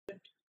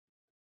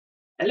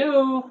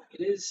Hello!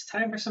 It is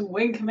time for some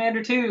Wing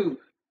Commander 2!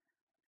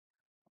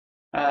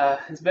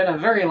 It's been a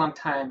very long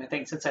time, I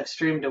think, since I've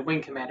streamed a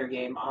Wing Commander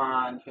game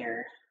on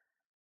here.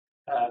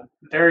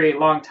 Very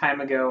long time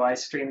ago, I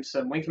streamed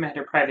some Wing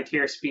Commander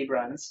Privateer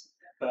speedruns,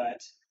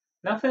 but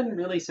nothing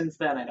really since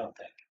then, I don't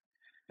think.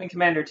 Wing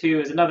Commander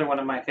 2 is another one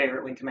of my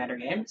favorite Wing Commander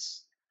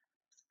games.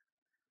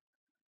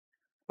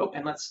 Oh,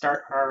 and let's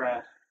start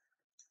our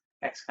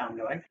XCOM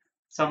going.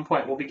 At some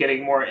point, we'll be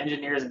getting more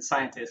engineers and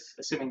scientists,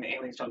 assuming the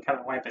aliens don't come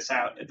and wipe us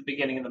out at the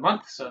beginning of the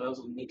month, so those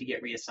will need to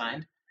get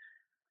reassigned.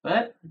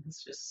 But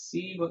let's just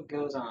see what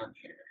goes on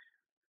here.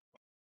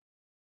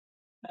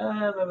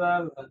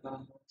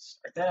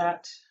 Start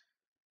that.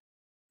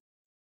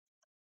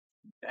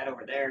 That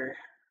over there.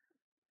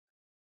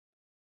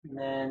 And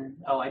then,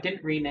 oh, I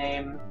didn't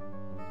rename.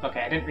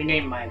 Okay, I didn't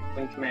rename my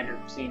Wing Commander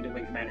scene to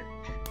Wing Commander.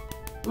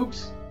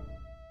 Oops.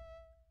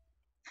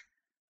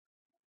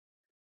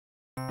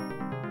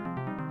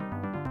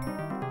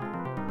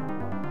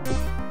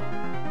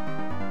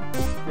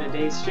 For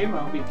today's stream,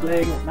 I'll be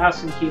playing with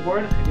mouse and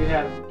keyboard. I do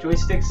have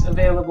joysticks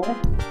available.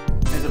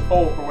 There's a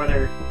poll for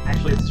whether,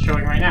 actually it's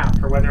showing right now,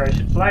 for whether I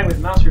should fly with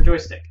mouse or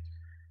joystick.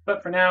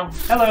 But for now,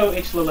 hello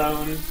H.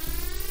 Lalone.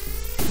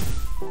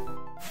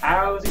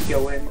 How's it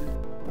going?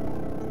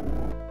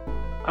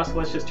 Also,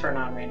 let's just turn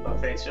on Rainbow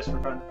Face just for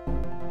fun.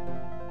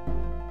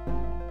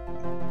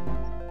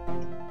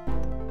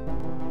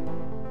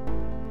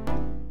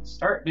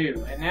 Start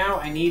new, and now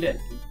I need a...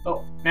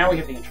 Oh, now we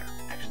have the intro,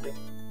 actually.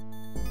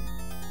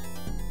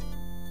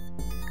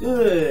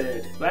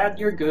 Good. Glad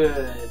you're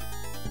good.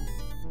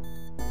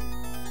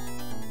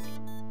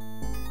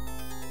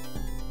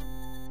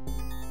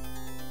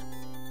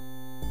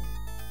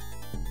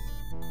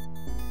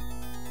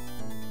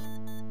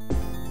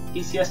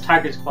 DCS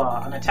Tiger's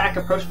Claw. An attack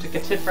approach to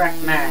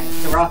Kilrathi Mang,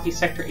 Kilrathi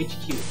Sector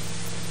HQ.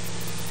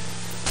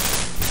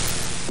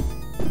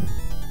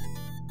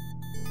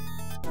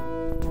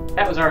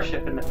 That was our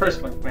ship in the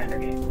first Wing Commander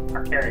game,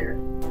 our carrier.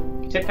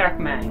 Kilrathi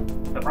Mang,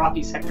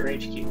 Kilrathi Sector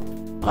HQ.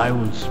 I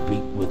will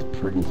speak with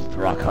Prince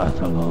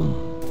Drakkar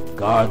alone.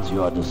 Guards,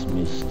 you are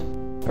dismissed.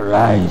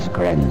 Arise,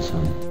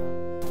 grandson.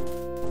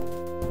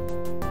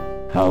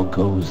 How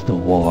goes the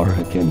war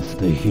against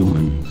the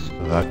humans?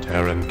 The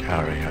Terran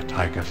carrier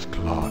Tiger's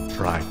Claw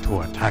tried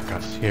to attack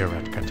us here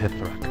at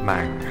Kilrathi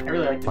Mang. I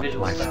really like the but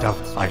visual my style.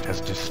 stealth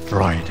fighters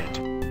destroyed it,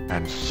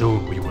 and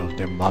soon we will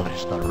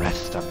demolish the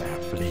rest of their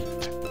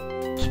fleet.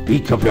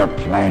 Speak of your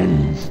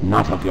plans,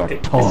 not of your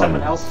Is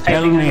someone toil. else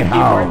Tell typing me on the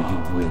how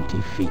keyboard? you will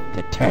defeat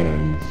the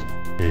Terrans.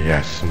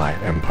 Yes, my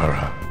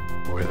Emperor.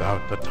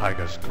 Without the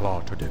Tiger's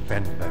Claw to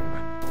defend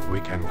them, we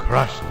can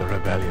crush the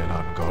rebellion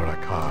on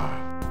Gorakar.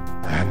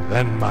 And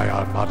then my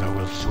armada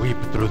will sweep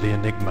through the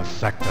Enigma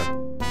sector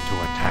to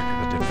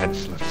attack the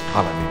defenseless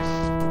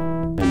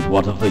colonies. And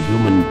what of the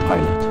human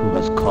pilot who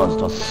has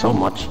caused us so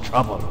much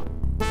trouble?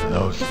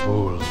 Those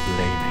fools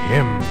blame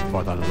him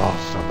for the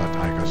loss of the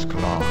Tiger's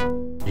Claw.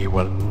 He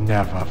will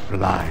never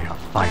fly a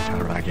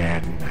fighter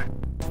again.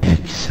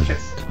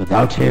 Excellent.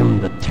 Without him,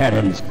 the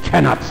Terrans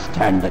cannot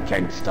stand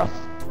against us.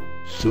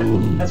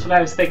 Soon, That's what I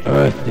was thinking.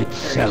 Earth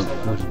itself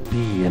will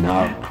be in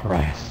our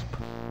grasp.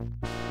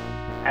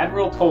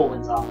 Admiral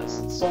Tolwyn's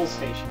office, Sol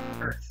Station,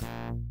 Earth.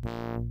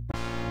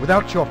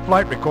 Without your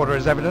flight recorder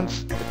as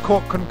evidence, the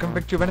court couldn't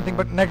convict you of anything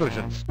but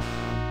negligence.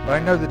 But I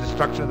know the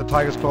destruction of the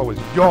Tiger's Claw was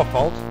your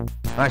fault,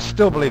 and I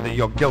still believe that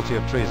you're guilty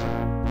of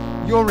treason.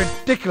 Your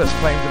ridiculous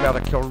claims about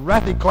a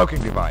Kilrathi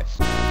cloaking device.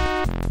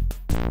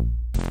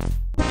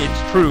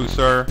 It's true,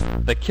 sir.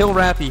 The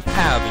Kilrathi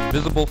have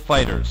invisible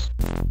fighters.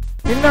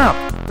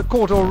 Enough! The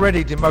court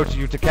already demoted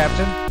you to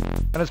captain,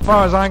 and as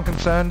far as I'm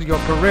concerned, your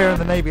career in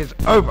the Navy is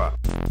over.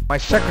 My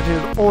secretary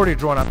has already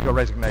drawn up your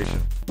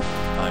resignation.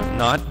 I'm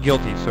not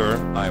guilty, sir.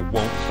 I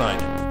won't sign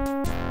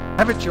it.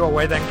 Have it your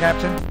way then,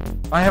 Captain.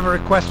 I have a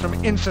request from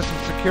Insys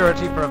and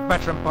Security for a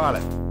veteran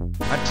pilot.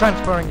 I'm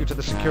transferring you to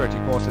the security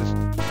forces.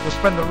 You'll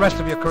spend the rest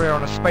of your career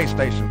on a space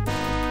station.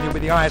 You'll be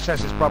the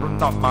ISS's problem,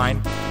 not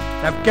mine.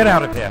 Now get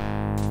out of here,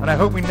 and I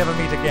hope we never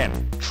meet again,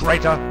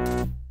 traitor!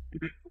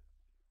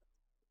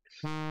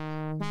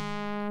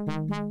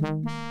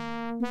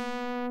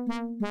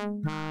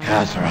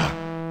 Khazra,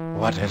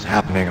 what is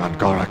happening on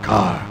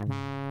Gorakar?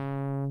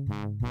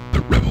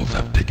 The rebels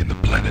have taken the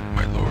planet,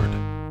 my lord.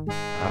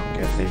 How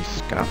can these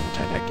scum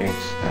turn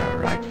against their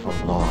rightful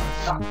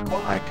lords?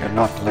 I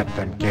cannot let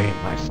them gain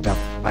my stealth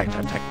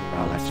fighter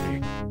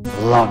technology.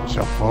 Launch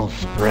a full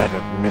spread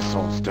of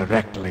missiles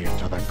directly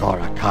into the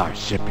Gorakar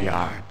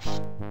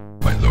shipyards.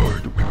 My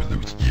lord, we will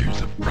lose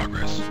years of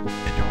progress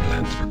in your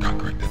plans for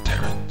conquering the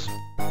Terrans.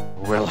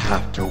 We'll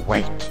have to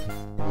wait.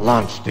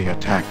 Launch the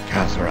attack,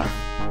 Khazra.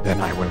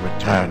 Then I will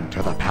return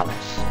to the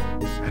palace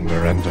and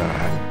render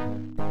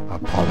an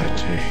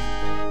apology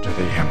to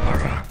the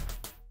Emperor.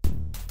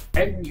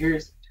 And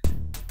here's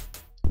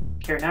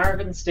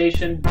Caernarvon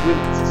Station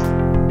Wheeling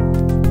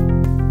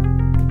System.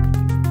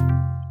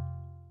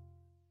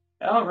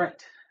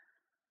 Alright.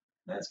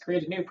 Let's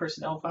create a new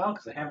personnel file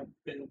because I haven't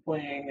been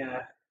playing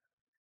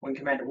Wing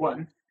Commander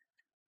 1.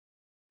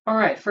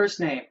 Alright, first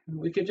name.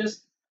 We could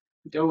just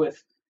Go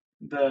with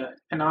the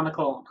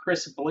canonical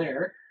Chris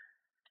Blair.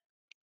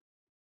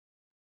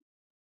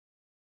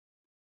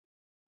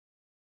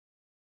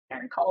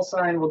 And call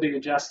sign will do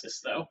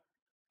Justice, though,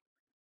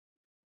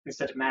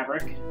 instead of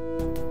Maverick.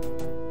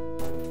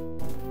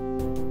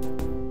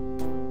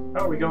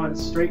 Oh, are we going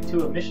straight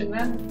to a mission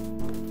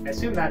then? I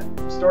assume that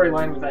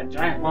storyline was that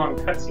giant long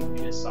cutscene we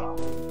just saw.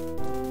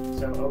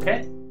 So,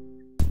 okay.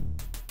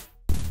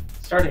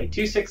 Stardate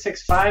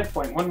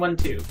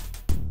 2665.112.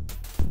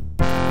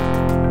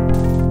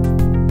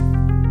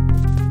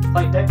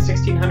 Flight deck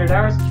 1600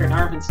 hours,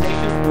 Kilrathi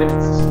Station,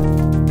 witness.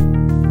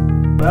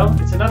 Well,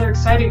 it's another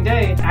exciting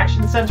day at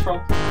Action Central.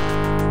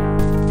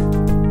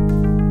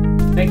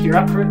 Think you're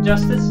up for it,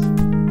 Justice?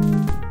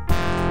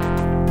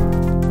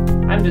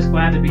 I'm just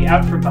glad to be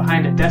out from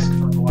behind a desk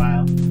for a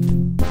while.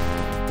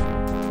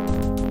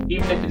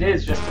 Even if it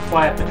is just to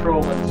fly a patrol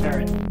with a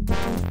ferret.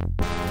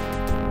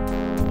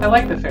 I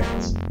like the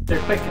ferrets.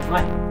 They're quick and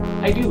light.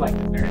 I do like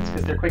the ferrets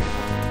because they're quick and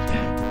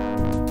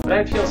light. But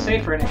I'd feel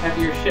safer in a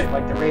heavier ship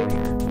like the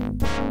Rapier.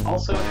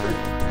 Also true.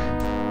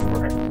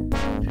 Right.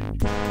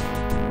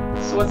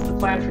 So what's the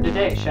plan for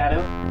today,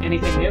 Shadow?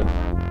 Anything new?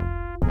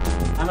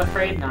 I'm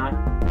afraid not.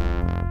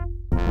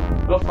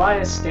 We'll fly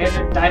a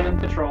standard diamond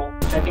patrol,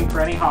 checking for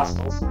any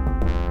hostiles.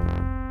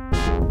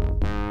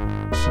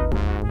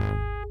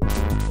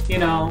 You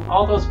know,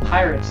 all those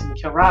pirates in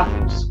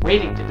Kilrathi just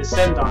waiting to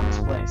descend on this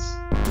place.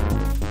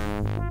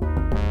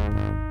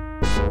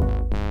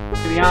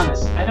 To be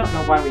honest, I don't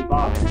know why we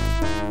bother.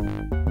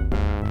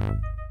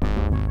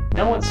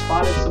 No one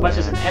spotted so much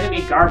as an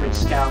enemy garbage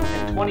scout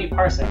within 20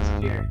 parsecs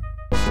of here.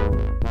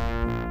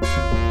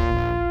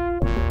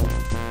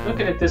 Look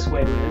at it this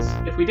way, Liz.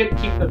 If we didn't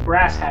keep the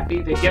brass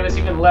happy, they'd give us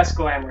even less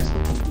glamorous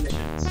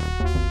missions.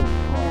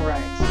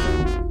 Alright.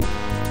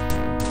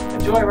 A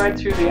joyride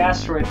through the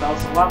asteroid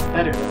belt's a lot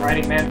better than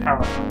riding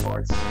manpower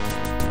reports.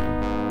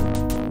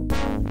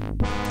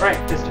 Right,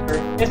 Christopher.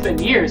 It's been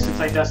years since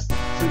I've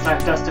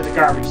dusted a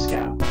garbage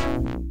scout.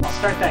 I'll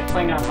start that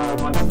Klingon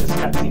mode once this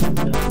cutscene is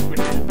done, which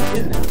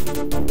isn't it?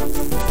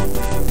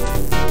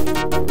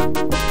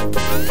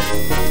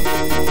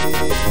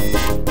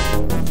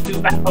 To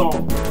battle!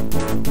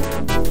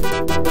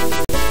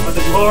 For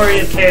the glory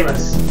of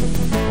Kalis!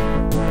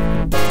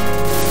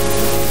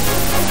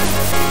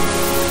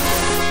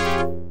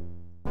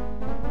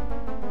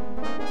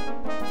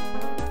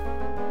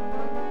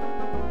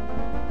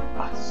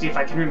 See if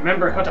I can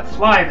remember how to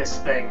fly this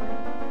thing.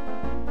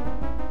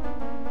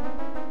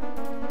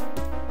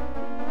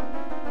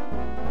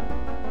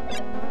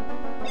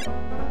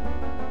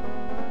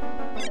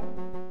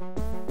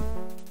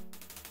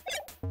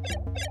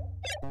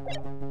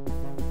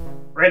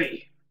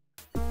 Ready.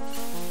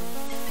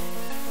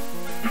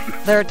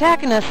 They're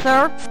attacking us,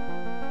 sir.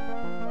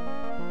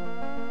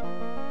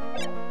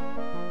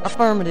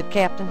 Affirmative,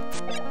 Captain.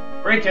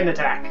 Break and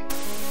attack.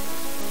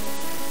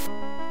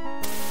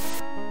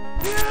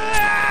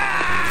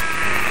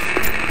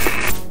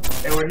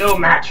 They were no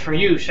match for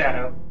you,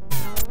 Shadow.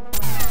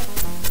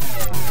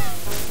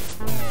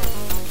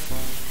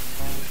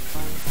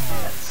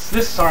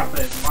 This Sartha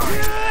is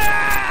mine.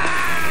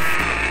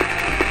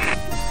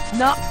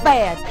 Not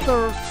bad,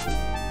 sir.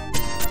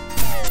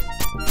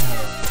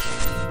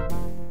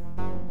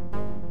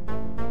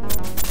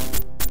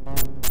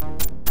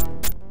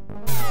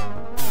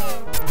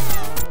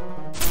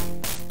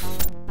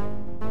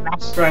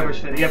 Mouse drivers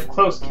for the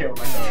up-close kill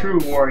like a true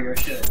warrior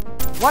should.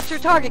 What's your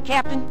target,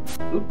 Captain?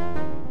 Oop.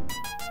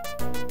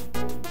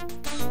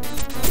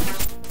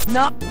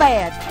 Not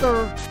bad,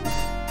 sir.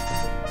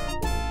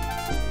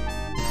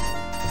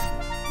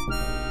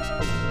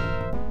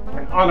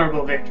 An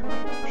honorable victory.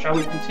 Shall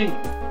we continue?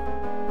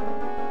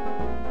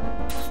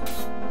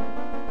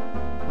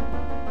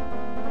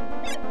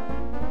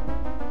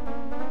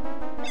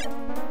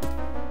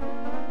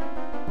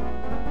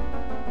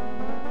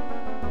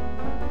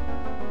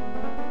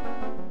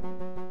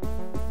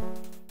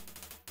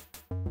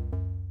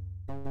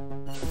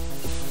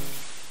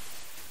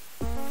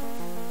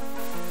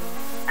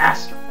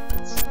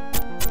 Asteroids.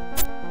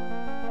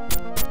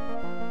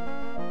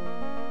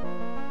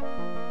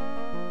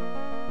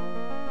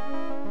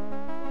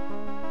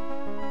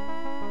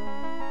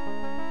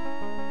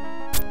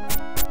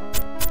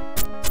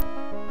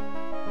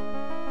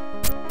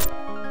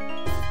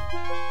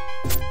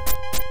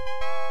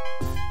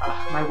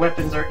 My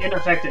weapons are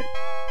ineffective.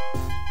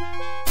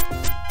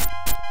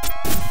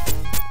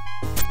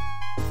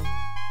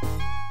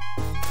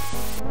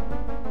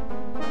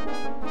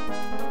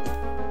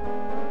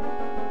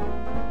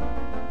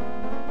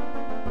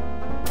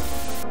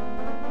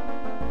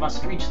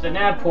 Must reach the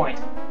nav point.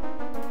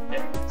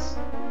 There it is.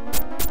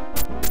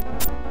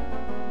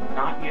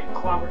 Not get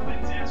clobbered by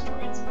these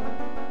asteroids.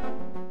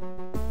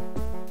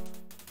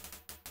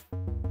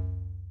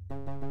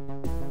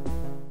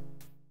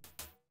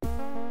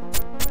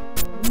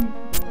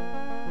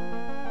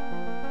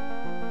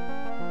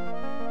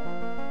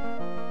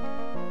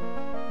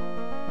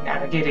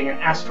 Navigating an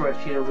asteroid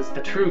field is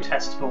the true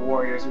test of a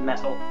warrior's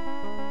mettle.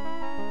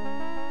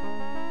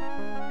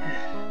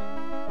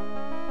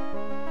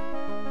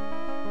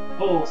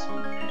 full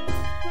speed.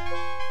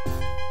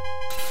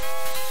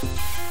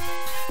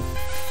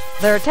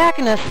 They're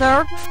attacking us,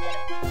 sir.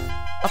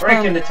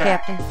 Breaking Affirmative,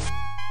 attack. Captain.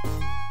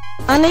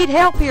 I need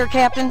help here,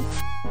 Captain.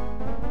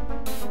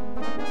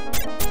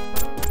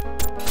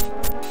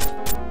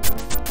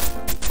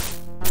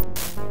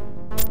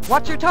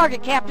 What's your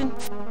target, Captain?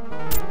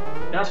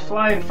 Just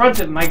fly in front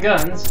of my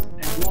guns,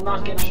 and you will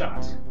not get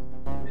shot.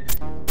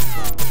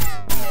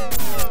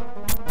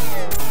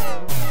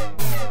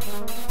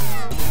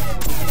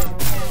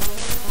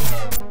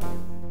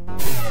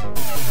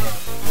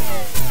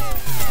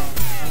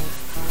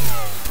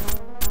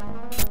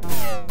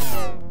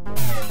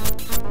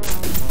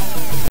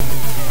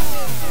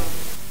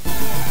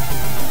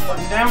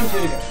 One down,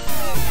 two to go.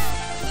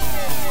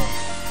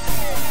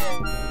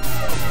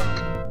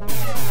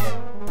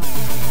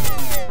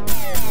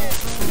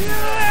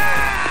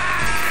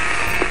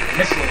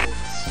 Missiles.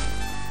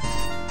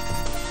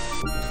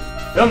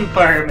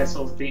 Gunfire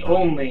missiles, the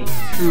only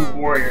true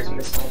warrior's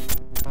missile.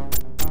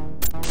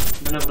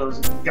 None of those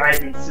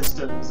guidance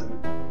systems and...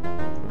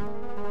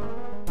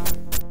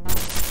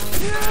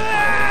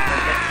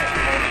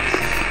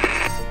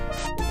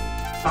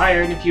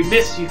 Fire, and if you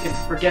miss, you can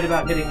forget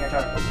about hitting your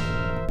target.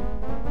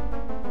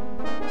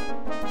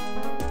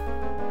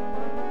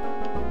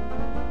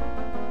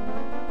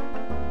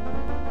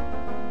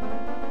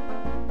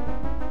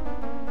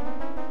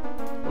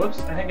 Whoops,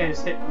 I think I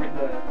just hit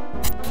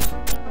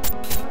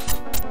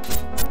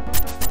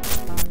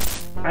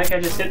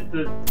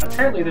the...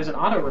 Apparently there's an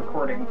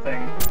auto-recording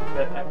thing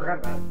that I forgot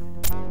about.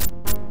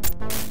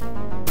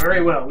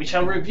 Very well, we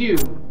shall review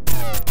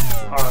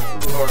our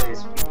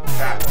glorious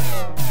battle.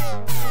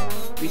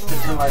 At least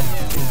until I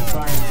can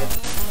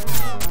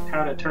find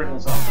how to turn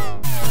this off.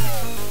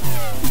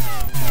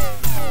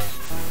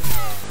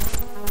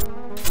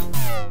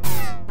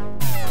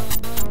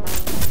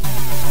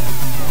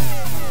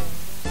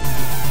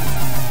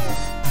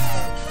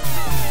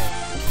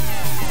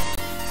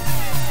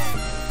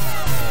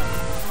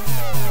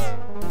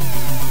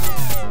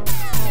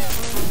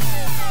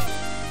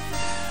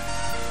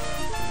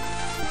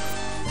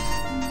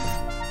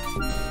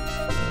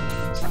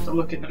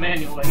 Look at the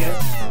manual, I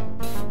guess.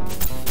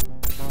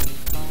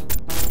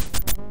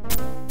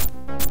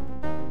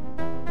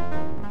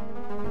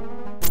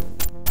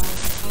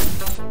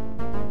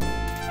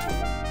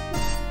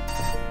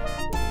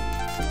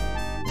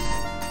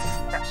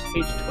 Perhaps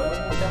page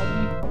 12 will tell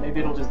me? Or maybe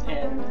it'll just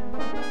end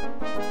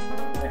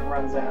when it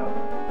runs out.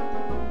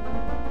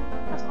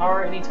 That's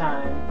already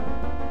time.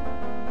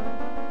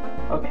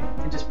 Okay,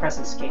 you can just press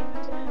escape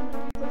to end.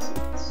 Let's see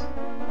this.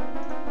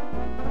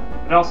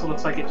 It also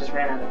looks like it just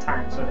ran out of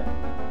time, so then...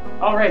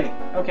 Alrighty,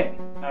 okay.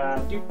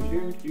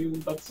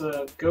 Let's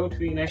go to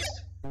the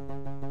next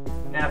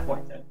nav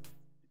point then.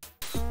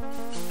 I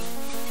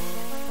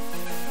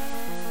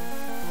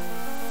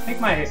think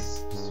my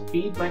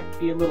speed might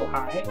be a little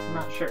high, I'm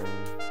not sure.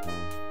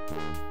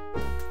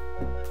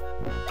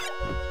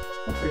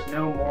 Hope there's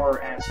no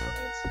more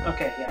asteroids.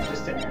 Okay, yeah,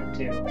 just an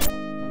M2.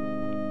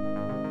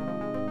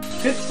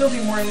 Could still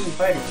be more enemy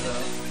fighters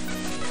though.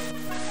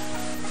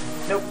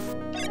 Nope.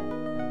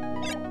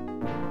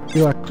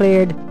 You are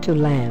cleared to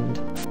land.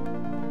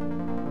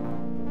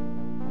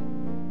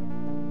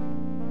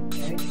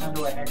 Okay, how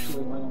do I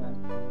actually land?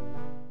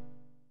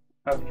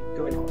 Okay,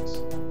 go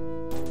inwards.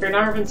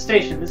 Kilrathi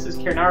Station, this is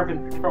Kilrathi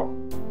Patrol.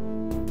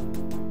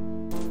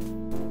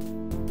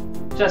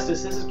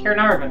 Justice, this is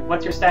Kilrathi.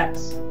 What's your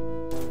status?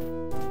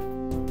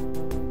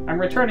 I'm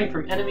returning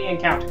from enemy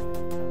encounter.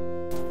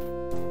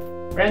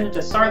 Ran into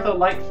Sartho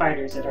light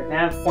fighters at our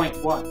nav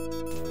point 1.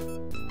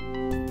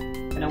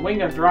 And a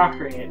wing of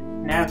Drakri at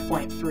nav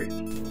point 3.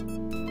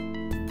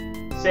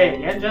 Say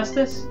again,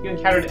 Justice? You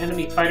encountered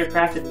enemy fighter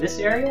craft in this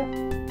area?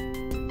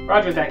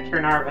 Roger that,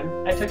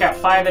 Kilrathi. I took out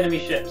 5 enemy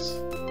ships.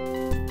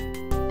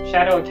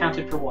 Shadow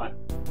accounted for 1.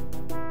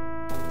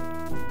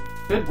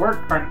 Good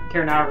work,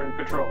 Kilrathi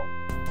Patrol.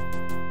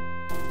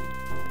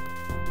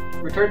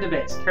 Return to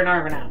base.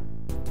 Kilrathi out.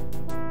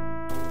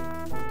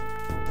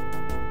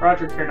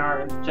 Roger,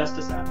 Kilrathi.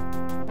 Justice out.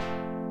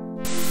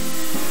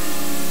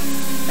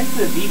 I think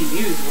the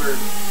VDUs were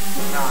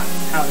not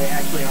how they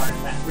actually are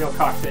in that real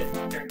cockpit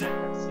during that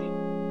cutscene.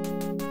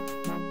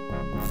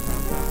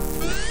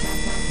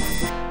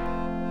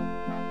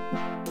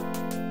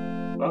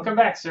 Welcome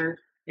back, sir.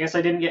 I guess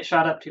I didn't get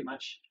shot up too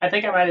much. I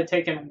think I might have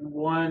taken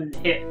 1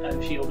 hit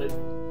unshielded.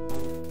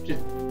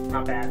 Just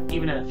not bad,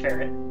 even in a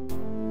ferret.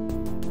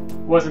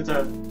 Wasn't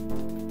a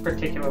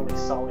particularly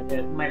solid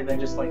hit. Might have been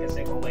just like a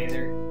single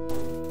laser.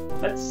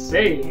 Let's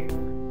save.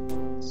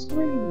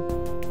 Swing.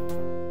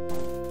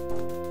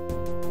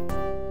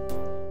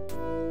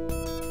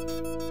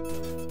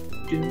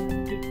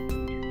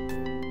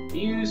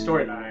 View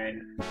storyline.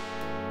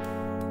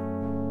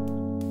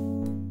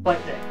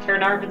 Flight deck,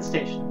 Kilrathi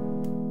Station.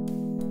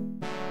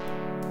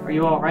 Are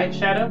you alright,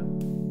 Shadow?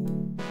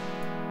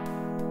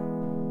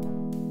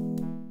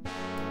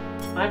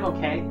 I'm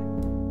okay.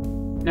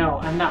 No,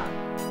 I'm not.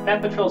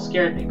 That patrol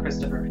scared me,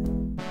 Christopher.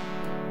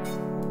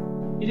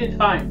 You did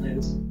fine,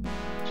 Liz.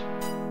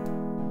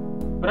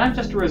 But I'm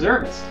just a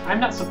reservist. I'm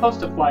not supposed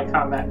to fly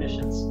combat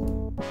missions.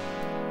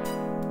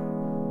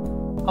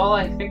 All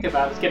I think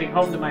about is getting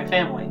home to my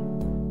family.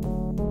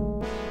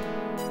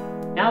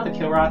 Now the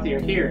Kilrathi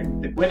are here in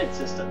the Gwynedd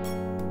system.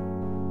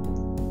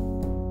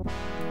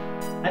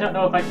 I don't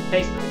know if I can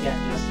face them again,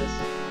 Justice.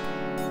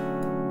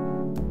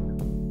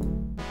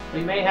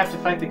 We may have to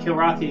fight the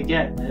Kilrathi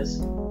again, Liz.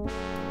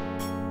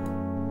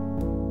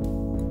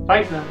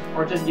 Fight them,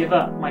 or just give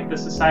up, like the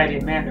Society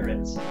of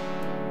Mandarins.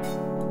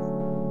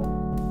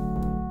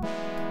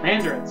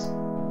 Mandarins?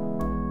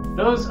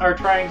 Those are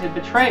trying to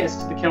betray us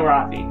to the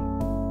Kilrathi.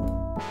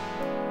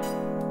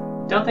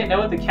 Don't they know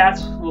what the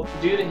cats will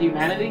do to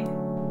humanity?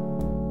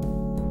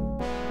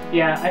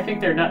 Yeah, I think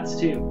they're nuts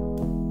too.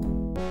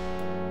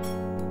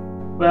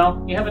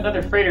 Well, you have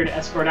another freighter to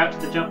escort out to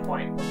the jump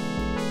point.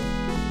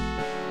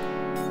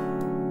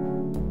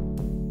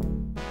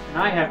 And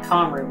I have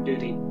comm room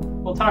duty.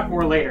 We'll talk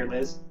more later,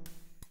 Liz.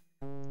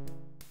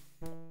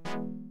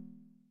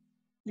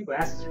 Your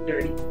glasses are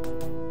dirty.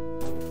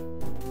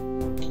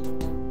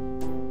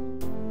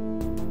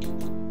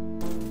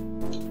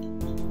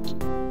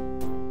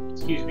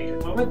 Excuse me a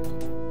moment.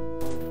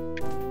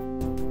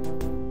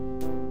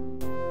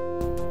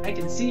 I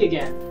can see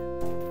again.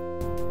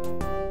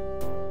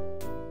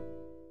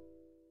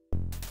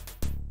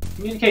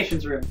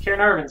 Communications room,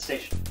 Kilrathi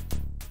Station.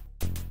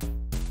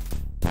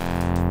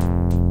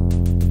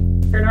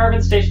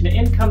 Kilrathi Station to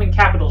incoming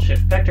capital ship,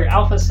 Vector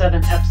Alpha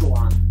 7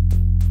 Epsilon.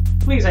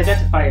 Please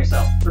identify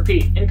yourself.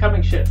 Repeat,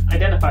 incoming ship,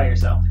 identify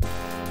yourself.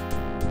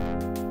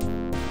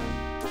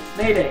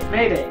 Mayday,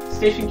 Mayday,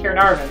 Station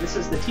Kilrathi, this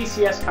is the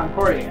TCS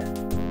Concordia.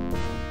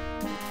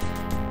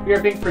 We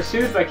are being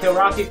pursued by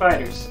Kilrathi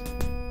fighters.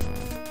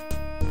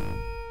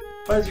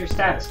 What is your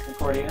status,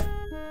 Concordia?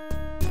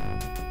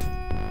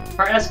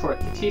 Our escort,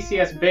 the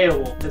TCS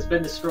Beowulf, has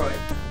been destroyed.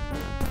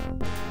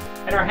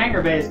 And our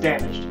hangar bay is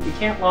damaged. We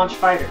can't launch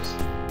fighters.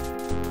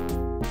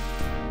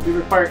 We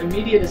require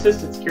immediate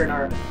assistance,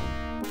 Kilrathi.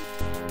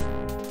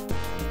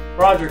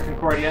 Roger,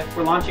 Concordia.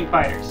 We're launching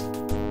fighters.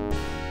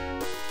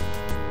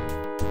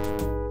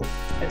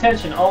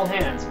 Attention, all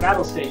hands.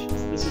 Battle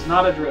stations. This is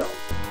not a drill.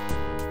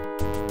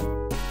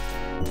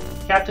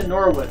 Captain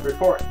Norwood,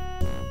 report.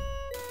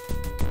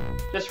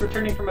 Just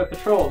returning from a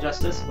patrol,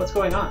 Justice. What's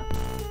going on?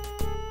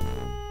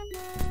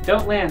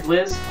 Don't land,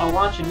 Liz. I'll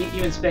launch and meet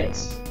you in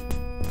space.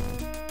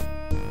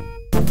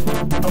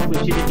 Hopefully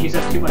she didn't use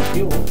up too much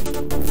fuel.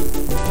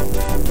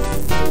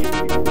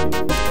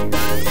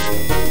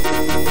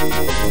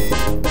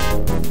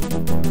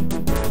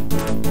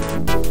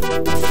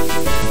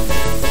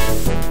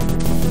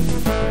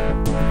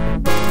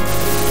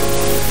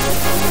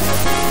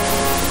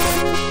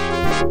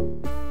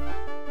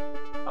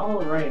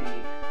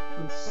 Alrighty,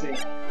 let's see.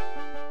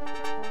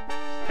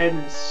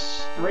 Heading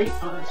straight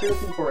on to the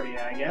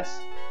Concordia, I guess.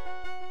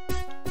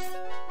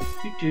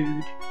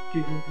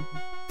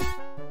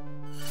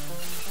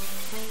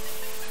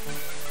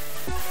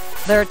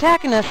 They're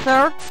attacking us,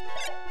 sir.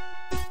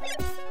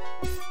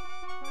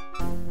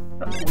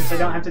 I guess I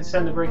don't have to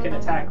send a break-in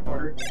attack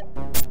order.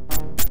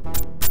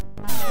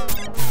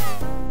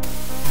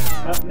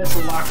 Oh,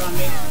 missile lock on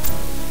me.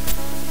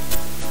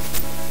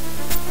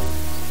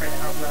 Just try to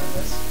outrun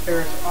this.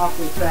 Ferrets are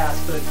awfully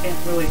fast, but it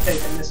can't really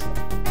take a missile.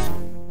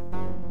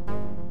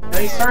 Now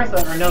these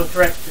Sartha are no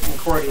threat to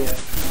Concordia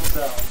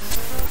themselves.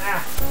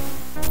 Ah!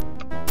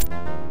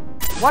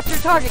 Watch your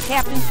target,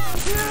 Captain.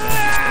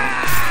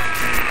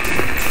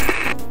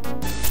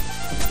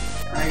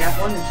 I got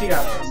one and she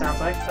got one, it sounds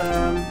like.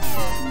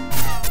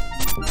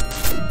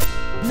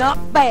 Not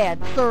bad,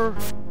 sir.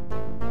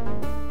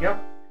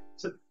 Yep.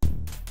 So,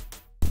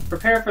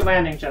 prepare for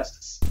landing,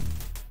 Justice.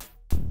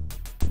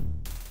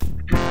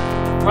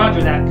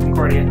 Roger that,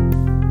 Concordia.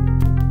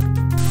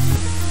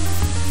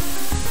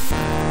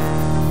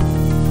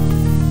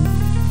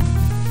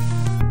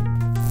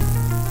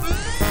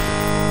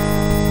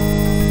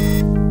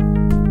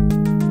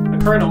 The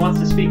Colonel wants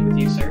to speak with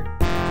you, sir.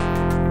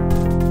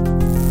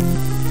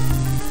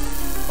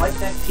 Flight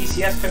Deck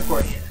TCS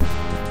Concordia.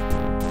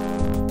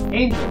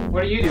 Angel,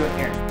 what are you doing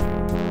here?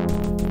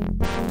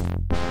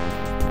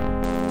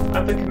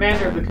 I'm the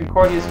commander of the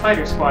Concordia's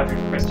fighter squadron,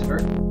 Christopher.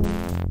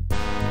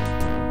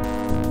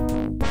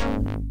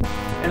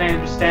 And I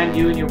understand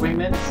you and your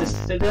wingmen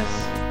assisted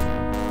us?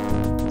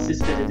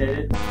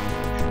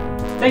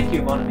 Thank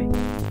you, mon ami.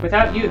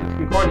 Without you, the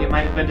Concordia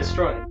might have been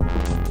destroyed.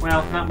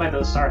 Well, not by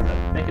those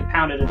Sartha. They could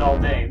pound at it all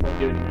day and wouldn't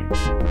do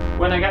anything.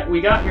 When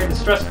we got your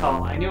distress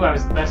call, I knew I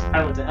was the best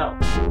pilot to help.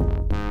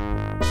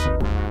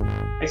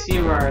 I see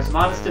you are as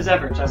modest as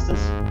ever,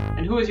 Justice.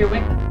 And who is your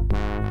wingman?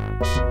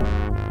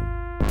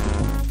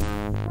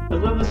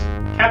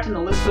 Captain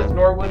Elizabeth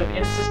Norwood of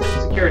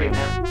In-System Security,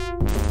 ma'am.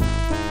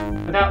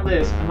 Without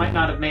Liz, I might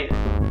not have made it.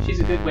 She's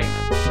a good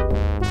wingman.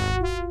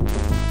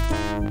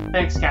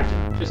 Thanks,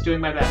 Captain. Just doing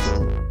my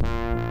best.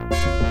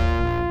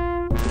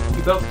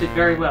 You both did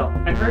very well.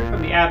 I heard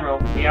from the Admiral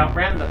we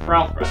outran the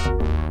Fralfra.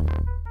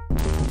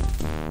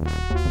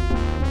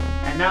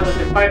 And now that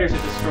their fighters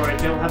are destroyed,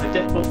 they'll have a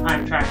difficult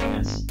time tracking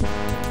us.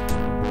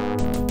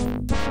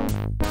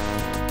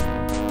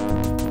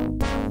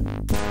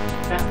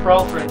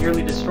 Gibraltar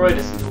nearly destroyed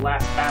us in the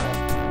last battle.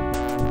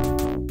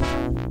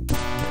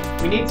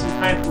 We need some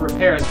time for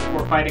repairs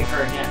before fighting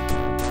her again.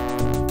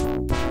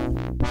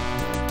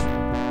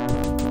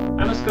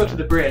 I must go to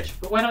the bridge,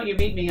 but why don't you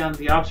meet me on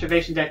the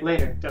observation deck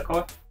later,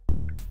 d'accord?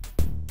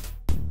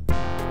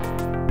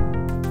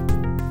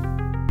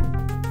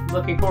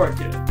 Looking forward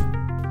to it.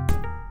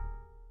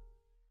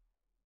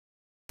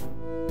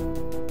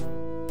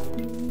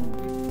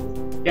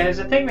 Yeah, there's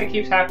a thing that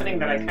keeps happening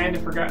that I kind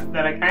of forgot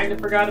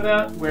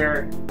about,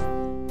 where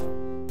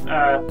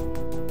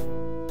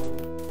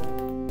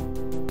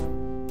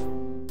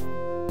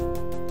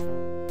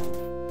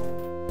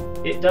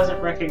it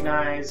doesn't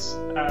recognize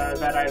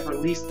that I've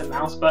released the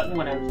mouse button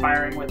when I'm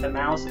firing with the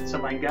mouse, and so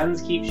my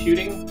guns keep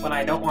shooting when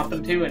I don't want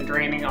them to and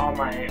draining all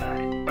my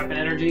weapon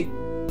energy.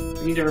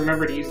 I need to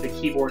remember to use the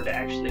keyboard to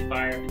actually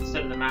fire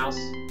instead of the mouse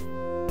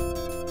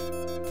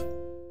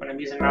when I'm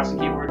using mouse and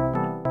keyboard.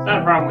 It's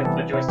not a problem with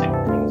the joystick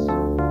controls,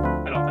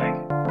 I don't think.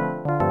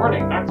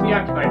 Warning, not to be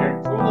occupied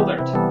during full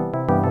alert.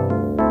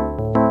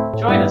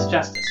 Join us,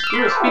 Justice.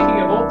 We were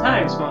speaking of old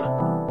times, Mona.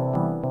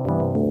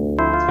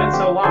 It's been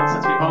so long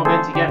since we've all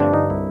been together.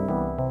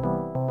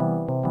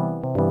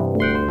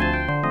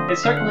 It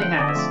certainly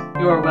has.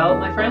 You are well,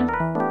 my friend?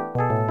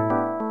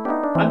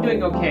 I'm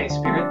doing okay,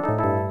 Spirit.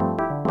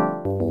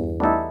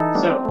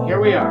 So, here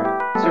we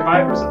are,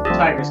 survivors of the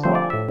Tiger's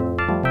Claw.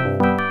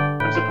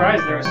 I'm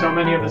surprised there are so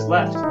many of us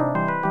left.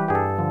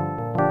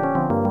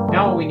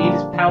 Now all we need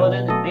is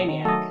Paladin and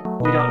Maniac.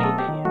 We don't need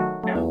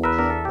Maniac, no.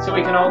 So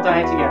we can all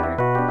die together.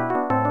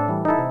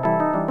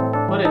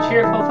 What a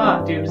cheerful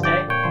thought,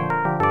 Doomsday.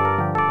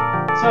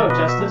 So,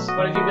 Justice,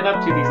 what have you been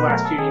up to these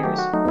last few years?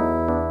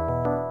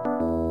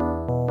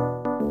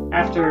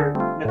 After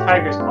the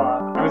Tiger's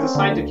Claw, I was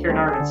assigned to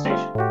Kilrathi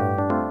Station.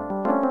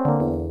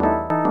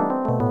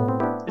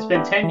 It's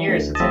been 10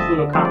 years since I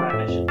flew a combat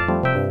mission.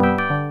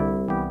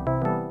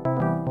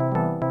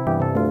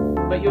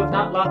 But you have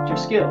not lost your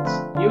skills.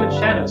 You and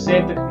Shadow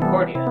saved the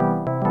Concordia.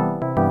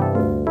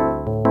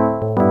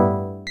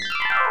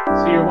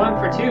 So you're 1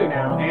 for 2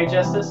 now, eh,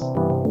 Justice?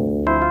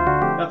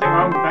 Nothing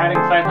wrong with batting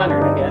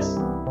 500, I guess.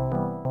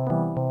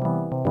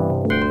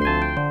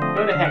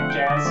 Go to heck,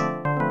 Jazz.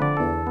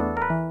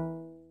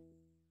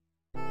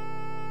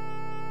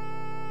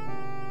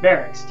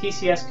 Barracks,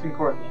 TCS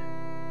Concordia.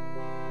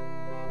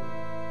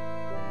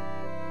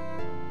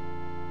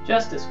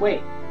 Justice,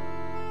 wait.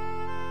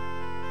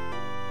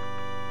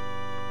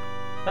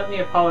 Let me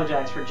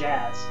apologize for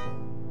Jazz.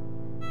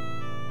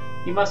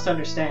 You must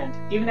understand,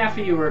 even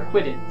after you were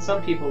acquitted,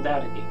 some people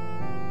doubted you.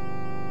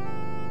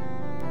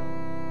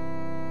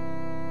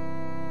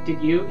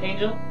 Did you,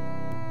 Angel?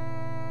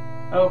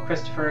 Oh,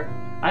 Christopher,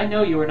 I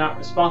know you were not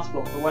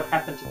responsible for what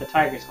happened to the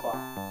Tiger's Claw.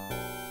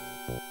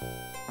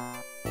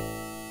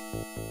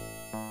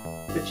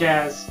 But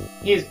Jazz,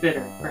 he is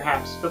bitter,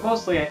 perhaps, but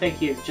mostly I think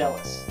he is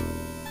jealous.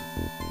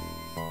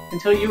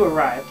 Until you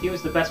arrived, he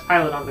was the best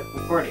pilot on the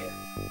Concordia.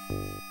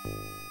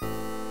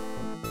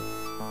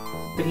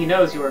 But he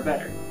knows you are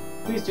better.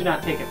 Please do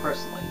not take it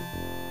personally.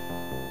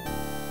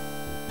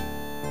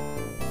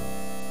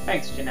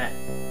 Thanks, Jeanette.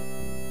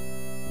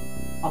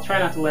 I'll try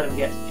not to let him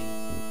get to me.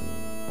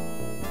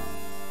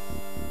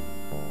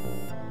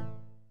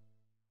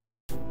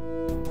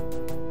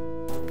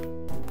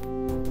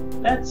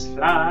 Let's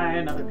fly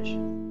another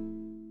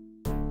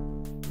mission.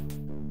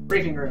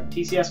 Briefing room,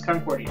 TCS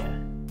Concordia.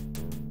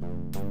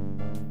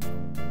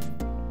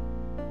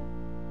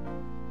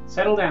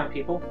 Settle down,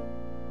 people.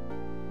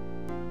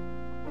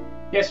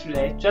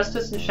 Yesterday,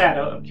 Justice and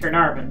Shadow of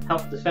Kilrathi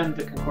helped defend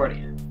the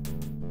Concordia.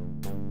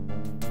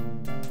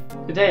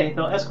 Today,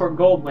 they'll escort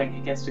Goldwing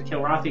against a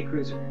Kilrathi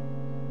cruiser.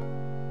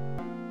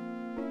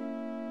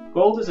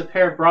 Gold is a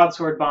pair of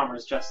broadsword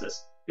bombers,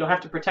 Justice. You'll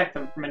have to protect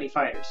them from any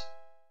fighters.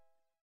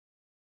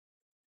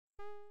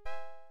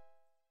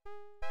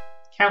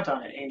 Count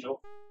on it,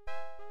 Angel.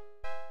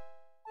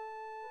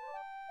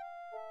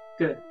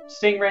 Good.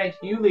 Stingray,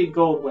 you lead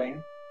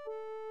Goldwing.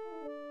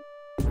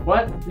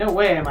 What? No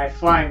way am I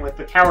flying with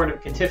the coward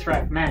of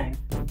Katithrak Mang.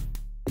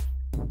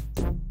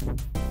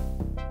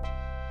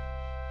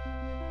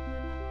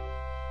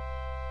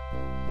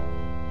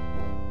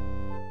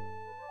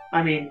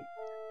 I mean,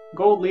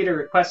 Gold Leader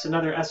requests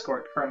another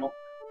escort, Colonel.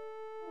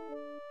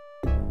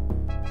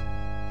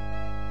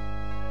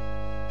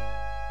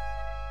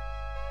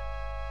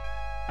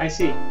 I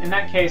see. In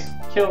that case,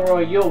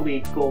 Kilroy, you'll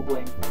lead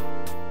Goldwing.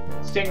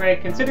 Stingray,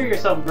 consider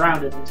yourself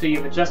grounded until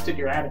you've adjusted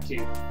your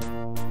attitude.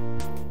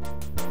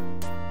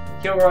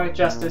 Kilroy,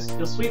 Justice,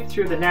 you'll sweep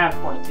through the nav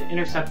point to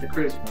intercept the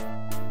cruiser.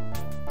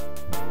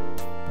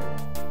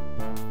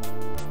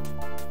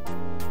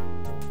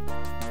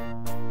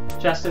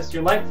 Justice,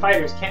 your light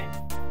fighters can't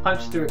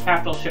punch through a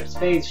capital ship's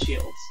phase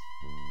shields.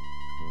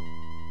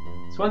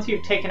 So once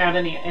you've taken out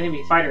any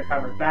enemy fighter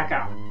cover, back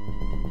out.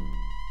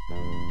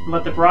 And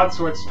let the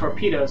broadsword's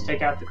torpedoes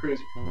take out the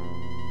cruiser.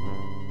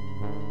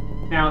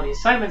 Now, the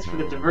assignments for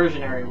the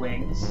diversionary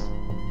wings.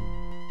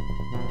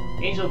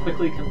 Angel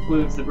quickly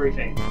concludes the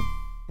briefing.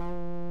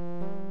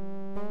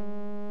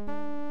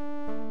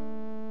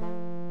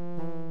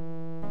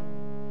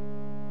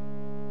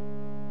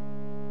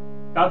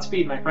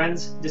 Godspeed, my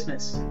friends.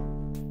 Dismiss.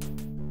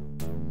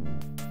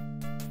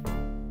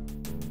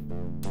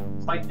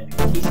 Flight deck.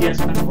 TCS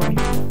 140.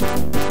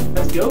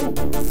 Let's go!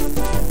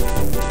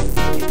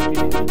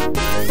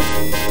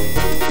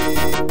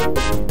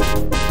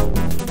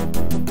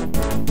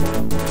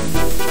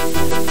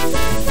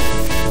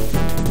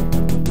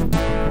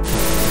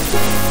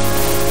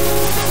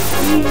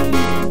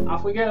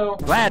 Off we go.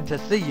 Glad to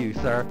see you,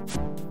 sir.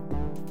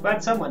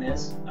 Glad someone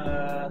is.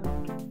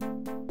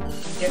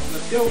 Yep,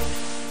 let's go.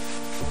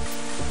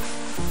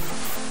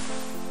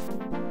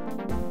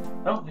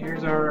 Oh,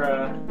 here's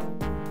our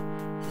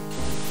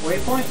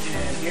waypoint,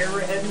 and here we're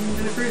heading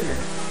to the cruiser.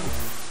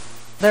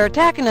 They're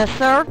attacking us,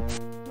 sir.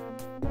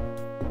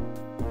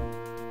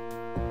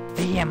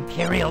 The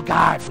Imperial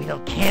Guard will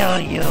kill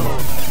you.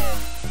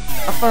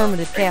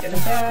 Affirmative, Captain.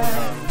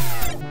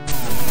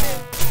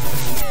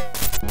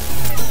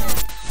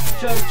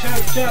 Chug,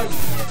 chug, chug!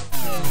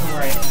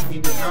 Alright, we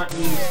did not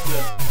use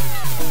the...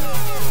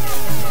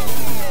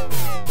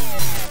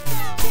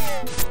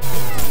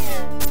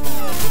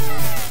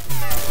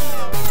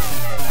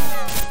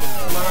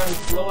 Come on,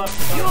 blow up.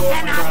 You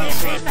cannot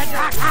defeat the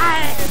Drakai!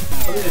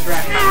 Look at the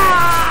Drakai.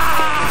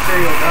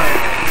 Imperial Guard.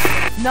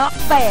 Not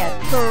bad,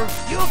 sir.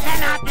 You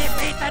cannot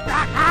defeat the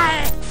Drakai!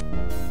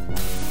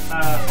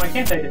 Why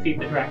can't I defeat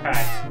the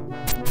Drakai?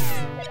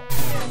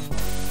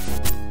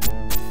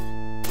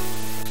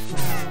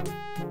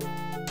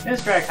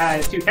 This Drakai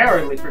is too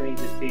cowardly for me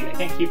to defeat. I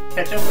can't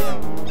catch up with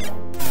him.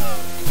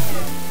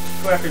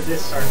 Let's go after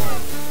this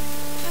Sergeant.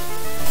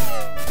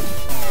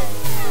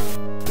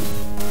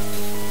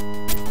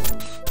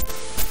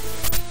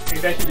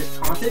 Maybe I should just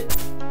taunt it?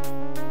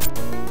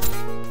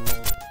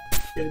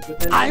 Get it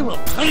within I will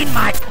clean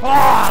my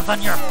claws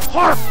on your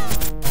corpse!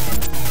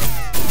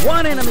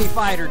 One enemy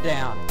fighter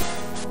down.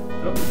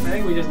 Oh, I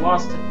think we just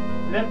lost it.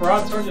 Did that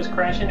broadsword just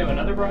crash into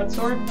another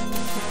broadsword?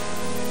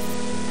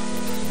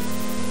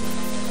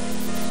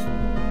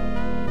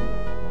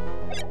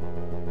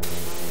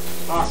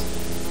 Awesome.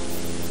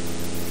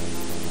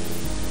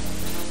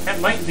 That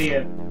might be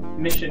a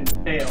mission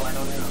fail, I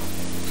don't know.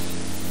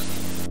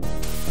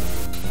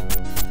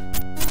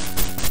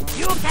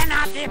 You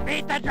cannot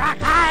defeat the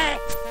Drakai!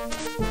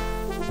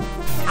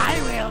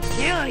 I will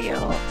kill you!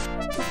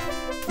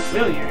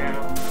 Will you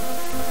now?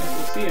 Guess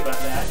we'll see about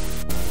that.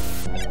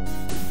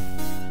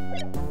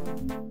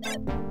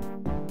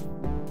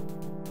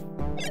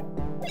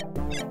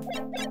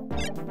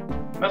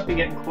 Must be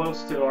getting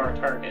close to our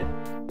target.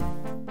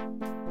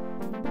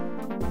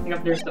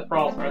 Yep, there's the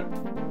Prawl front.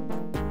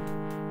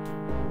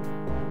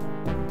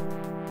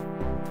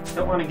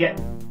 Don't want to get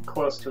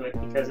close to it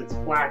because its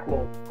flak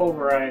will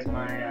pulverize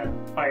my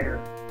fighter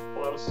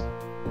close.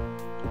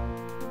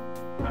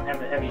 I don't have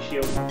the heavy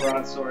shield and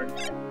broadsword.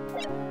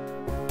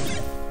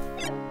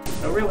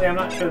 So really, I'm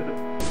not sure the...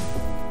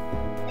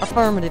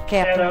 Affirmative,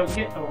 Captain. Shadow,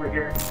 get over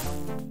here.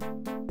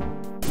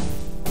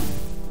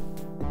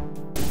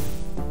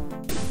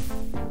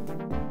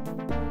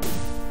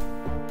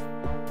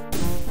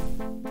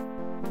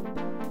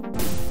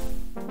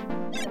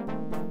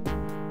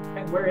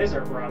 Where is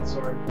our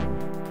broadsword?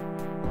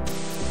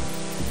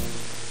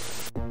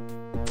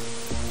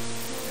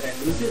 Did I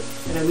lose it?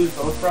 Did I lose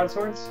both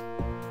broadswords?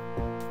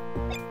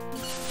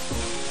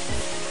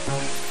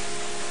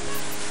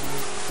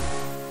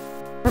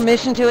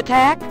 Permission to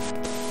attack?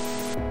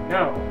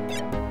 No.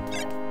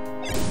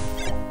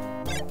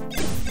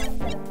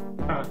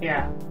 Oh,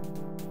 yeah.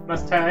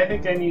 Must have. I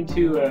think I need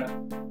to, I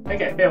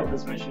think I failed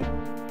this mission.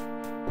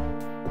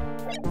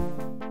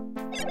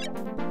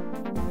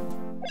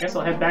 Guess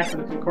I'll head back to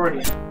the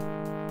Concordia.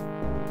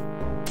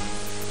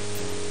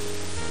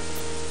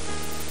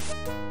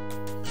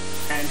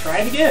 And try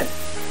it again.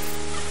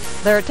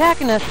 They're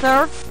attacking us,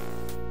 sir.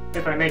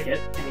 If I make it,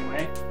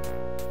 anyway.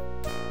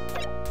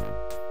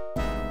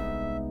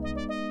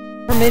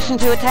 Permission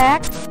to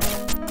attack?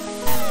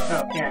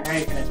 Oh, yeah, now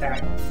you can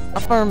attack.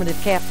 Affirmative,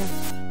 Captain.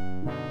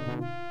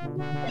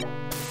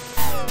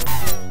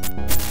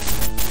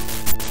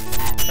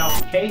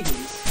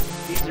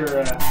 Chalcocades. These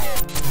are,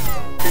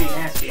 pretty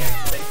nasty,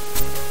 actually.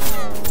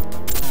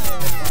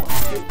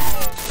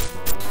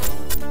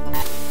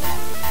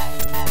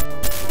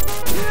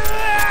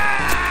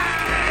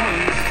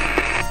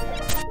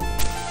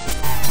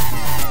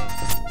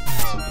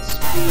 Some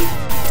speed.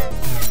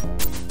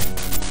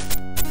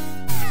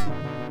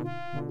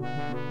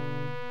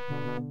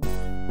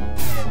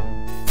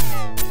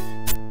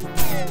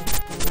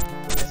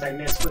 Guess I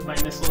missed with my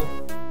missile.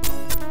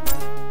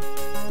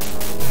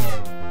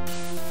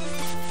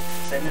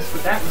 I missed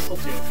with that missile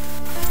too.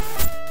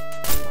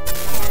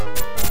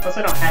 Plus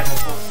I don't have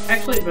missiles.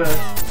 Actually, I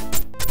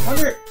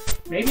wonder,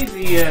 maybe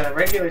the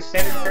regular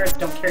standard ferrets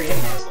don't carry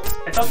any missiles.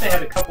 I thought they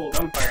had a couple of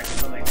gunfires or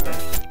something, but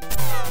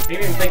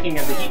maybe I'm thinking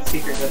of the heat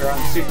seekers that are on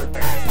the super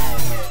ferret.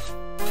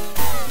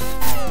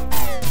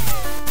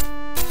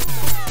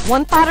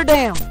 One fighter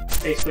down.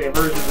 Basically a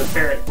version of the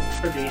ferret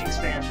for the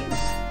expansions.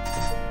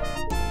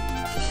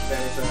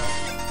 That is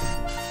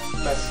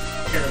less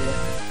terrible.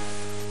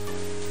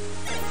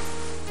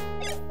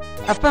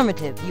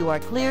 Affirmative, you are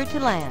clear to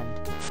land.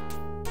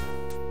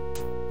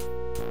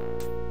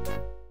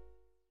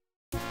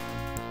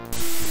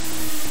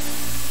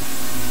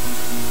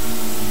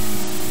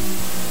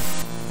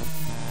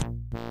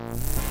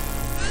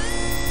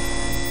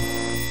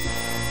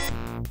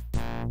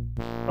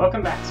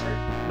 Welcome back,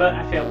 sir. But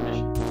I failed the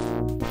mission.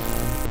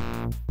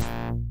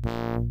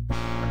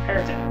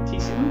 Repair tech.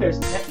 TC. Ooh, there's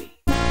a techie.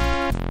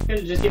 Could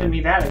have just given me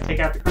that, I'd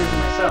take out the cruiser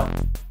myself.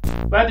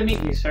 Glad to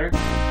meet you, sir.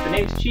 The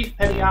name's Chief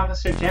Petty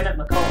Officer Janet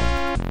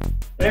McCall,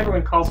 but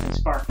everyone calls me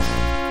Sparks.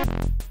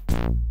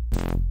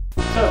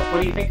 So,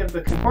 what do you think of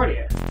the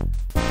Concordia?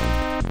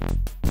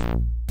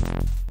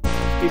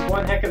 He's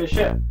one heck of a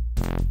ship.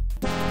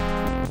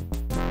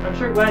 I'm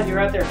sure glad you're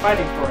out there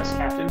fighting for us,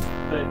 Captain,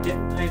 but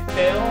didn't I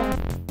fail?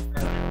 I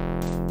don't know.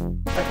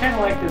 I kinda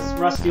like this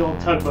rusty old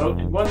tugboat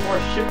and one more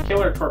ship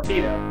killer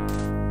torpedo.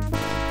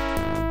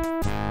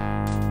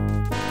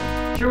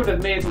 Sure would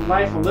have made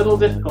life a little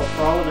difficult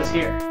for all of us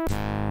here.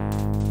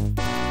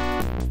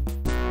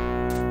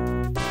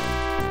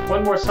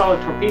 One more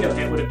solid torpedo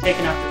hit would have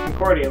taken out the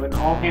Concordia with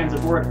all hands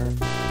aboard her.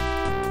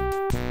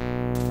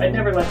 I'd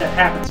never let that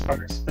happen,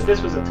 Sparks, but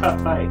this was a tough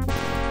fight.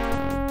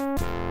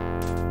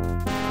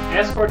 I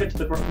escorted to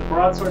the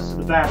broadswords to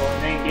the battle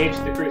and they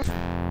engaged the cruiser.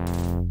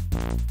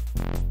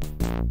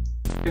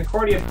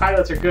 Concordia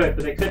pilots are good,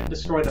 but they couldn't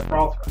destroy the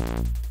Thrall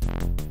Throne.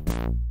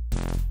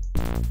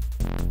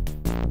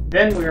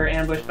 Then we were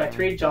ambushed by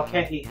 3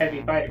 Jalkehi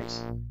heavy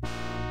fighters.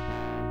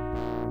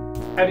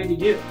 How did you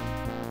do?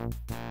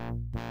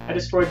 I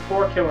destroyed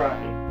 4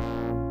 Kilrathi.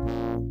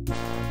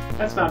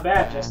 That's not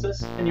bad,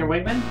 Justice. And your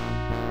wingman?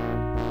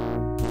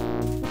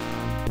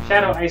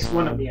 Shadow iced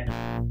one of the enemy.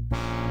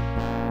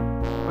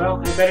 Well,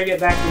 I better get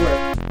back to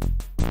work.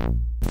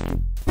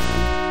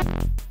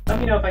 Let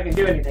me know if I can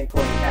do anything for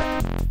you, Captain.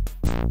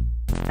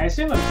 I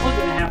assume I'm still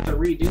going to have to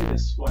redo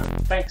this one.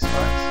 Thanks,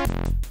 Sparks.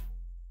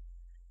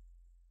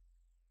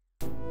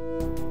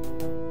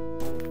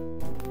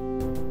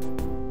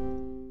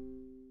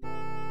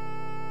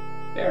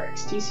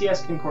 Barracks,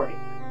 TCS Concordia.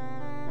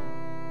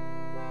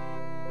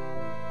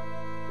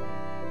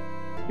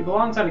 He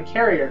belongs on a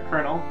carrier,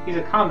 Colonel. He's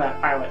a combat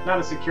pilot, not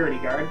a security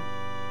guard.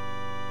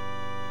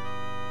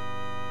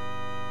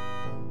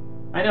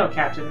 I know,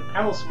 Captain.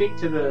 I will speak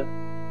to the...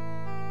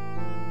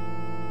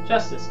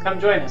 Justice, come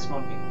join us,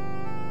 won't you?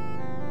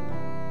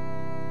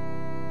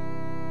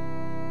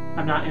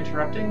 I'm not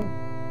interrupting?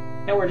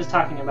 No, we're just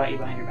talking about you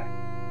behind your back.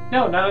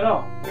 No, not at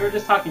all. We were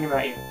just talking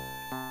about you.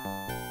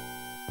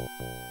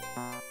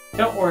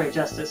 Don't worry,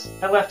 Justice.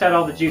 I left out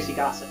all the juicy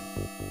gossip.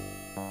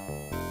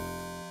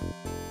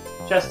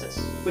 Justice,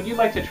 would you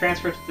like to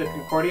transfer to the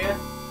Concordia?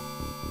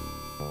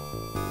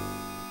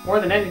 More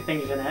than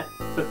anything, Jeanette,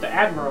 but the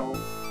Admiral...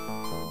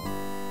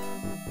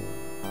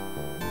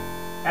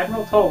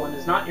 Admiral Tolan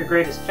is not your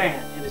greatest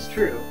fan, it is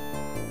true.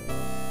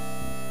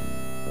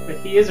 But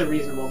he is a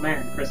reasonable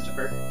man,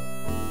 Christopher.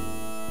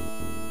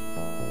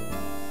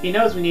 He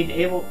knows we need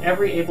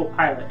every able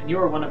pilot, and you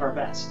are one of our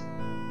best.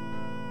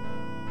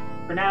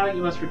 For now,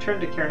 you must return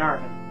to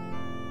Caernarvon.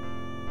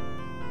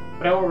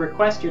 But I will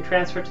request your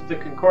transfer to the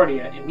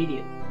Concordia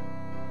immediately.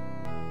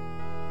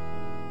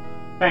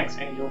 Thanks,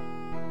 Angel.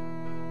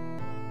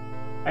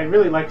 I'd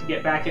really like to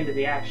get back into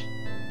the action.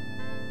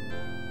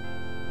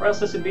 Or else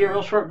this would be a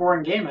real short,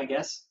 boring game, I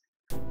guess.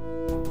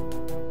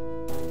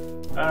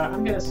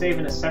 I'm gonna save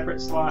in a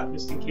separate slot,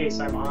 just in case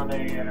I'm on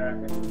a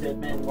dead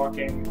man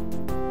walking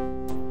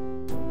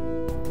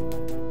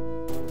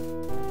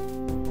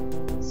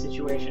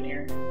situation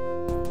here.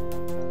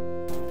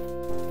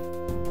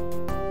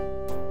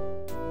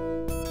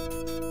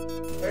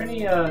 Are there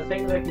any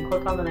things I can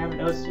click on that I haven't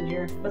noticed in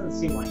here? Doesn't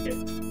seem like it.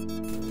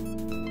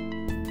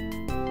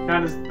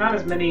 Not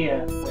as many.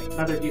 Wait,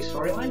 another view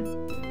storyline?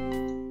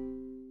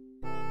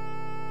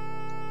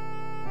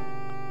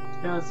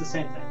 No, it's the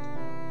same thing.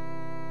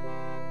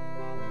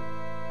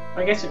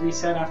 I guess it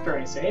reset after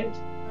I saved.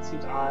 It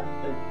seems odd,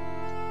 but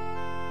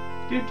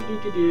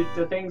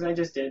the things I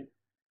just did.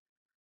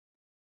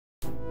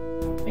 I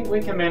think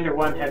Wing Commander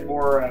 1 had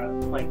more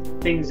like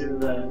things in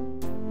the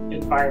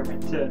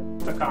environment to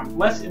click on.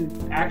 Less in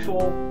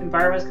actual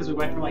environments because we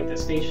went from like the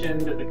station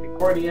to the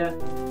Concordia.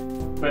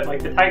 But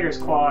like the Tiger's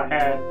Claw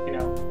had, you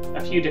know,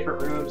 a few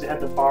different rooms. It had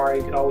the bar.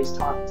 You could always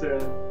talk to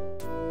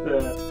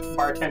the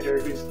bartender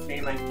whose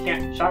name I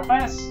can't. Shot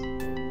Glass,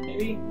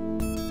 maybe,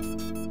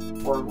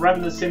 or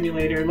run the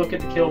simulator. Look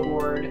at the kill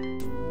board,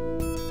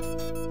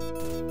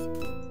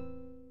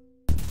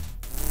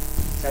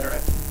 etc.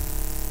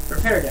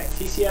 Repair deck,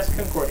 TCS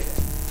Concordia.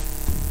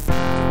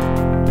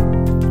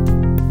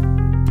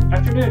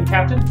 Afternoon,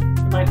 Captain.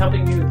 You mind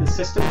helping me with the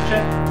systems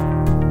check?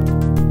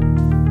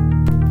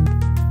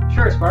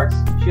 Sure, Sparks.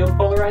 Shield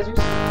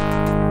polarizers?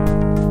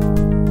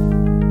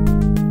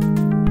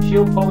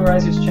 Shield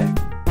polarizers check.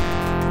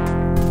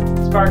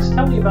 Sparks,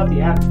 tell me about the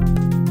Admiral.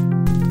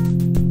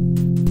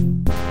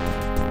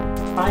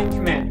 Fine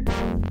Commander.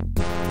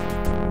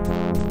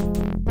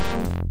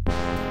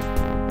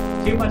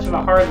 Too much of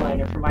a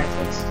hardliner for my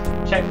taste.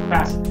 Check the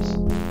passengers.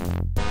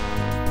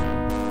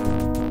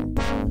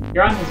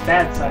 You're on his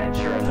bad side,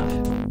 sure enough.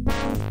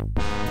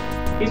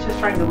 He's just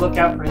trying to look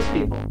out for his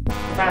people. The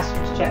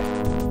passengers, check.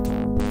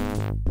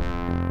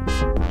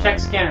 Check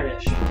scanner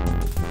dish.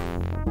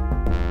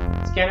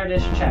 Scanner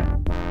dish check.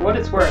 For what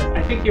it's worth,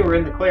 I think you were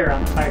in the clear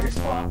on the Tiger's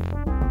Claw.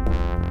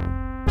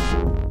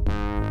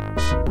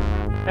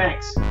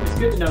 Thanks. It's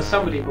good to know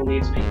somebody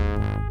believes me.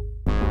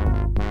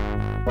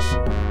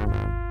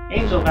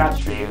 Angel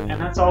vouched for you, and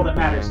that's all that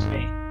matters to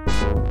me.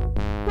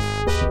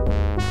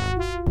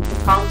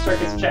 Comm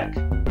circuits check.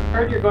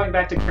 Heard you're going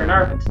back to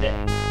Kilrathi today.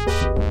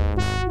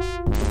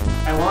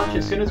 I launch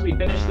as soon as we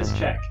finish this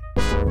check.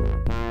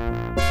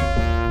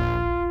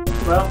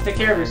 Well, take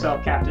care of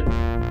yourself, Captain.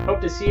 Hope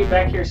to see you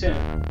back here soon.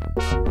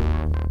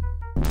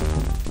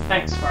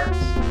 Thanks, Sparks.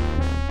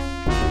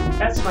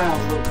 That smile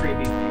is a little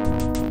creepy.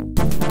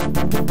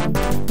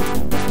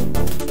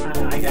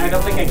 I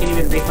don't think I can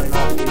even make my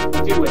mouth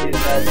do what it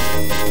does.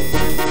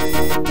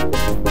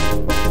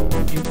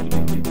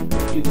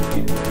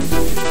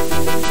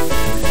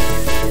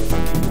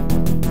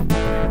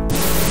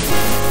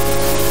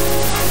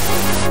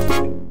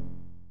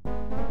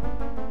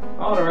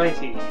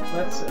 Alrighty,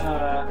 let's,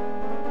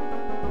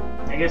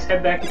 I guess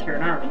head back to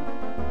Kilrathi.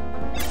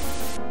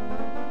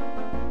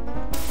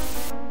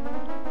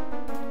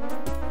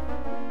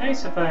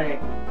 Nice if I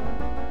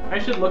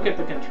should look at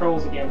the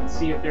controls again and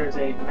see if there's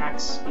a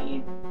max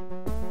speed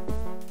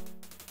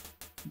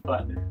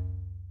button.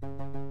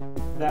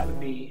 That would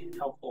be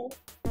helpful.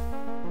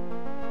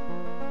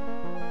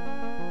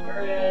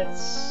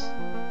 Ferrets,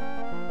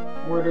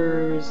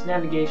 orders,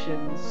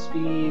 navigation,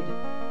 speed.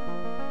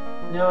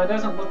 No, it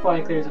doesn't look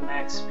like there's a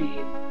max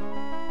speed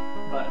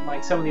button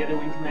like some of the other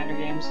Wing Commander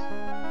games.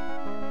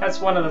 That's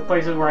one of the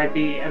places where I'd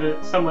be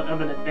at somewhat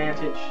of an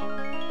advantage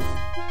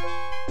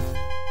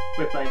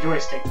with my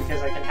joystick,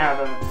 because I can have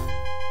a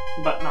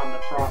button on the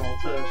throttle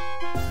to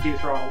do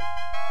throttle.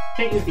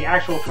 Can't use the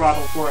actual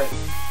throttle for it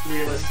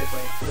realistically.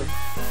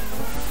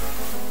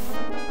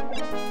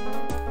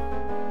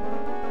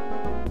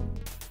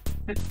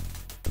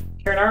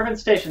 Kilrathi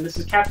Station, this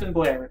is Captain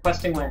Blair,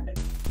 requesting landing.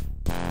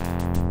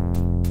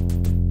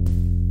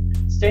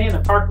 Stay in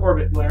the parked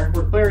orbit, Blair.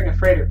 We're clearing a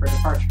freighter for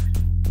departure.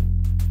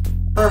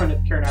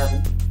 Affirmative,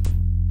 Kilrathi.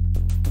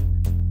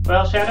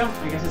 Well, Shadow,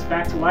 I guess it's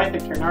back to life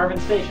at Kilrathi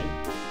Station.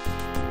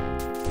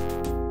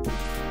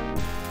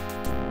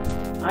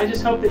 I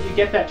just hope that you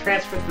get that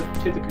transfer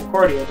to the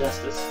Concordia,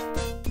 Justice.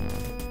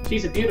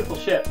 She's a beautiful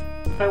ship.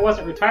 If I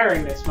wasn't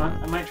retiring next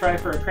month, I might try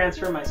for a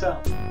transfer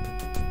myself.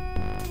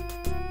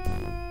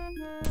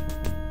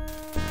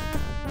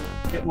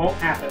 It won't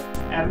happen.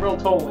 Admiral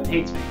Tolwyn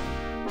hates me.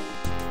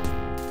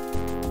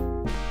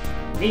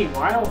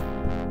 Meanwhile...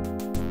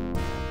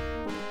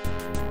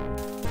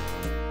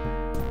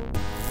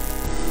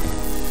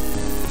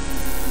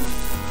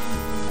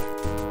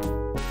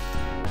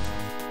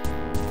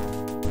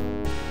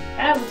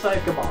 That looks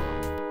like a bomb.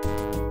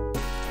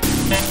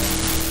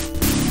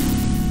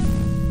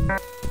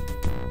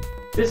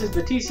 This is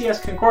the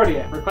TCS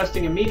Concordia,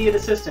 requesting immediate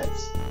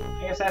assistance.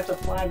 I guess I have to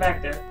fly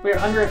back there. We are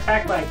under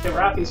attack by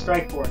Kilrathi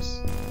strike force.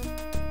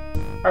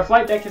 Our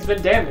flight deck has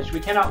been damaged. We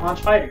cannot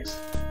launch fighters.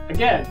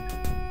 Again.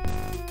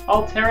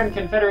 All Terran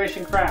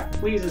Confederation craft,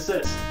 please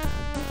assist.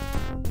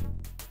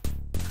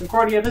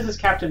 Concordia, this is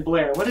Captain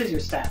Blair. What is your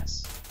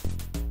status?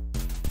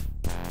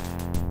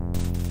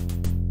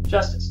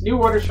 Justice. New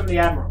orders from the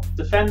Admiral.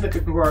 Defend the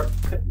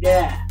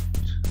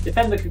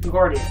Defend the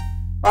Concordia.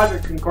 Roger,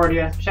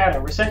 Concordia.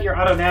 Shadow, reset your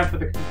auto-nav for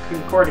the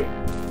Concordia.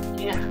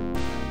 Yeah.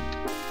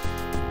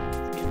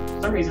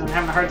 For some reason I'm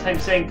having a hard time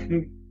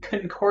saying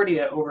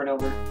Concordia over and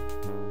over.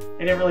 I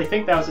didn't really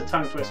think that was a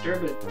tongue twister,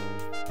 but...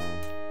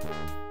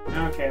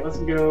 Okay, let's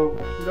go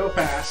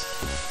fast.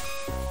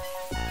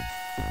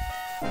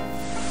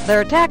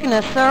 They're attacking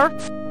us, sir.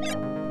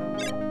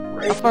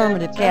 Break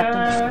Affirmative,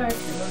 Captain.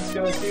 Let's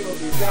go see what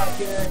we've got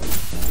here.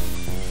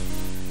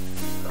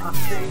 Rock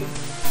tree.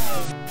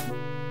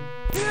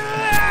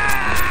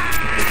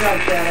 Good job,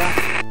 Shadow.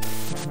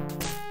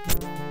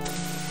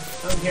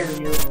 I'm hearing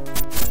you.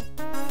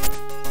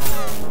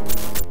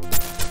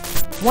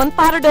 One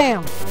fighter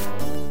down.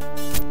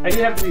 I do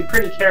have to be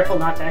pretty careful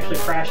not to actually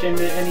crash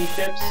into any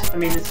ships. I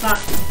mean, it's not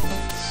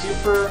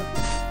super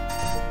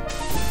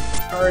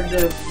hard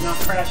to not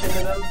crash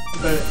into them,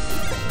 but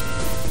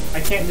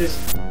I can't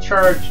just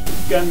charge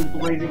gun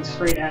blazing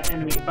straight at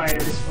enemy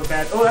fighters or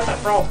bad. Oh, that's a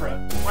brawl throw.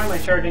 Why am I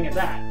charging at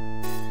that?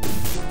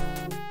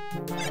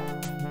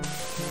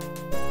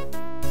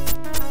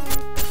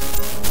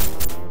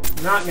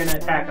 Not gonna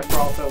attack a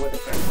brawl throw with a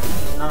threat.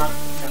 No.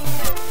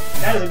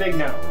 That is a big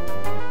no.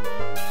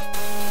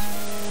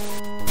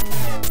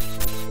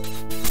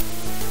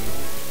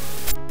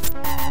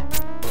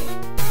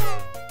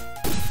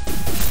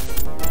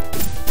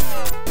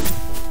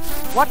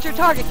 Watch your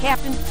target,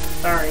 Captain.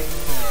 Sorry.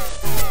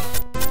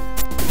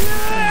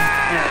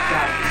 Yeah,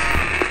 got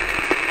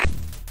it.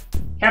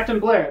 Captain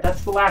Blair,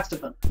 that's the last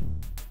of them.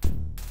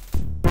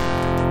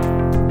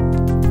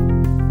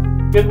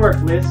 Good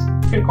work, Liz.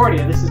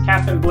 Concordia, this is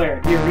Captain Blair.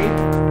 Do you read?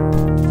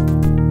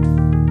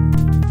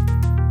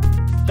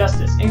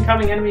 Justice,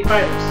 incoming enemy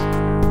fighters.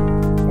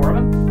 More of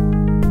them?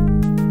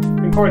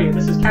 Concordia,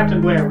 this is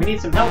Captain Blair. We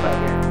need some help out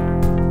here.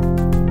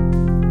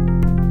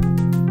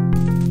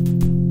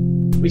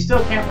 We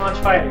still can't launch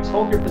fighters.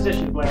 Hold your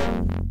position, Blair.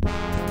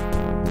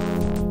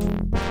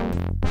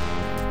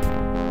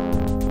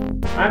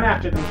 I'm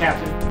after them,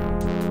 Captain.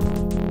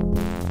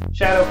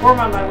 Shadow, form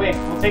on my wing.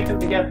 We'll take them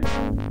together.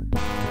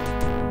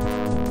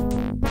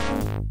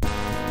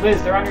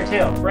 Liz, they're on your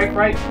tail. Break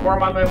right,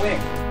 form on my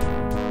wing.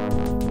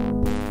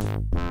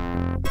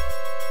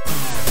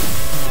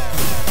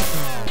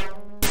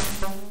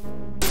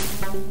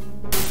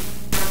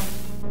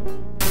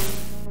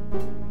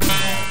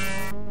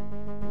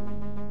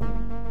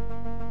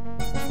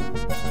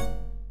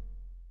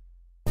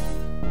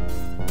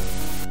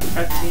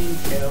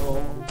 Cutscene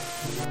kill.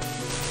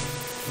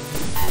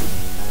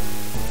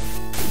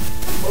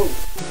 Oh,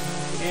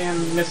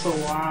 and missile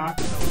lock.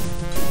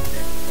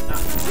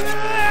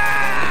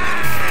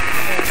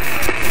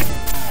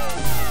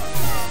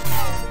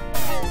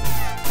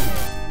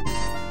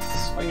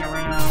 Swing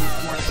around,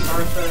 more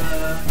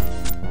Sartha.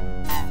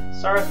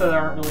 Sartha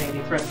aren't really any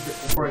threat to the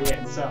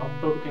Concordia itself,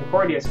 though the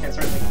Concordias can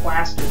certainly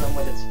plaster them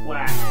with its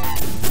flash.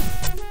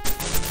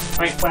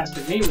 Might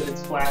plaster me with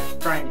its flash,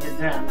 trying to hit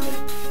them,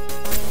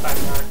 but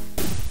I'm not.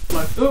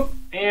 Look, oop,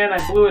 and I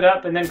blew it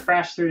up and then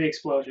crashed through the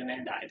explosion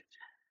and died.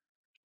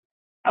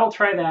 I will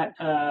try that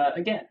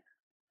again.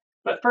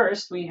 But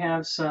first, we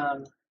have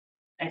some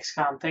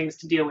XCOM things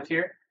to deal with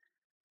here.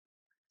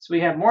 So we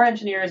have more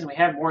engineers and we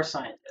have more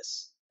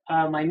scientists.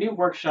 My new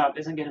workshop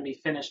isn't going to be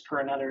finished for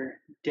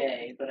another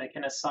day, but I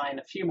can assign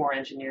a few more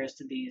engineers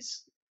to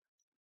these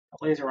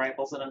laser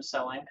rifles that I'm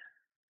selling.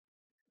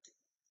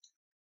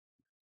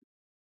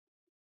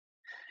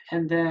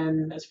 And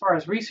then, as far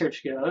as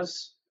research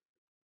goes,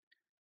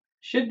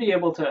 should be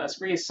able to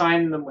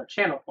reassign them with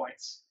channel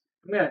points.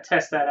 I'm going to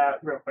test that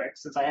out real quick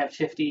since I have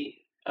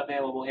 50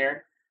 available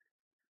here.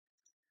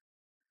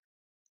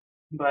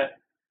 But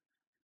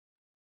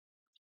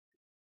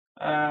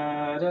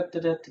yeah,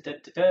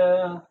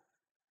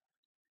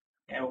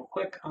 we'll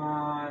click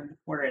on,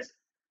 where is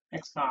it?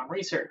 XCOM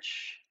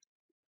research.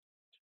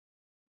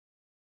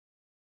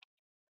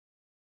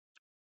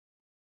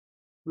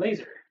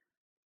 Laser.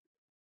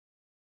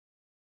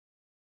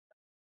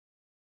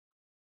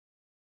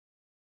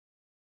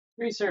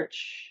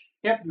 Research.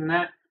 Yep, and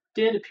that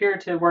did appear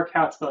to work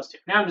how it's supposed to.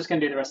 Now I'm just going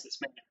to do the rest of this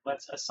menu.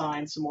 Let's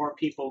assign some more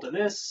people to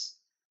this.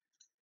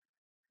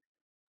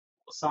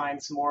 Assign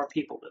some more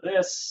people to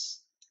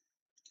this.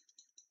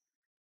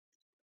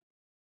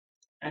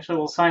 Actually,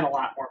 we'll assign a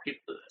lot more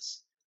people to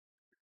this.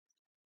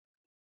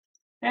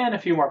 And a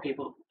few more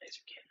people to the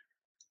laser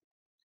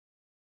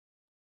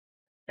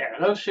cannon. There,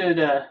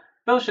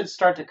 those should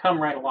start to come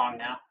right along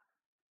now.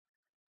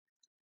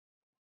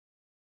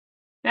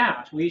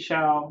 Now, we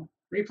shall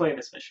replay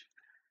this mission.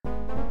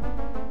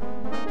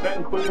 Does that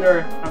include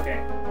our...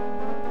 okay.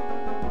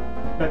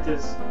 That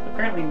does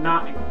apparently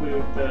not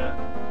include the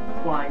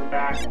flying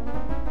back.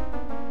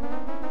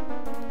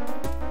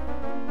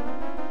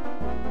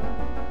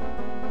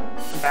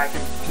 Back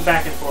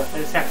and forth. I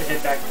just have to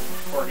head back to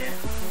Concordia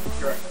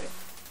directly.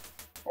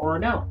 Or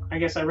no, I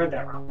guess I read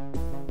that wrong.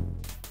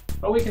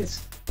 But we can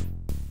skip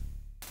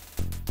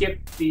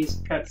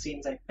these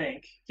cutscenes, I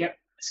think. Yep,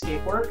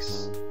 escape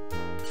works.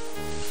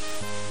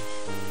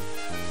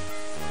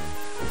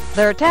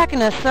 They're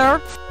attacking us, sir.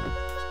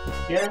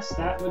 Yes,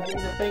 that would be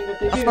the thing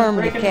that they do.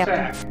 Affirmative, Break and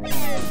Captain.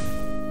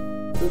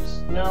 attack.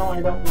 Oops, no,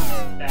 I don't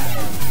want that.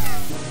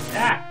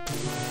 Ah!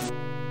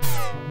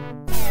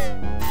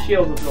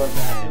 Shield absorbed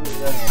that. It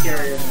was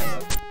scarier than it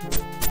looked.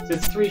 So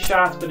it's 3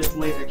 shots, but it's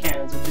laser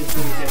cannons, which is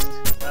really just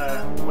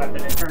a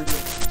weapon in terms of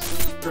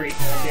straight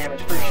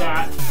damage per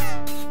shot.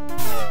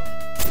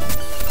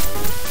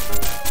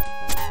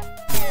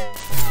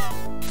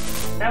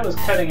 That was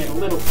cutting it a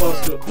little close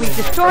to a cliff. We've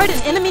destroyed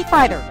an enemy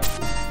fighter.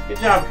 Good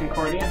job,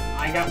 Concordia.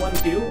 I got one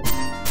too.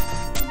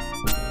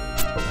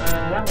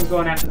 That one's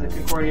going after the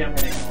Concordia. I'm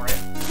going to ignore it.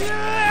 I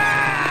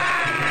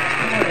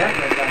don't know where that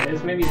red dot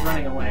is. Maybe he's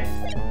running away.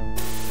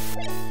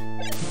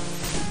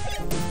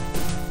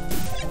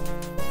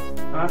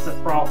 Oh, that's a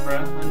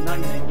Fralfra. I'm not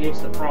going to engage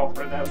the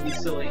Fralfra. That would be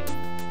silly.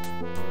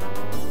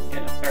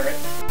 Get a Ferret.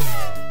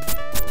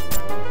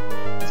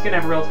 It's going to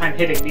have a real time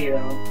hitting me,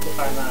 though, if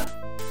I'm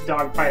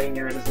dogfighting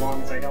near it, as long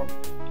as I don't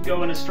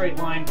go in a straight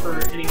line for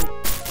a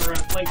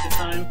length of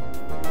time,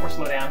 or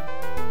slow down.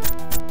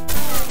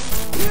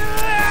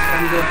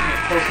 I'm going to get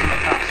close to my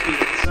top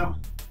speed, so...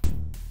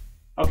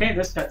 Okay,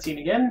 this cutscene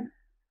again.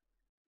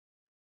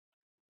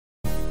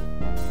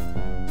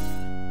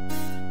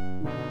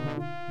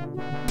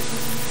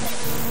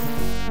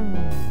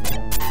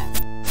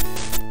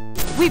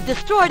 We've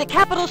destroyed a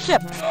capital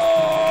ship.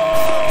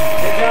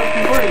 Good job,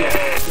 Concordia,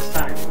 this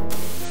time.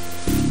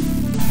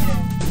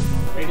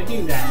 Way to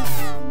do that.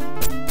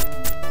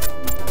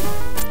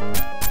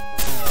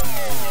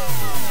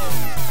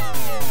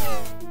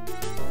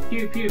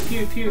 Pew, pew,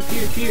 pew, pew,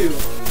 pew, pew.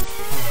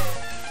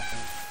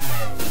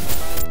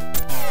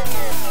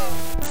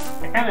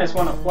 I kinda just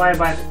want to fly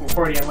by the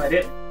Concordia and let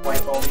it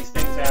wipe all these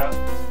things out.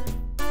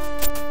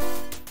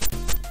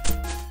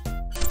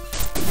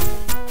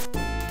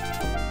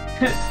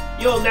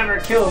 You'll never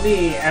kill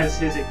me, as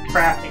his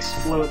craft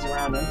explodes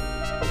around him.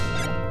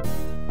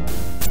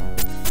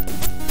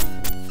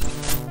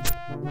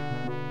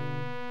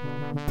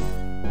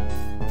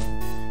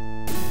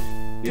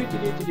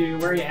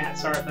 Where are you at,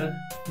 Sartha?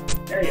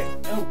 There you go.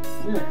 Oh,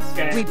 this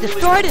guy We've really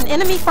destroyed an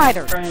enemy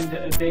fighter. trying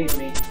to evade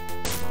me.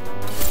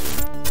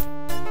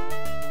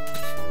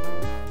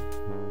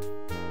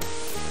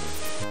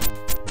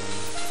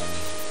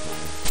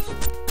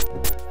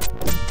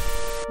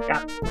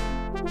 Got it.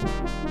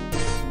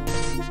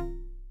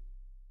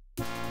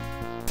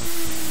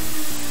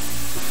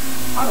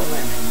 Auto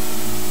landing.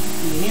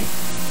 Convenient.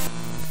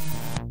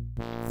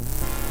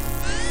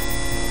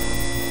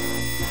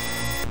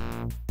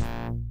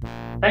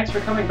 Thanks for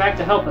coming back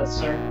to help us,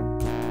 sir.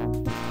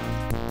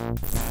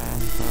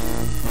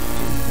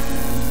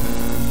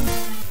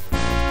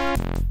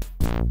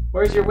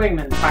 Where's your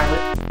wingman,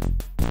 pilot?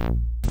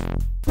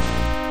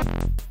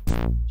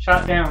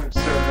 Shot down,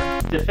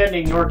 sir.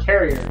 Defending your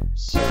carrier,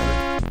 sir.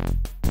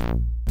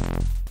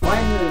 Why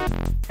in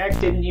the heck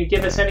didn't you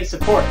give us any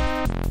support?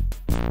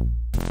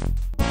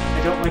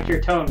 I don't like your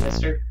tone,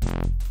 mister.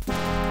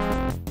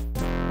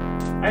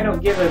 I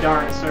don't give a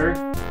darn, sir.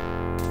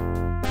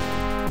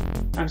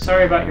 I'm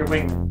sorry about your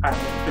wingman, pilot,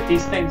 but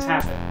these things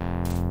happen.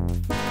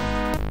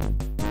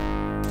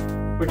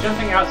 We're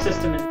jumping out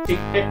system in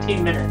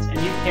 15 minutes, and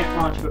you can't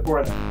launch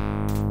before then.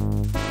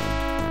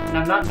 And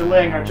I'm not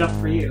delaying our jump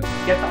for you.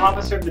 Get the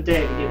officer of the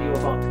day to give you a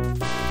bunk.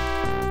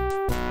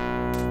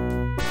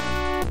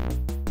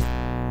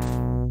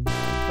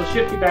 We'll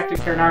ship you back to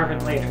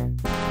Caernarvon later.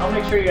 I'll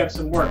make sure you have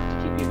some work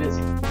to keep you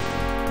busy.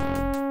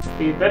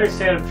 But you'd better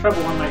stay out of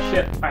trouble on my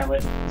ship,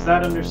 pilot. Is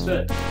that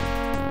understood?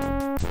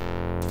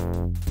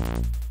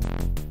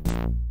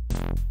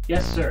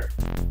 Yes, sir.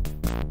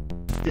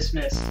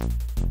 Dismissed.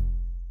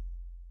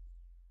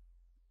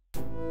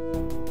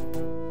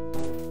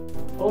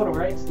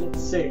 Alright,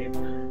 let's save.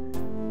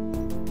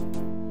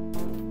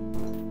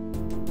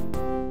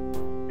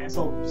 Guess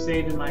I'll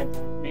save in my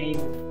main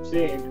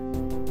save.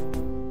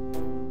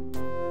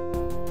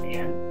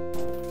 Again.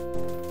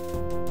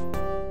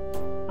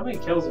 How many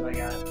kills have I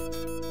got?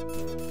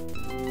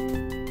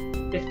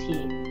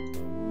 15.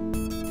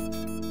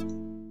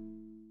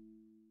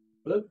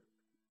 Whoop.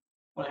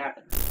 What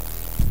happened?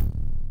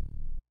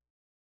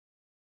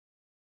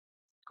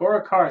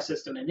 Gorakar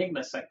system,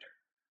 Enigma sector.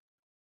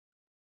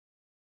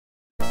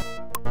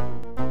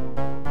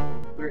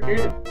 We're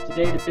here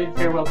today to bid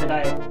farewell. Did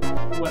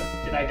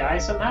I die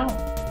somehow?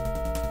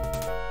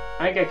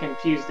 I think I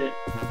confused it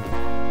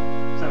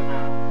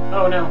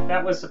somehow. Oh no,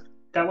 that was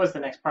the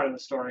next part of the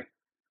story.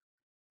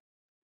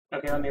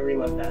 Okay, let me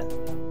reload that.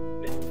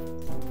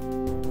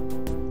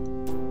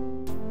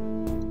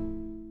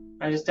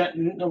 I just don't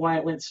know why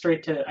it went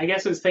straight to. I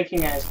guess it was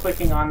thinking I was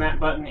clicking on that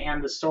button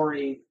and the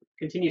story.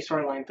 Continue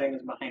storyline thing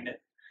is behind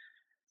it.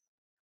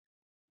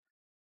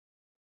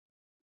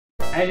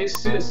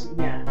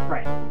 Yeah,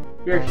 right.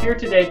 We are here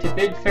today to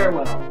bid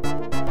farewell.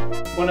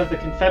 One of the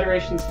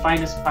Confederation's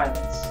finest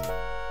pilots.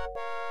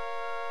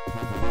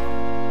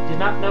 I did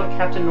not know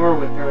Captain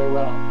Norwood very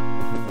well,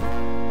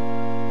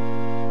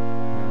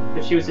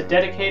 but she was a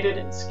dedicated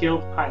and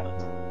skilled pilot.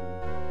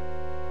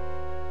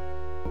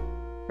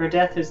 Her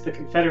death is the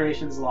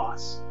Confederation's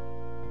loss.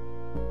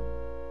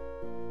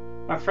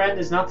 Our friend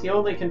is not the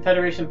only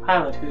Confederation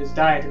pilot who has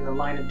died in the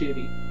line of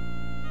duty.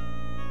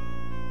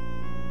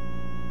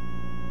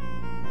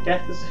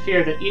 Death is a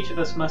fear that each of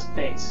us must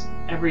face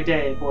every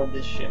day aboard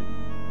this ship.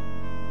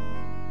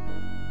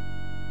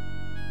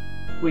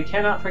 We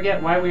cannot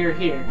forget why we are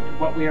here and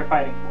what we are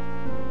fighting for.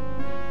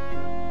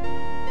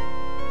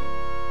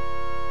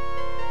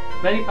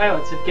 Many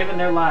pilots have given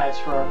their lives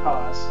for our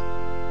cause,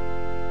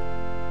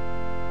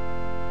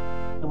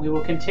 and we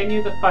will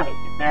continue the fight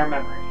in their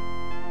memory.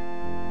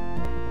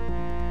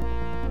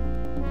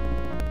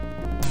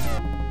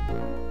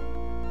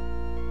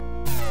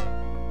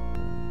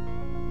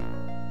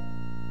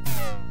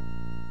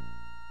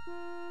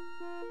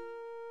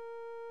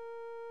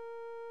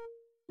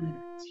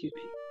 Excuse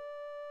me.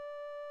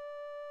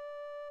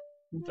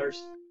 I'm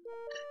thirsty.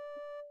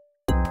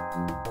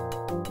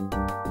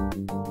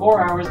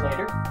 4 hours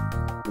later.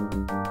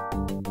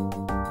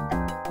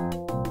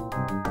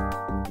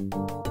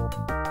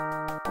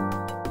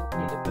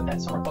 Need to put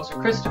that somewhere closer.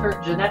 Christopher,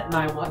 Jeanette, and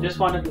I just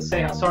wanted to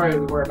say how sorry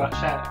we were about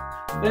Shadow.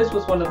 This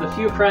was one of the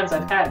few friends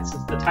I've had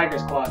since the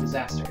Tiger's Claw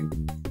disaster.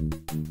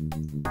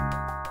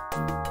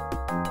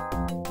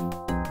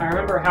 I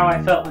remember how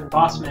I felt when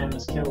Bossman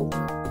was killed.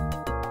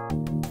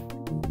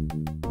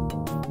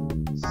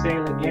 C'est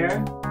la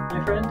guerre,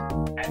 my friend?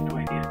 I have no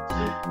idea.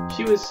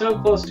 She was so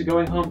close to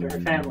going home to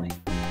her family.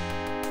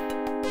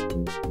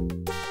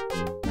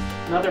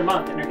 Another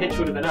month and her hitch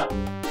would have been up.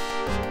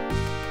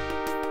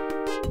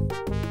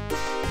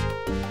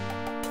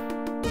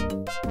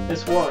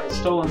 This war has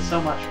stolen so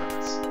much from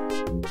us.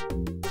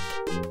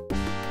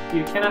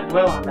 You cannot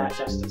dwell on that,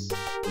 Justice.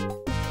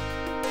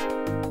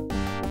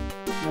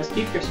 You must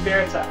keep your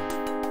spirits up.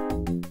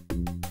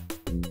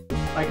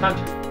 Like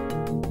Hunter.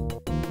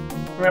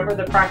 Remember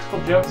the practical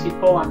jokes he'd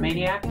pull on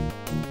Maniac?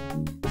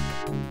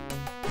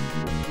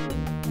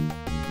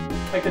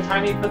 Like the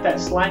time he put that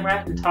slime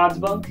rat in Todd's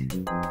bunk?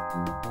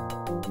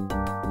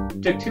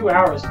 It took 2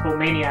 hours to pull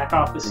Maniac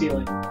off the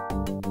ceiling.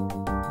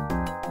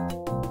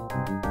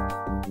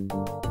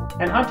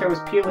 And Hunter was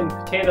peeling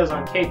potatoes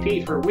on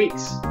KP for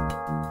weeks.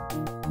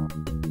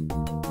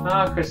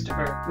 Ah,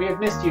 Christopher, we have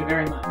missed you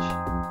very much.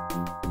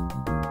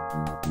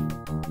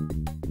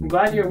 I'm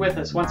glad you're with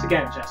us once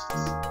again,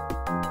 Justice.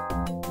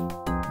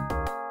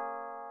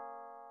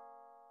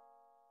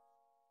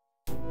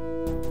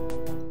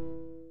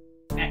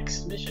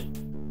 Next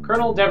mission.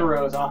 Colonel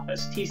Devereaux's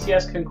office,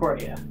 TCS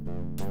Concordia.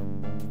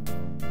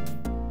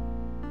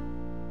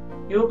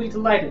 You will be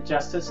delighted,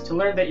 Justice, to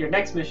learn that your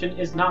next mission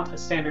is not a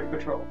standard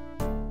patrol.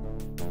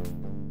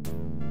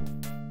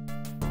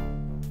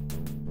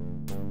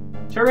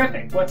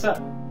 Terrific, what's up?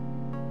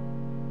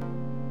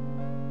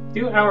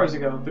 2 hours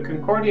ago, the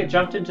Concordia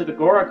jumped into the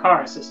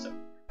Gorakar system.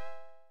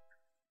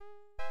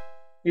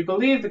 We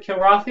believe the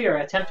Kilrathi are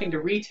attempting to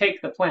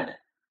retake the planet.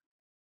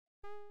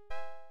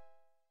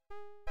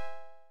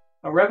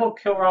 A rebel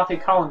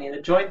Kilrathi colony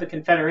that joined the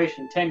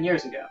Confederation 10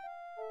 years ago.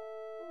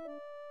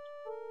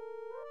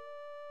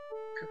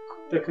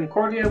 The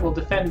Concordia will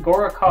defend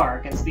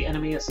Gorakar against the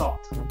enemy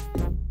assault.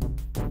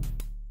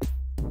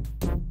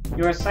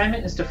 Your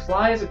assignment is to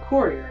fly as a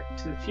courier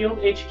to the field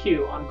HQ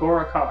on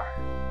Gorakar.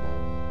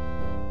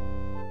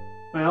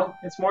 Well,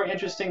 it's more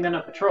interesting than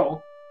a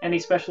patrol. Any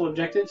special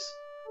objectives?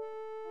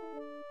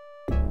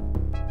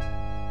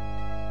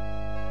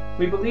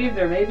 We believe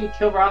there may be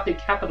Kilrathi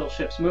capital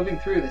ships moving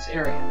through this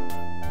area.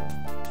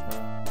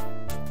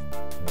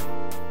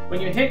 When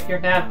you hit your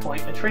nav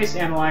point, a trace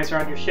analyzer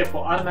on your ship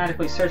will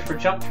automatically search for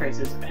jump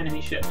traces of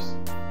enemy ships.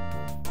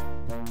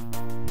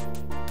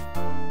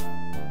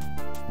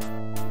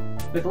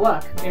 With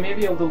luck, we may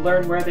be able to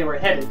learn where they were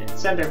headed and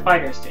send their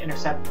fighters to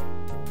intercept them.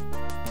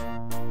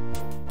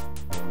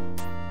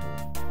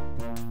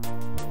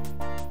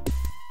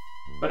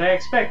 But I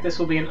expect this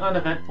will be an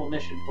uneventful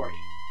mission for you.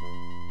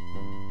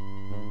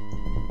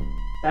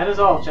 That is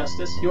all,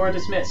 Justice. You are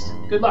dismissed.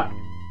 Good luck.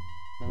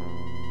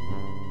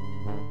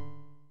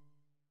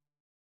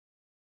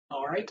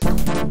 Alright,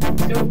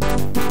 let's go.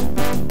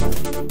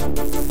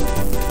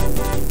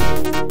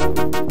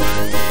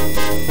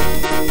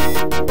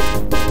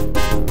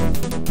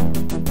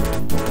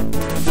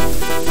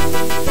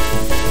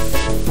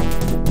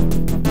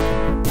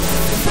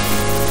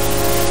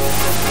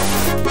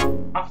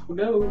 Off we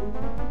go.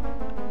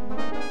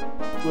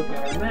 Look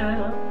at our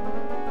map.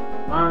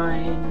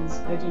 Mines.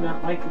 I do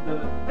not like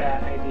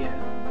that idea.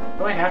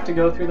 Do I have to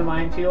go through the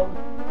minefield?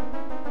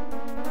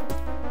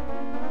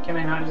 Can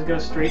I not just go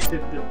straight to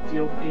the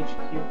field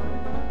HQ?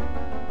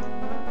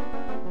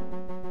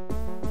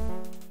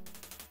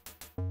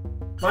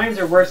 Mines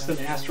are worse than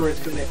asteroids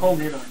because they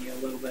home in on you a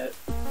little bit.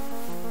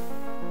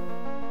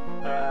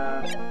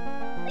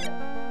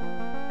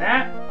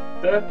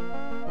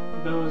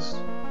 Those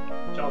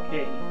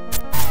Jalkei.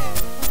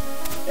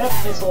 Yep,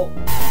 missile.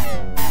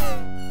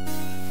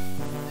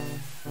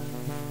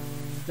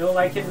 No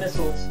liking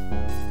missiles.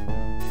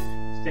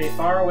 Stay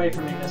far away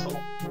from a missile.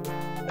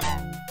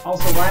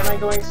 Also, why am I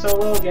going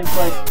solo against,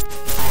 like,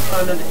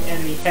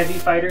 enemy heavy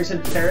fighters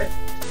and Ferret?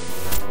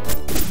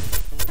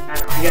 I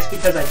don't know, I guess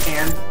because I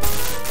can.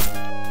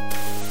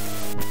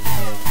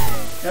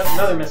 Yep,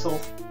 another missile.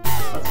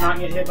 Let's not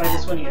get hit by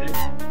this one either.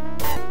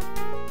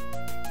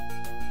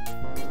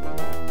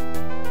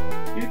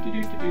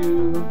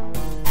 Do-do-do-do-do.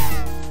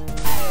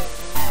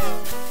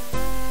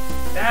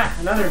 Ah,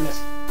 another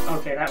missile.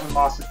 Okay, that one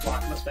lost its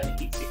block. Must have been a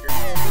heat seeker.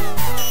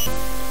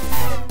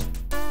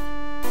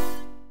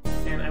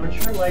 And I would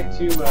sure like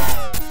to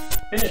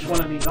finish one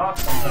of these off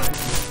sometime.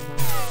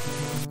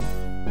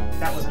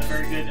 That wasn't a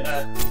very good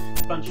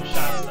bunch of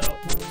shots, though.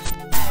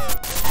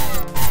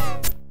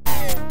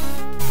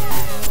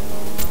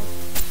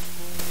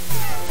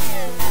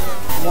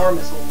 More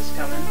missiles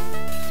coming.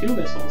 2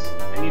 missiles.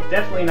 And you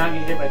definitely not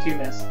get hit by 2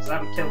 missiles.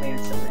 That would kill me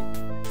instantly.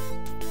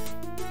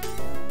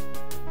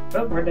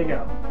 Oh, where'd they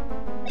go?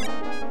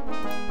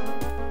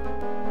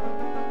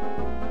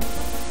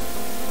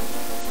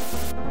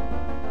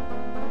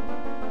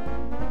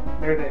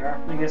 There they are.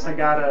 I guess I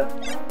got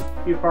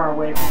too far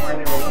away from where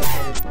they were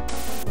located.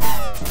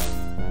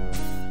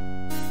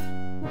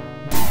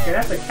 Okay,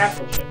 that's a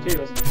capital ship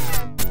too, isn't it?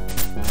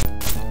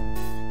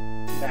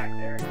 Back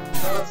there.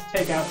 So let's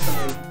take out some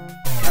of the...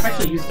 I've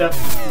actually used up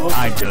most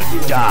of the...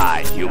 Time to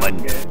die, human!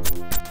 Good.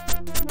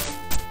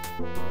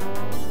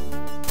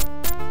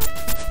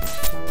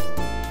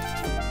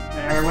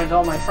 There went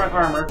all my front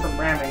armor from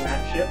ramming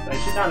that ship. I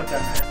should not have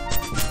done that.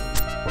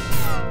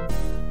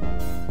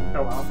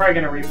 Oh well, I'm probably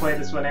gonna replay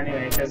this one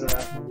anyway because I'm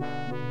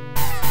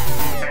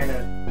kind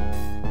of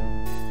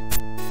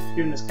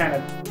doing this kind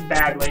of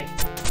badly.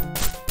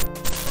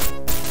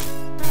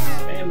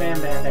 Bam, bam,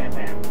 bam, bam,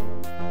 bam.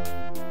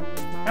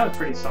 That was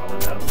pretty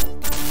solid though.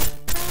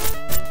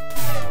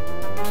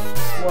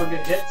 More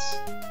good hits.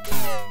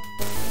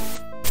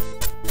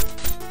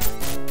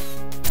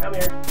 Come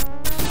here.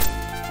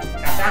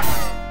 Got that one.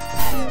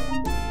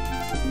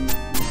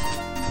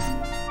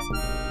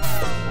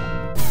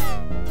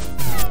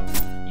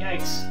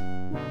 Yikes.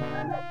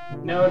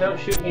 No, don't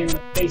shoot me in the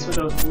face with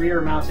those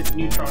rear-mounted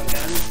neutron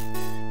guns.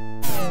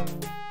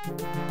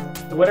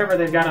 So whatever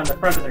they've got on the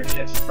front of their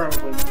ships is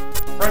probably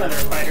or another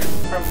fighter,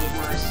 probably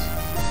worse.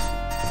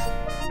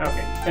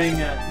 Okay, thing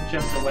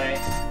jumped away.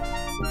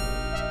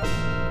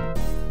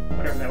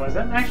 Whatever that was.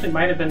 That actually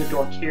might have been a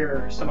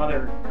Dorkir or some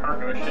other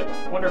cargo ship.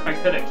 I wonder if I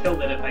could have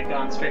killed it if I'd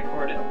gone straight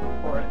for it.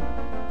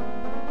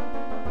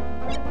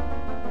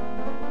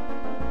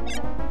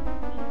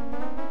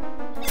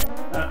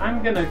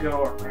 I'm gonna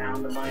go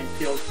around the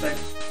minefield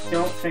because I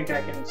don't think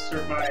I can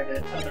survive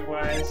it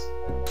otherwise.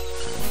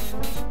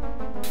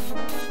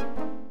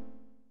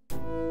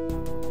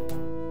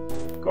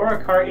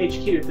 Gorakar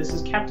HQ, this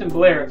is Captain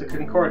Blair of the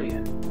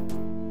Concordia.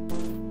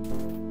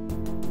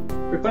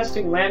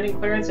 Requesting landing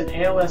clearance and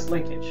ALS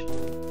linkage.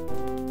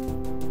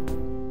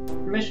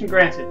 Permission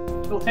granted.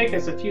 It will take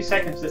us a few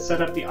seconds to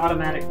set up the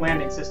automatic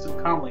landing system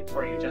comlink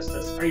for you,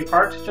 Justice. Are you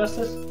parked,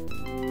 Justice?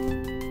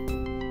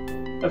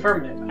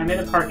 Affirmative. I'm in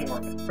a parking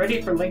orbit. Ready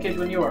for linkage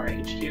when you are,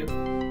 HQ.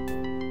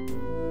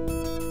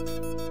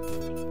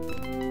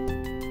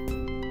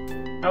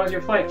 How was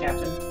your flight,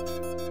 Captain?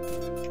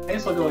 I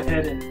guess I'll go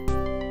ahead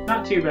and...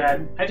 Not too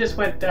bad. I just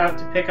went out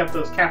to pick up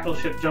those capital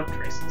ship jump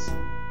traces.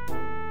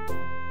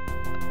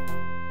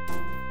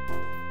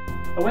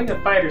 A wing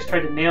of fighters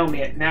tried to nail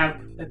me at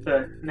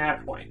the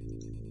nav point.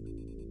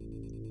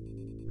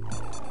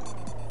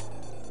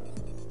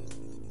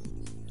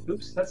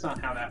 Oops, that's not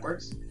how that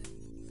works.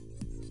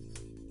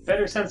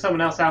 Better send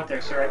someone else out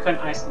there, sir. I couldn't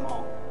ice them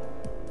all.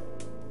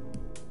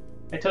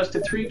 I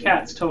toasted 3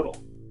 cats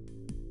total.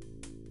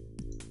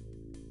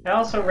 I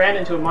also ran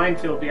into a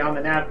minefield beyond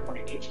the nav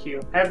point,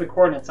 HQ. I have the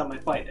coordinates on my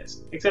flight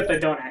disk. Except I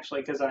don't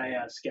actually, because I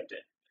skipped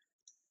it.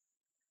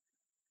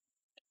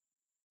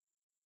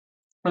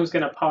 I'm just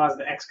going to pause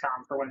the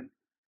XCOM for when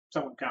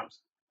someone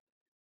comes.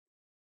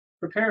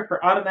 Prepare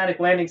for automatic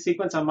landing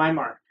sequence on my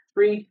mark.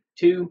 3,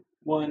 2,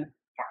 1, mark.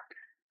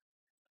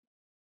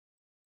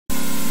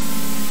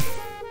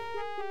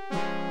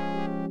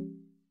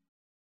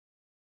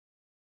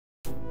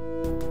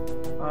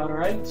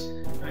 Alright,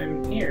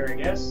 I'm here, I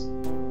guess.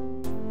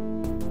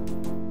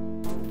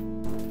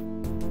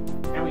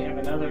 Now we have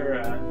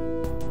another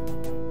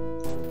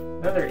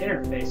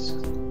interface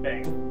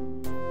thing.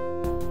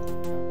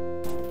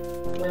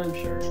 I'm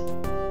sure.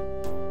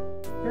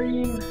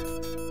 Stream.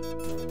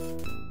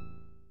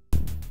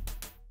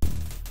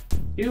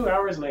 2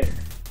 hours later.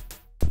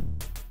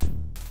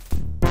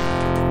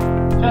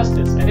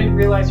 Justice, I didn't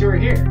realize you were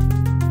here.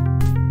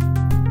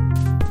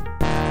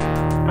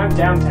 I'm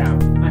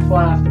downtown. I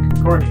fly off the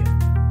Concordia.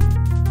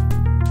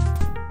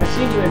 I've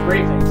seen you in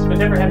briefings, but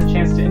never had a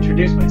chance to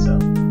introduce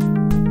myself.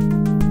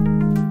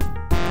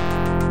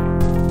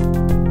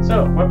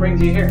 So, what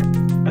brings you here?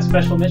 A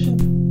special mission?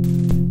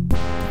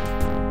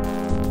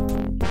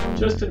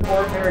 Just an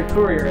ordinary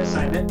courier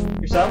assignment.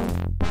 Yourself?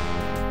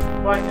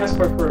 Flying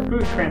escort for a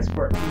food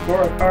transport from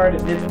Gorakar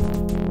to Niven.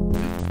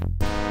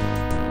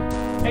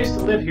 I used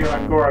to live here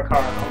on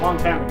Gorakar a long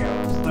time ago,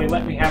 so they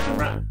let me have the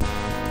run.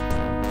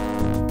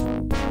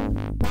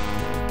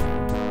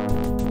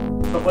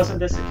 But wasn't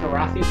this a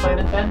Kilrathi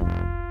planet then?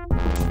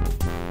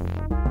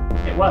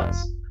 It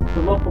was.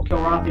 The local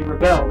Kilrathi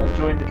rebelled and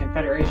joined the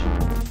Confederation.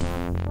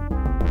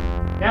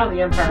 Now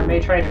the Empire may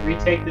try to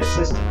retake this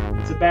system.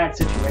 It's a bad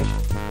situation.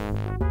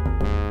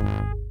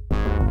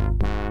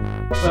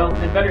 Well,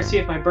 I'd better see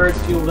if my bird's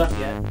fueled up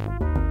yet.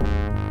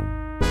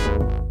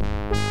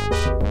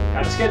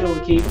 Got a schedule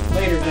to keep.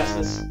 Later,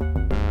 Justice.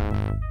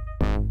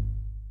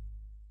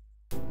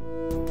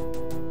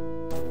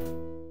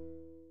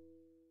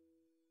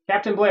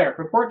 Captain Blair,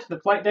 report to the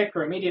flight deck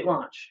for immediate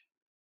launch.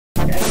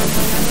 Okay.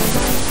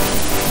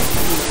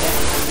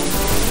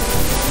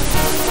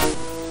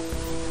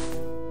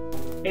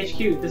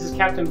 HQ, this is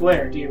Captain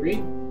Blair. Do you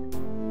read?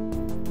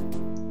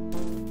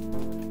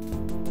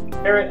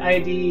 Ferret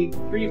ID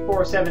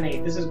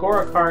 3478. This is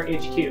Gorakar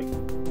HQ.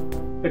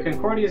 The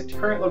Concordia's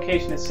current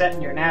location is set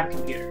in your nav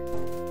computer.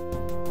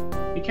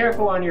 Be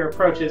careful on your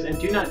approaches and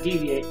do not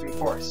deviate from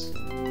course.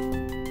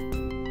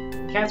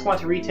 The cats want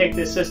to retake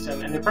this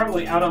system, and they're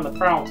probably out on the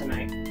prowl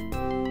tonight.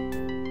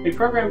 We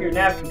programmed your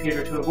nav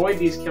computer to avoid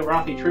these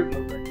Kilrathi troop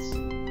movements,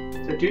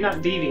 so do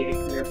not deviate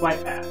from your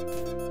flight path.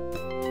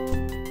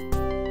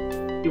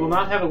 You will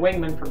not have a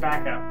wingman for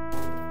backup.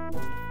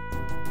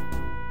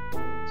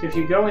 So if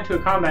you go into a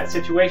combat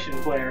situation,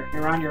 Blair,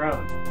 you're on your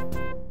own.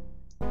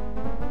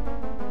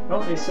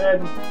 Well, they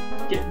said...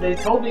 They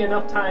told me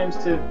enough times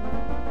to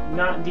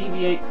not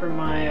deviate from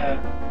my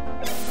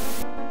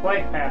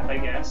flight path, I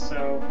guess,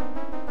 so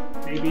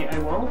maybe I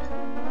won't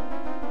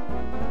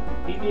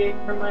deviate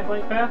from my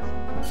flight path?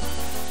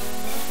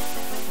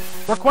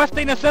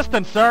 Requesting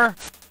assistance, sir!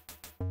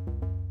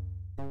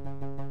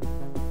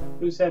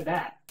 Who said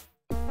that?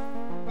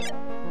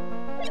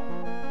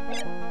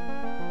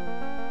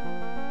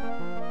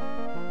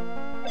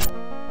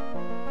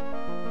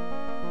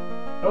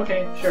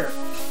 Okay, sure.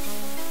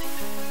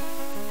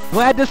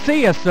 Glad to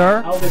see you,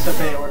 sir. I'll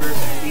disobey orders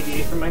and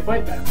deviate from my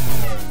flight path.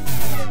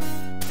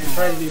 And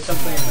try to do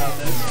something about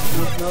this. I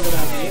don't know that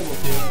I'll be able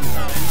to in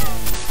time.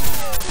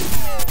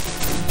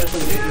 Especially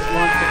if they just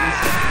launched it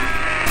instantly.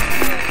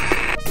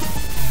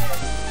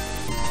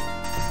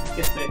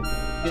 Guess they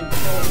didn't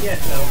kill yet,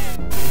 though.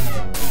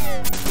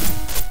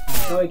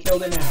 Oh, he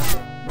killed it now.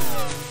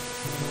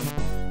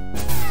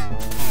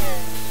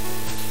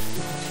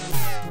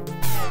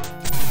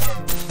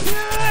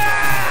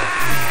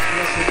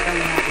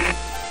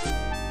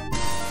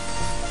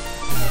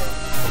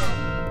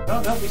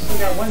 Oh, no, we still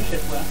got one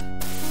ship left.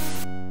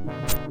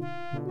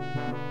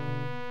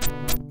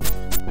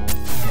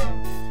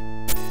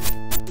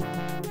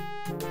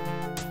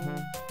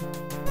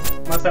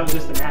 Unless that was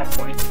just a nav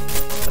point.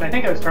 But I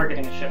think I was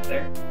targeting a ship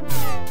there.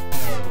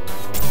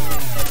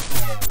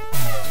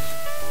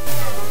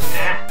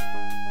 Ah!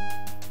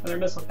 Another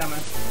missile coming.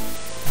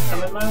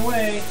 Coming my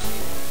way.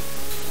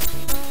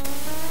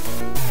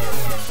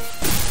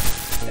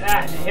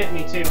 Ah, it hit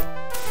me too.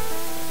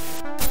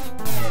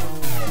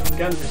 The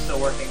guns are still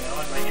working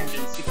though, and my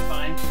engines seem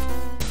fine.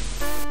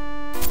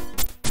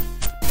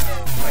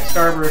 My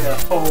starboard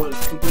hull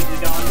is completely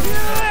gone.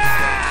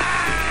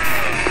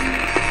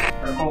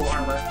 Or hull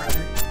armor,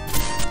 rather.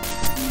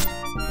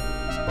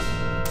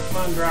 Come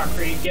on, Drop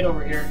Creed, get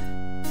over here.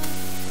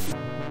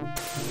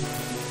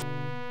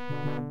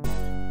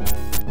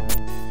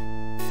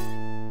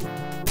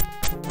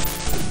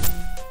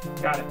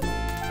 Got it.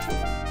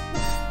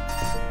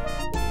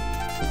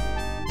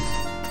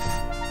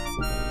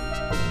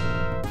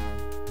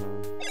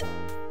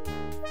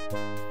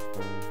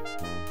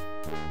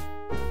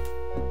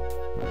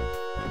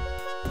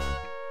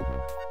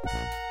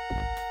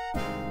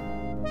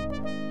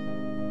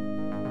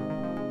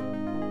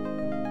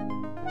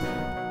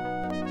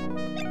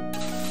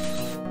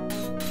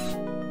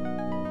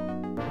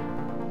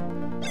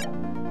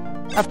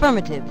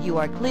 Affirmative, you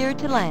are clear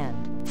to land.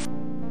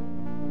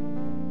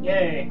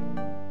 Yay.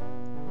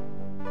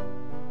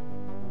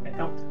 I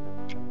helped.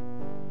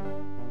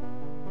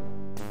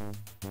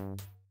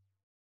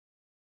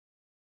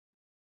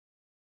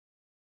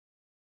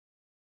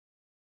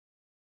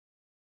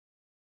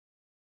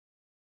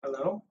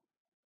 Hello?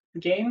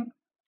 Game?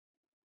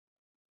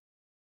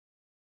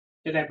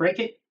 Did I break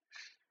it?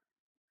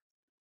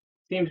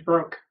 Seems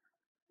broke.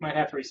 Might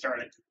have to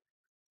restart it.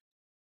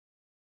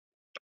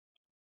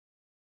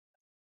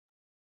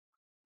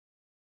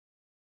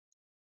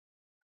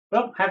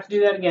 Well, have to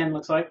do that again,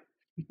 looks like.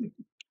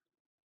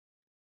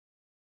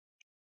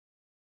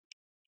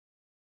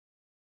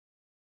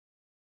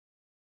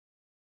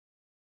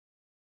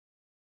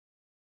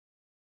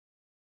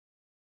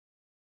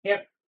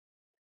 Yep.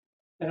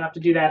 I'll have to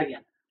do that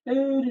again.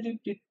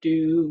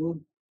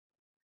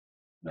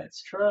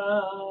 Let's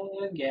try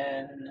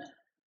again.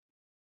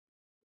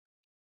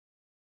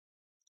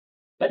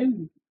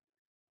 Ba-doom.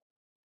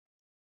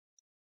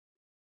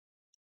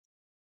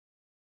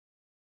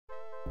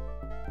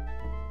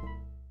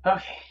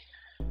 Okay.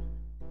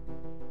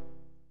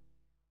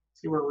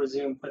 See where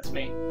resume puts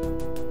me.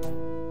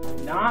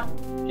 Not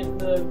in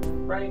the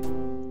right...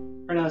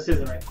 Or no, this is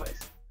the right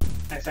place.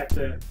 I just have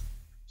to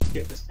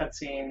skip this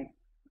cutscene.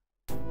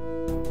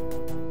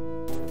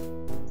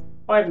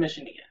 Oh, I've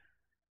missioned again.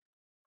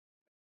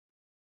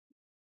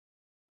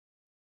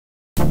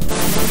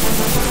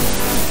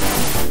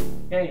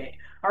 Yay.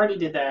 Already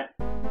did that.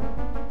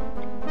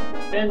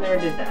 Been there,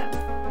 did that.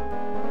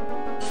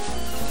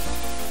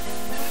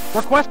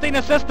 Requesting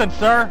assistance,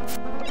 sir.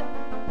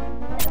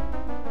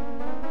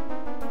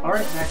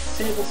 Alright, back to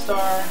Sable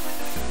Star.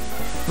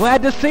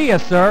 Glad to see you,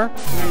 sir.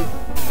 I'm gonna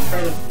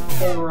try to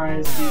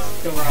pulverize these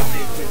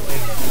Kilrathi quickly.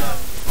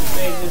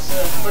 Save this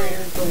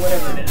freighter for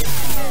whatever it is.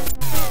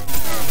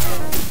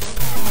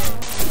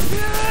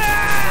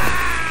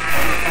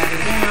 I'm gonna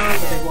down,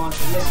 but they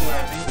launched a missile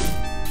at me.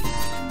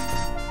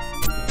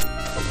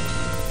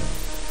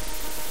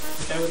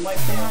 Which I would like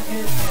to not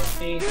hit.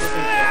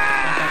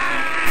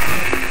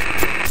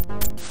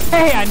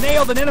 Hey, I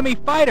nailed an enemy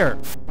fighter.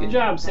 Good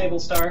job, Sable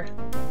Star.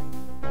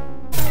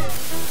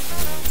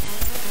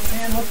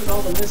 Man, look at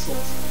all the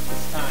missiles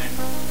this time.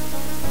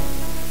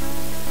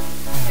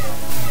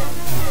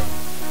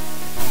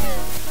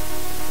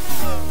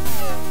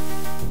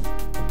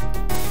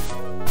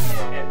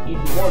 And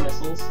even more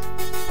missiles.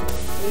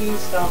 Please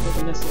stop with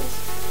the missiles.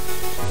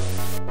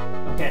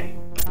 Okay.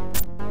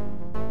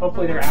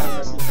 Hopefully they're out of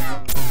missiles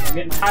now. I'm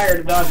getting tired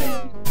of dodging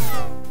them.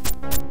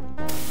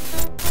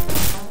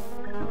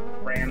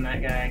 Ram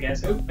that guy, I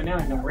guess. Oop, but now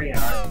I have no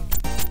radar.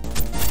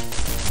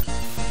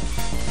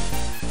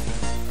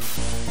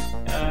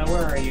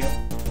 Where are you? Okay.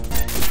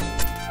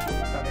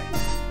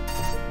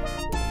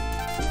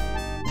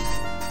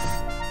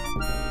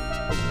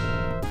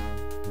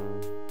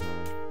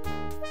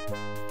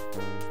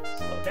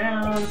 Slow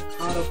down,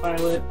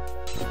 autopilot.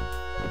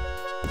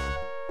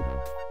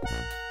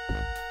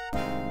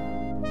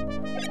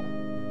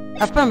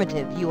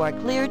 Affirmative, you are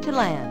clear to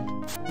land.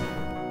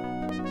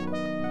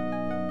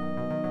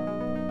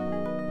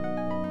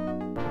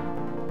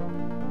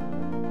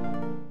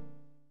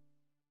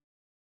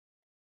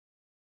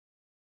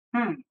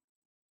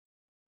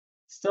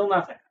 Still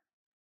nothing.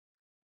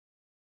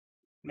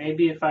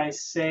 Maybe if I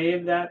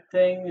save that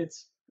thing, it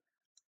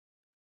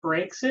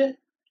breaks it?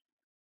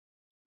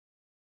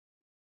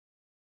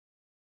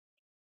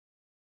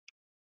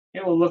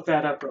 Yeah, we'll look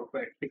that up real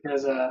quick,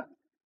 because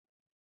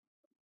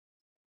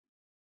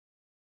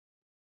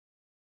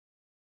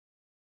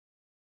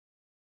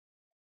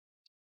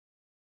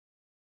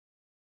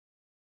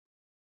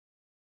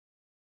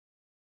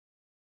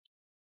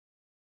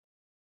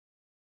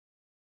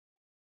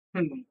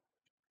Now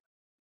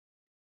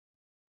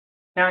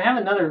I have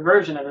another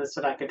version of this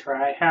that I could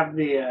try. I have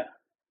the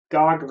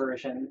GOG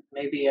version.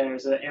 Maybe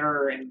there's an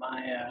error in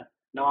my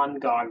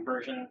non-GOG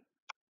version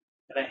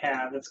that I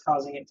have that's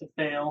causing it to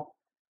fail.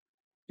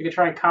 You could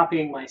try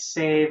copying my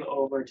save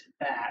over to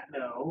that,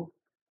 though.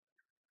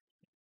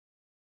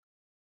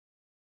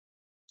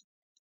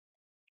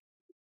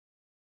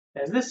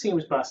 As this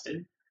seems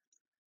busted.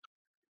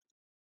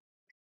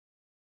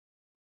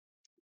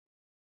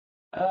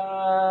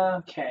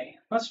 Okay,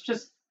 let's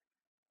just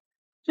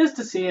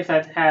to see if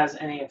that has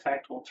any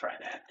effect, we'll try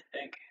that, I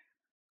think.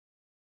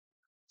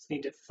 Just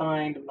need to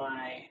find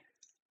my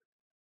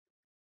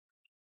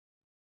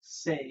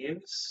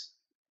saves.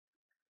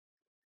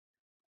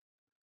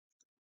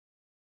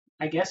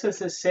 I guess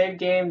this is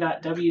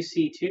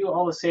savegame.wc2.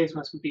 All the saves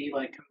must be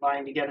like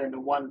combined together into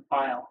one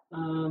file.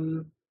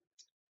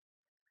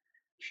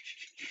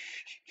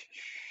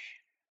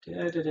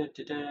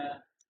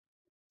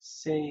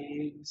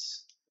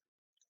 Saves.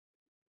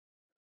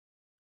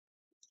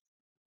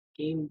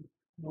 Game,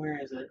 where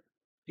is it?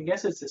 I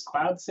guess it's this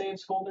cloud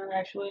saves folder,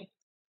 actually.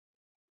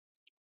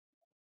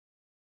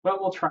 Well,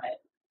 we'll try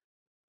it.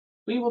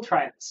 We will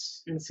try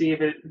this and see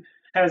if it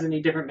has any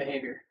different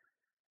behavior.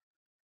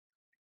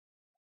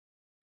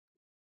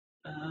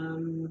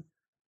 I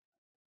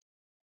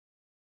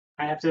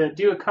have to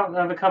do a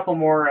couple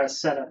more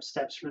setup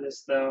steps for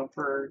this, though,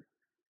 to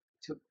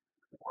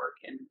work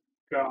in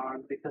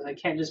GOG, because I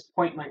can't just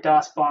point my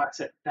DOS box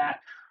at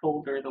that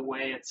folder the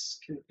way it's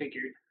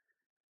configured.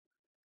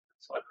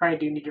 So I probably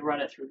do need to run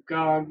it through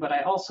GOG, but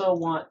I also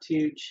want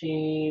to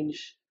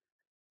change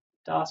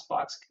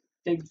DOSBox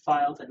config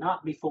file to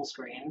not be full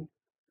screen.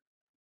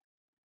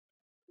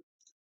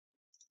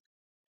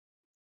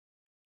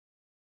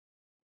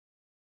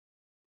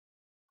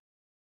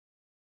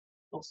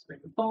 Full screen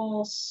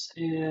false,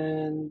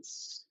 and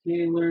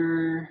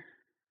scalar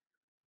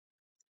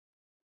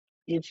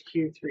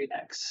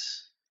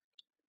HQ3X.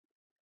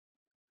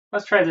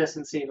 Let's try this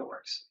and see if it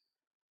works.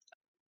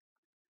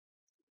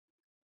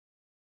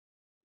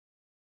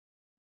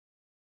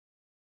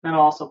 Then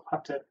I'll also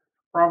have to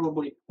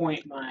probably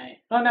point my...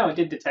 Oh no, it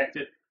did detect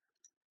it.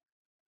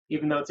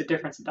 Even though it's a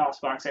different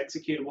DOSBox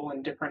executable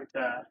and different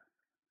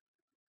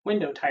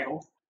window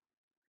title.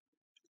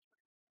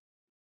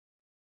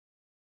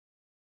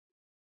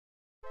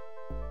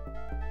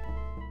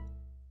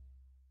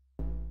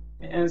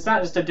 And it's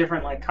not just a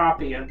different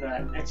copy of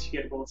that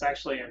executable, it's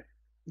actually a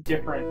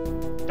different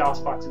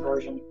DOSBox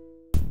version.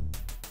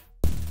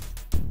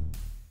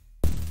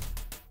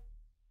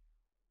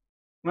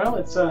 Well,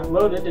 it's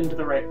loaded into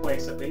the right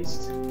place at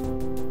least.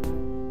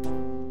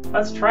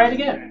 Let's try it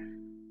again.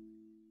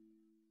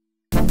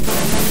 There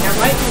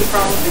might be a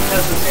problem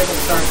because the table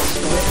starts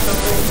destroying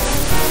something.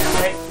 That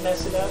might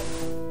mess it up.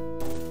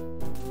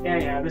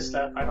 Yeah, this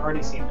stuff. I've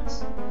already seen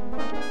this.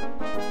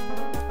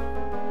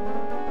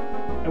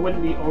 I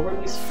wouldn't be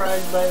overly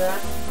surprised by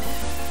that.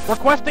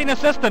 Requesting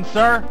assistance,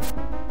 sir.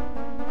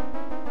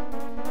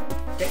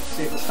 Okay,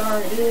 Sable Star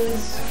it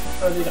is.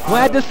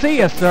 Glad to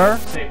see you, sir.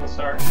 Sable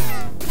Star.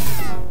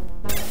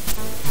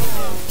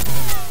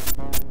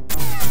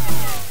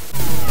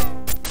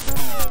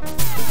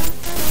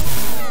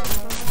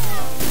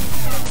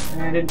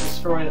 I didn't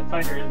destroy the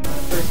fighter in the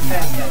first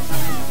pass that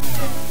time.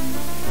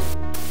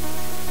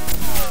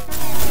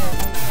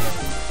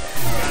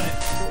 Got it.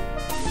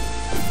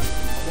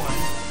 One.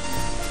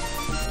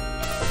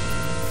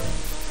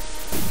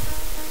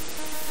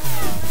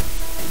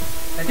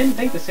 I didn't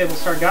think the Sable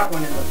Star got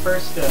one in the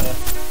first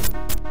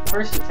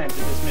attempt at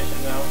this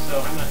mission though,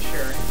 so I'm not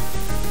sure.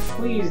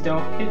 Please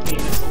don't hit me,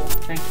 missile.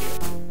 Thank you.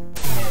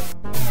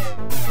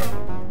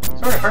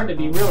 Sort of hard to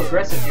be real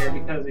aggressive here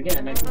because,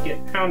 again, I could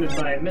get pounded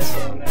by a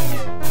missile and then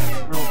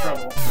I'm in real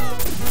trouble.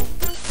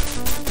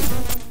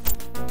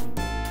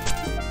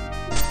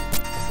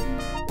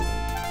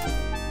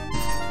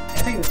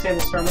 I think the Sable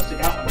Star must have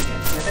got one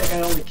again. I think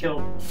I only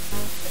killed...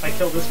 If I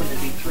killed this one,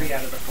 it'd be 3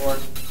 out of the 4.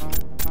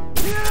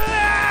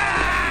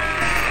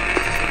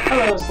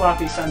 Hello,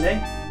 Sloppy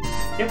Sunday.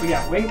 Yep, we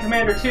got Wing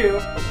Commander 2.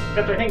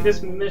 Except I think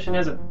this mission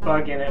has a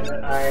bug in it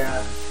that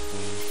I,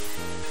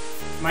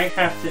 might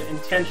have to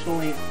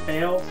intentionally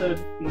fail to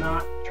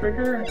not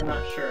trigger? I'm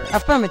not sure.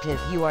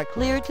 Affirmative, you are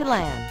clear to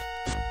land.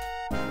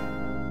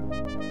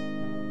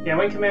 Yeah,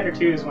 Wing Commander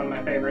 2 is one of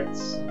my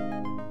favorites.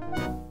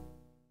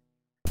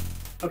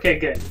 Okay,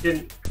 good. It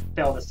didn't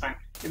fail this time.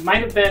 It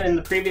might have been in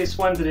the previous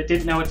ones that it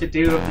didn't know what to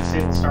do if the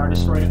Sable Star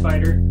destroyed a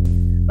fighter.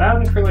 Loud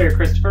and clear,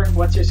 Christopher.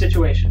 What's your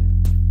situation?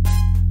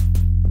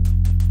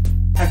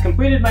 I've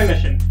completed my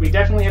mission. We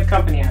definitely have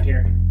company out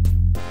here.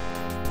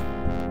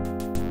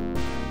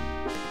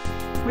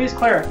 Please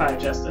clarify,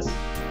 Justice.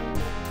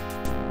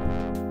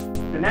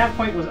 The nav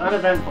point was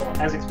uneventful,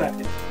 as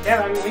expected.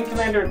 Yeah, I mean, Wing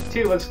Commander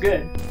 2 looks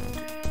good.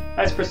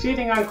 I was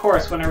proceeding on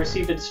course when I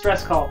received a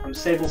distress call from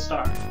Sable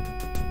Star.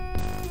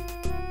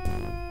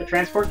 The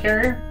transport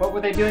carrier? What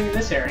were they doing in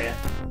this area?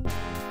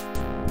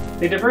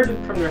 They diverted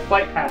from their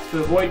flight path to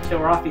avoid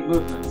Kilrathi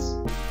movements,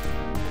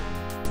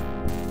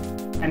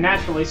 and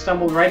naturally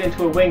stumbled right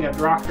into a wing of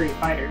Drakri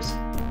fighters.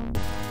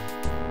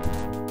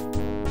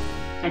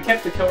 I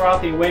kept the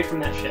Kilrathi away from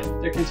that ship.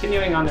 They're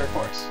continuing on their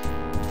course.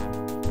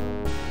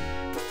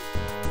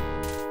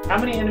 How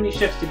many enemy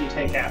ships did you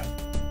take out?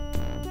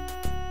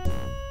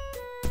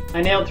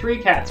 I nailed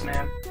 3 cats,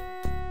 ma'am.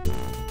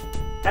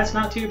 That's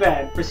not too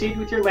bad. Proceed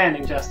with your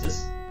landing,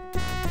 Justice.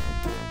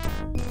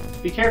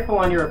 Be careful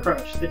on your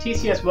approach. The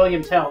TCS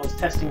William Tell is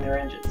testing their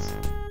engines.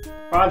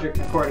 Roger,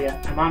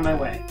 Concordia. I'm on my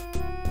way.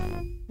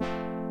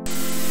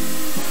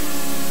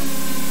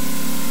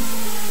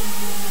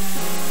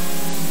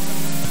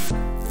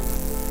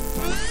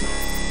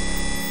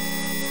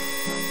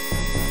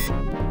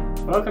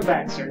 Welcome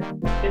back, sir.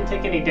 Didn't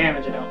take any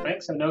damage, I don't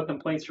think, so no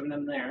complaints from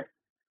them there.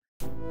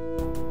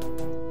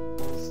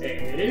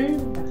 Save.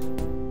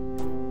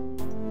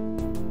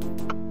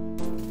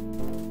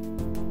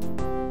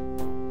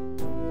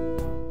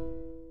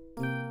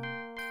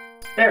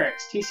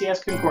 Ferrets,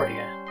 TCS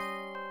Concordia.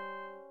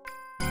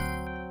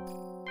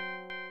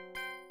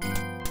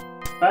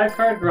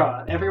 5-card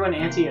draw. Everyone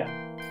ante up.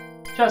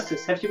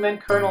 Justice, have you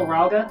met Colonel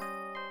Ralga?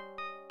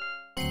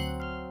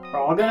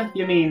 Ralga?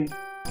 You mean...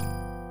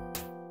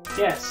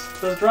 Yes,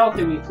 those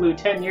Kilrathi we flew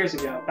 10 years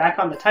ago, back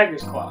on the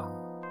Tiger's Claw.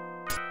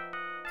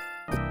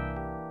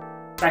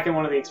 Back in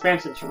one of the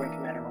expansions you went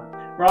Commander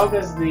 1.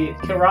 Ralga's the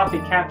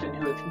Kilrathi captain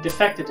who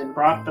defected and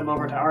brought them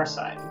over to our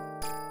side.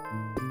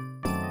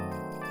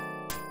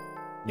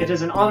 It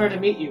is an honor to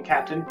meet you,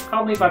 Captain.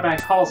 Call me by my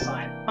call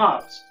sign.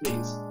 Hobbs,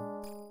 please.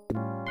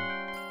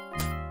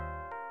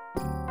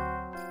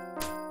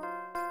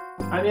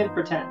 I'm in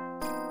for 10.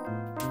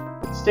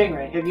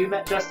 Stingray, have you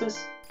met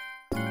Justice?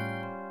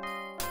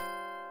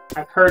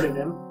 I've heard of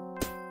him.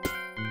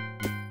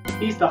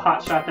 He's the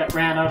hotshot that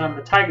ran out on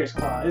the Tiger's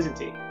Claw, isn't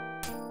he?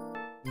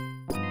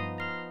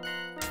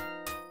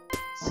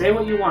 Say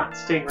what you want,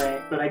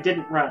 Stingray, but I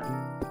didn't run.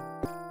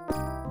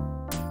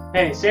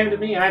 Hey, same to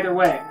me either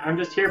way. I'm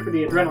just here for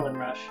the adrenaline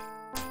rush.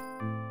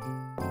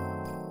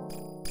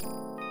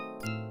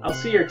 I'll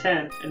see your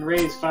 10 and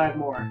raise 5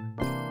 more.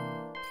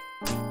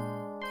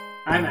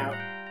 I'm out.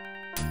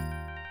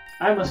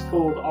 I must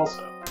fold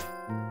also.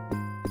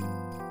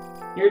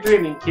 You're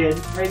dreaming, kid.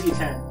 Raise you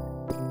 10.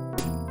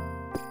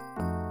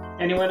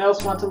 Anyone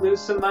else want to lose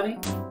some money?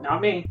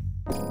 Not me.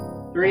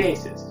 3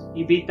 aces.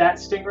 You beat that,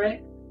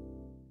 Stingray?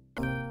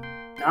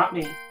 Not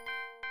me.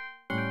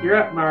 You're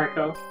up,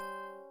 Mariko.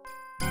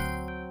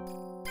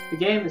 The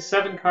game is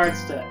 7-card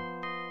stud.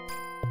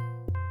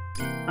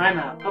 I'm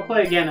out. I'll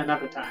play again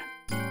another time.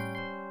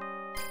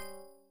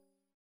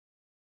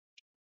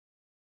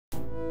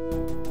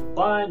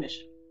 Fly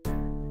mission.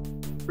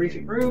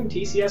 Briefing room,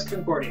 TCS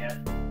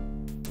Concordia.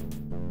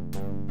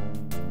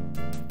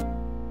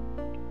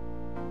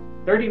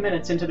 30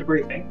 minutes into the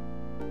briefing.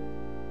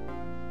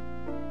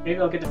 Maybe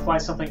I'll get to fly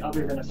something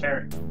other than a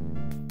ferret.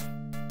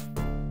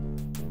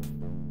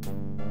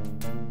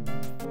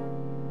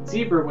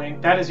 Zebra Wing,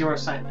 that is your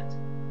assignment.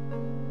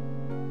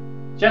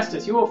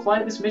 Justice, you will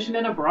fly this mission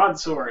in a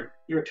broadsword.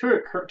 Your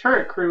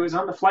turret crew is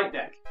on the flight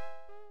deck.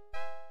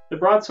 The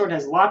broadsword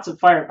has lots of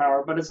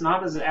firepower, but it's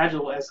not as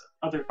agile as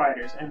other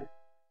fighters, and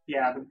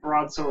yeah, the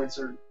broadswords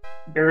are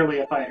barely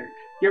a fighter.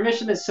 Your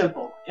mission is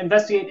simple.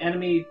 Investigate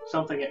enemy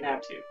something at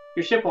nav 2.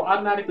 Your ship will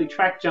automatically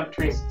track jump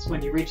traces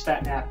when you reach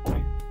that nav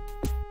point.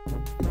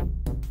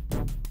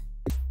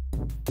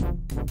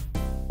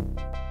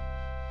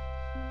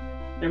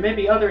 There may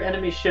be other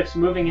enemy ships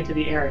moving into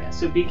the area,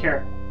 so be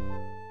careful.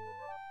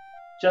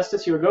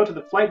 Justice, you will go to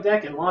the flight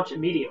deck and launch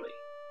immediately.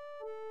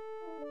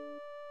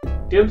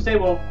 Doomsday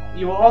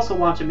you will also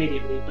launch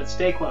immediately, but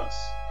stay close.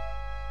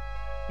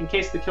 In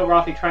case the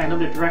Kilrathi try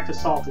another direct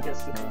assault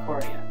against the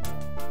Concordia.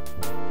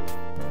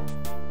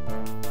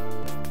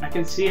 I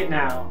can see it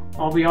now.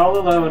 I'll be all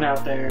alone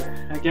out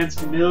there,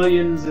 against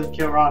millions of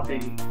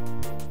Kilrathi.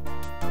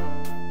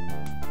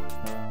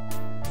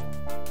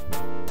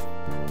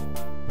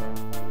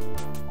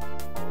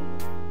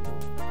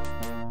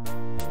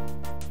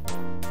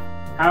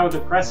 How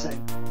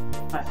depressing.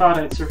 I thought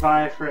I'd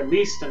survive for at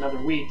least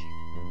another week.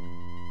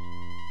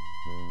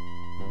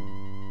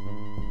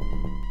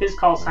 His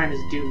call sign is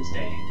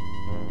Doomsday.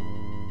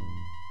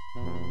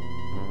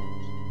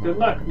 Good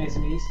luck,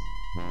 Mason East.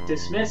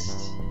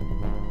 Dismissed.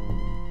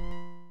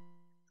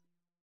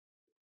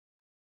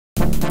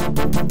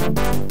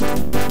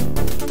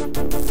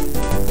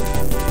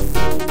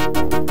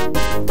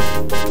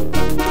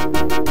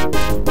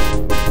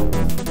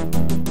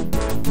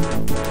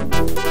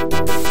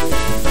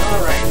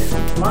 Alright,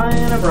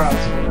 flying a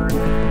broadsword.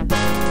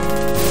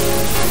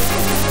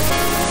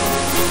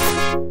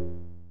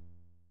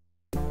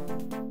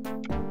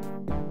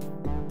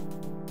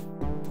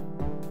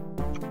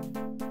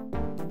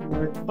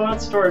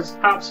 Bloodstorm's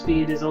top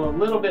speed is a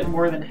little bit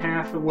more than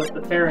half of what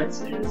the Ferrets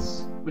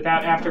is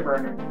without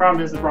afterburner. The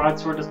problem is the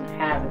broadsword doesn't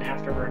have an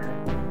afterburner.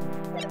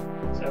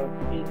 So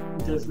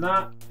it does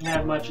not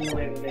have much in the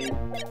way of evade.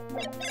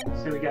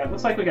 So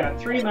looks like we got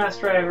 3 mass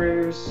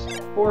drivers,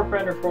 4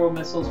 predator 4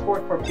 missiles,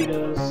 4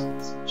 torpedoes,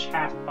 some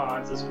chaff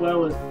pods, as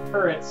well as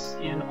turrets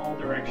in all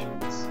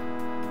directions.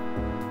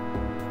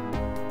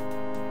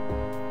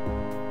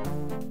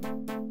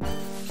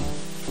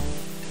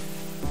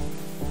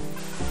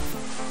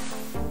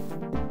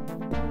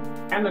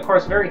 And of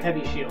course, very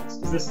heavy shields,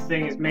 because this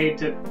thing is made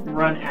to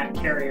run at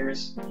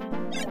carriers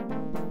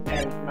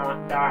and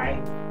not die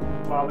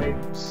while they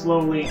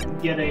slowly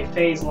get a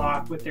phase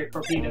lock with their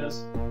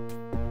torpedoes.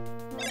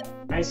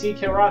 I see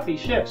Kilrathi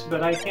ships,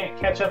 but I can't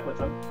catch up with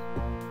them.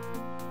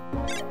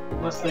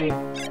 Unless they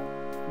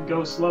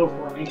go slow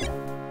for me.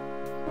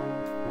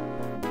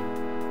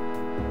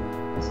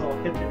 So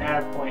I'll hit the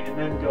nav point and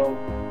then go...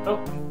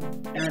 Oh!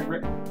 They're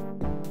in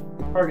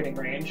targeting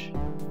range.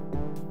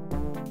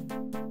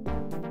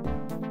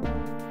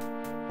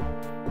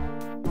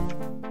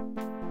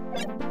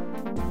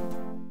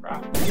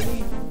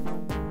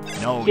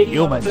 No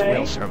humans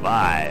will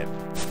survive.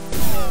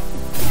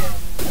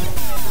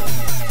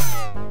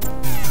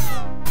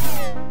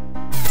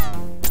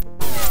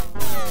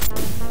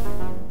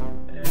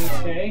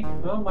 Okay,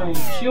 well my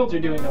shields are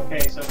doing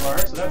okay so far,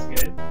 so that's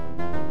good.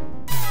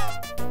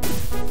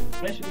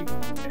 I should be...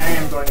 I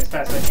am going as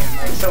fast as I can.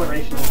 My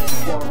acceleration is just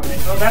 4 when it...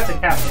 Oh, that's a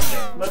capital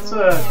ship. Let's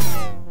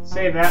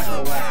save that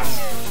for last.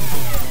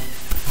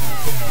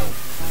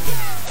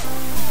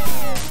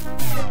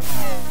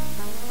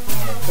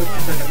 I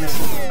took a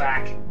missile to the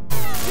back.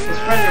 This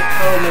Predator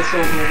Pro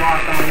missiles will lock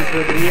on to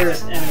the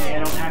nearest enemy. I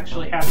don't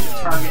actually have to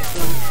target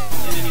them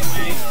in any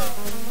way.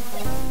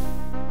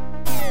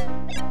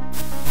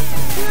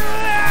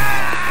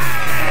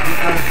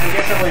 I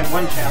guess I only have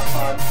one chaff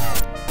pod.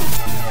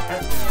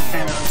 That's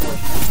kind of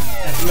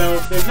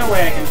unfortunate. There's no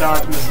way I can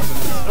dodge missiles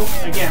with this. Oh,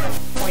 again, I'm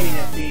pointing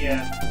at the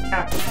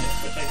capital ship,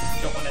 which I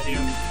don't want to do.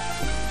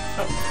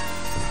 Oh.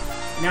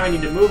 Now I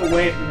need to move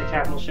away from the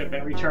capital ship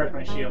and recharge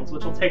my shields,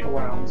 which will take a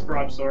while in this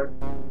broadsword.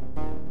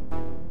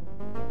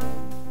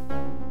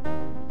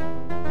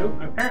 Oh,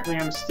 apparently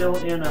I'm still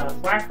in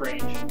flak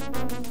range.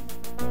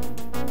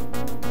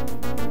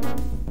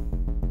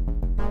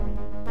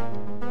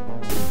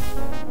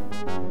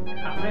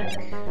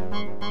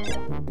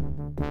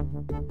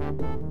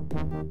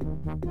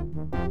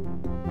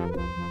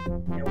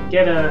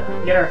 Get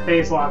our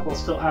phase lock while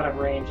still out of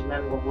range, and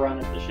then we'll run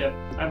at the ship.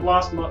 I've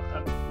lost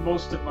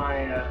most of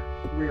my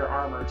rear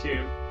armor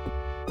too.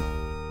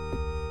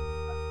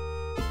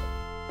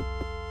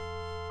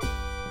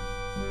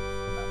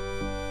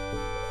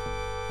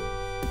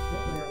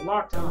 We're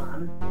locked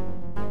on.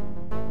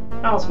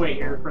 I'll just wait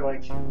here for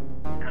like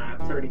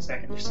 30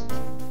 seconds or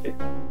something.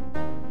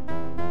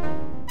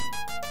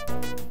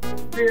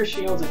 Rear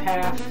shields at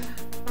half.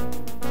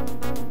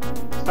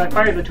 If I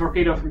fire the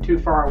torpedo from too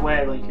far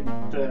away, like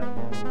the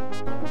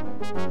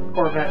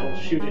Corvette will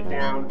shoot it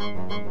down.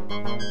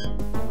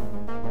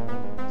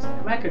 Is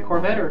it like a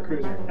Corvette or a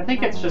cruiser? I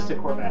think it's just a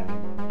Corvette.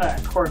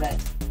 Corvette.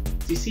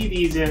 You see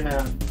these in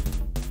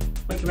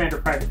Wing Commander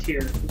Privateer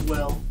as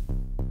well.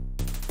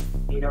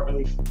 You don't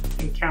really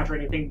encounter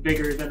anything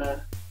bigger than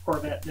a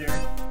Corvette there.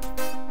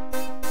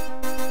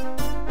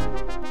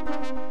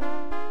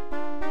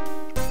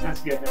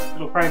 That's good.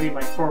 It'll probably be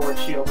my forward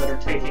shield that are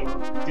taking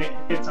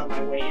hits on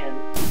my way in.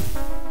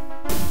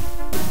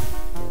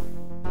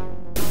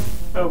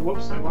 Oh,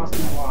 whoops, I lost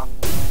my lock.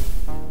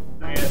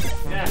 Not yet.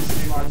 Yeah,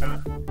 stay locked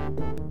on.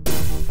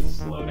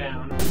 Slow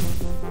down.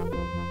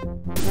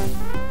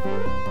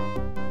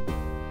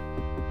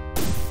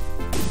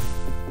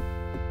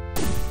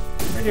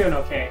 We're doing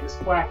okay. This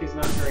flak is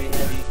not very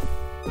heavy.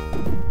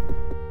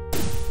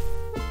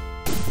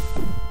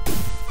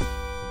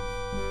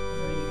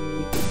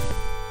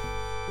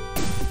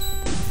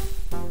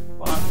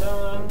 Locked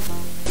on.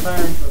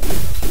 Firing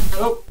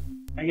torpedo. Oh!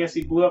 I guess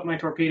he blew up my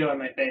torpedo in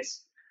my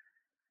face.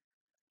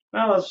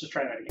 Well, let's just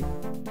try that again.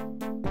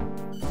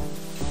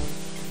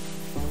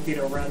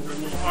 Torpedo runs are a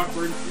little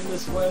awkward in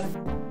this way.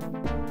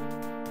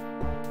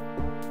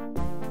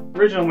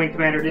 Original Wing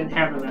Commander didn't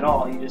have them at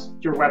all.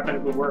 Your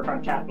weapon would work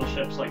on capital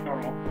ships like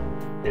normal.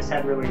 This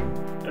had really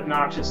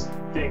obnoxious,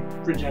 thick,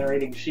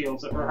 regenerating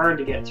shields that were hard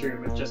to get through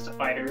with just a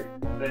fighter,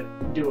 but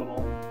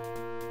doable.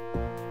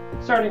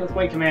 Starting with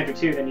Wing Commander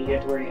 2, then you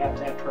get to where you have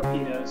to have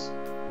torpedoes.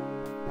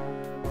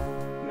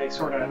 And they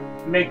sort of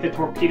make the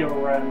torpedo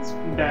runs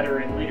better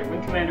in later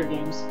Wing Commander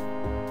games.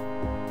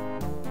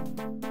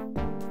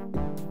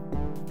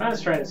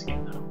 Let's try this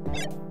game though.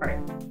 Alright.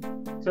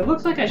 So it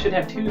looks like I should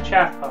have 2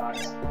 chaff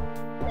pods.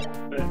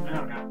 But I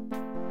don't know.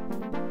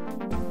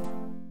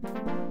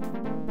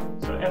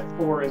 So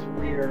F4 is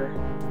rear.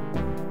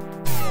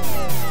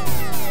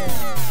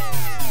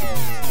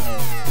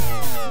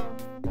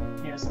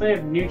 Yeah, so they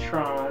have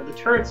neutron. The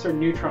turrets are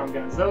neutron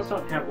guns. Those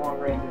don't have long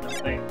range, I don't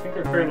think. I think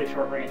they're fairly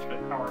short range, but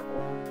powerful.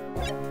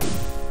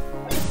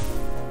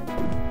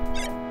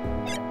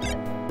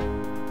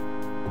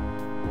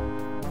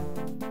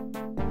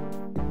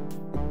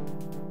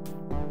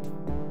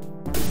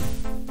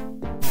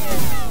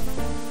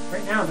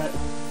 Right now, that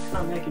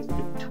comic is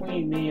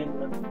between me and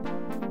the...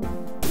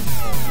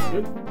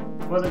 Oop.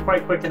 Wasn't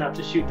quite quick enough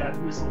to shoot that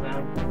missile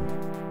down.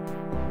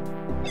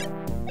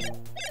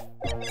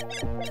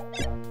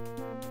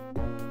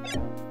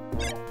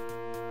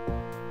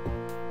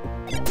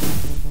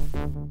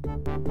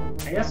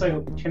 I guess I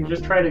can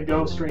just try to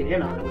go straight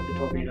in on it with the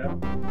torpedo.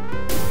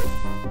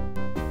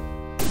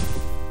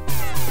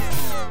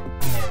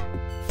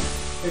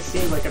 This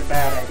seemed like a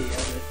bad idea,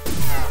 but...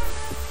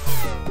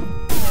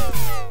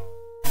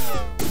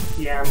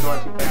 yeah, I'm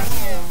going too fast.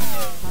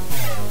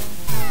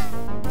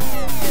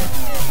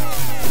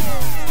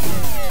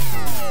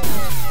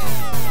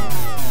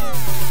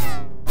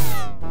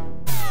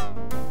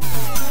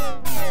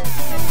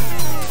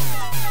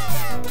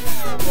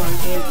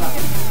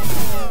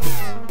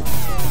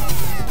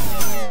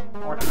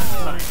 Or not,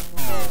 fine.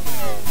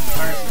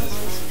 Fire some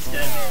missiles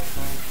instead.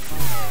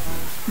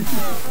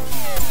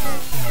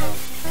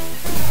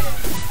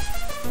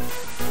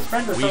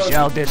 We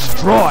shall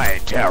destroy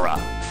Terra.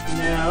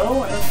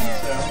 No, I don't think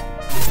so.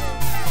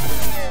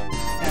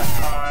 Chat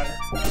pod.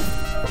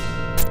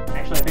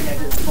 Actually, I think I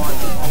did spawn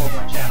all of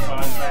my chat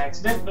pods by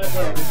accident, but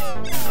whatever.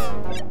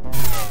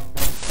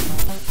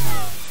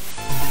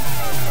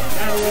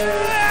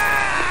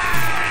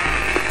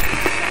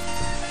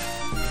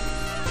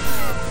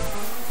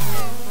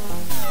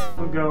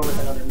 We'll go with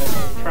another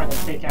missile, trying to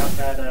take out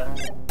that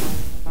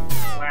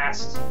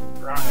last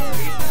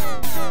rocketry.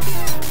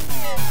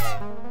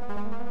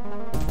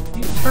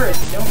 These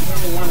turrets don't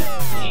really want to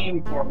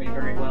aim for me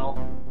very well.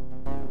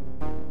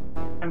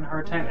 I'm having a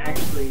hard time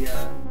actually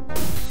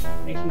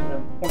making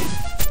them point.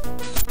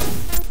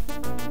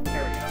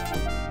 There we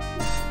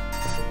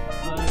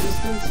go.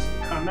 Distance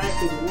comeback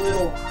is a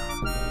little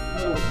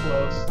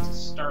close to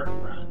start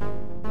and run.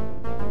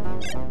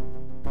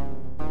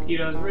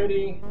 Torpedoes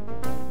ready.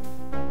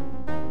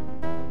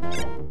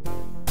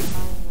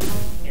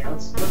 Yeah,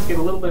 let's get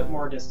a little bit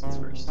more distance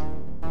first.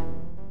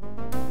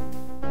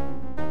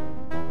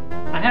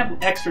 I have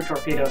extra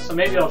torpedoes, so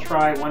maybe I'll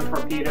try one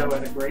torpedo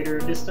at a greater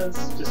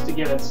distance, just to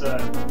give its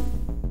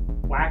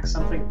whack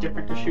something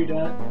different to shoot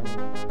at.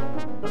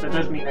 But that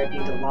does mean I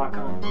need to lock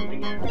on to it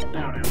again.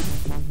 I don't know.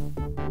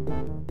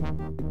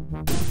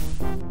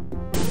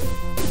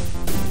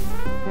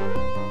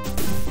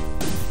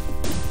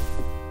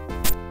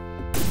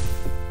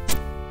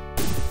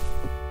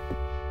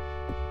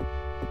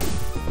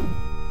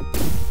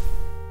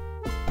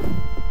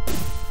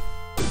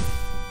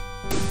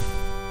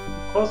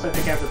 Close, I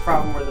think I have the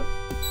problem where the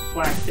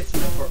black hits in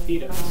the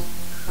torpedoes.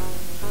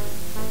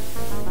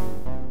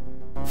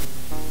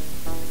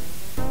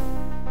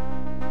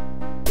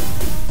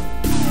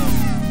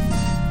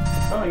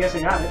 Oh, I guess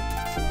I got it.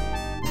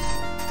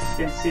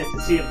 Didn't see it to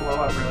see it blow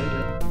up, really,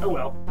 but oh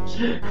well.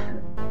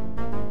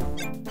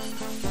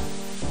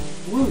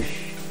 Whoosh!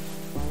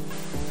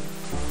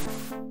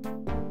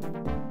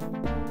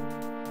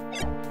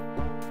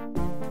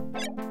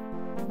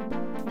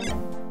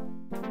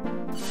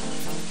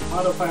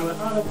 Autopilot,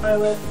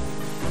 autopilot.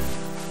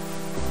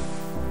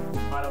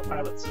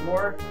 Autopilot some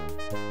more.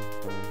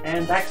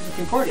 And back to the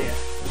Concordia.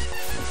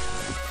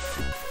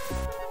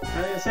 I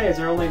was gonna say, is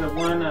there only the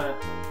one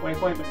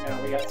waypoint? But no,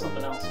 we got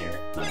something else here.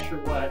 Not sure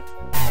what.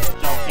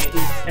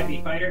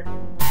 Heavy fighter.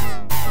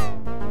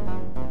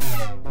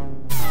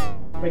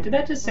 Wait, did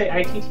that just say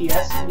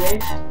ITTS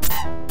engaged?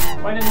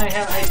 Why didn't I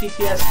have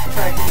ITTS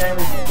tracking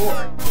damage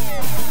before?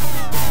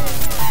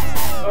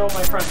 Oh,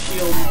 my front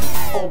shield is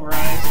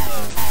pulverized.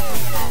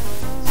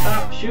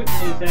 Stop shooting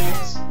me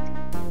things.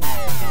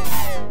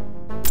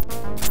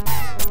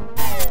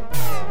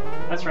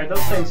 That's right,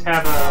 those things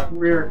have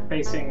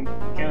rear-facing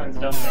guns,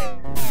 don't they?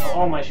 Oh,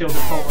 all my shields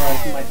are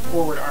pulverized and my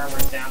forward armor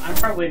is down. I'm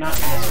probably not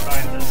going to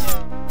survive this.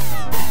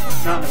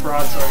 Not in the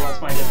broadsword once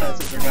my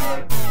defenses are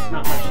gone.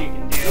 Not much you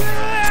can do.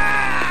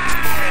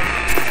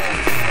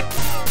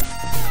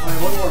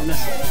 Alright, one more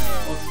missile.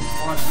 Let's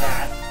launch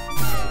that.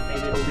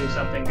 Maybe it'll do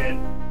something good.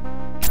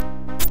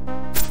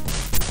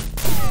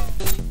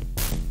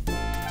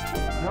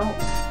 No.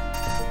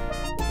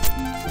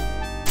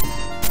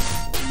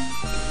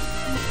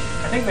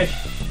 I think my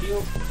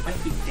shield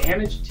might be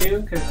damaged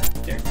too, because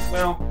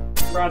well,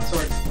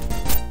 broadsword.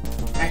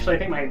 Actually, I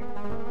think my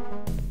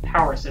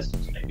power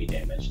systems may be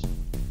damaged.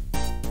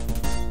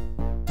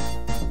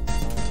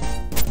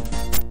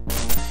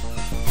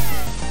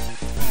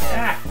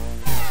 Ah!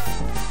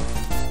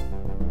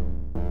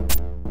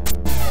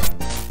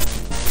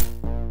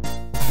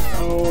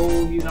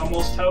 Oh, he's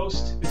almost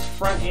toast. His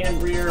front and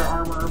rear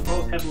armor are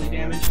both heavily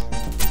damaged.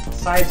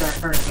 Sides aren't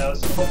hurt though,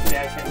 so hopefully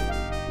I can...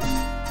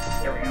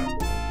 There we go.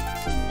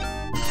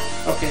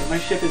 Okay, my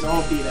ship is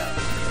all beat up.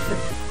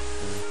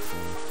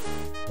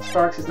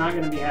 Sparks is not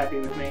going to be happy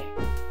with me.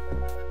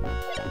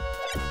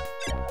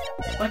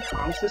 Is my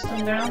comm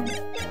system down?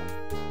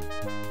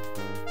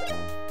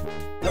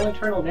 No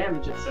internal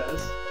damage, it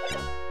says.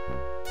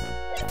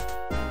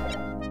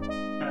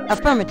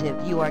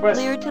 Affirmative, you are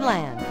cleared to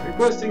land.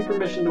 Requesting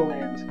permission to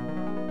land.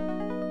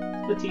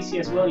 The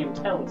TCS William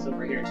Tell is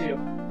over here, too.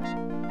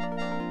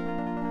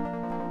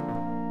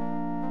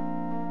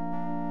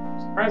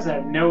 Surprised I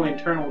have no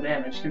internal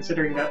damage,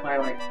 considering that my,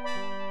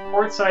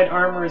 port side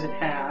armor is at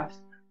half,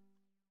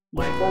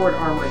 my forward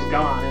armor is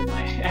gone, and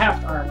my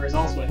aft armor is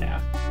also at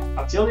half.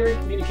 Auxiliary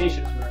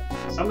communications room.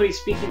 Somebody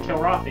speaking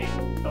Kilrathi.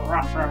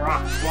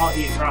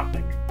 Kilrathi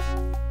Rothic.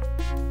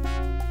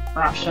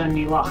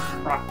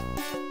 Rafshanilach Rothic.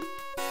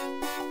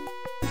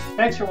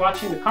 Thanks for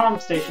watching the comm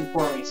station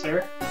for me,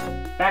 sir.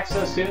 Back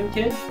so soon,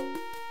 kid?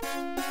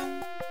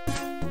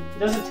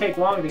 doesn't take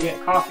long to get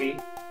coffee.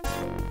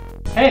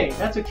 Hey,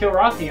 that's a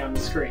Kilrathi on the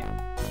screen.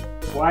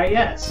 Why,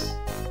 yes.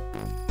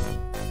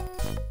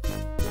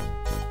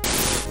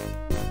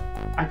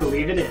 I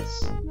believe it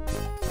is.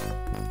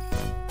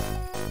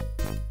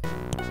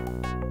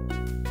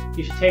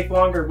 You should take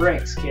longer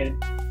breaks, kid.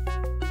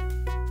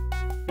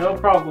 No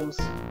problems.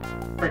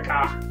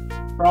 Fricka.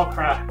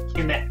 Bralkra.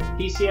 Kinet.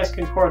 PCS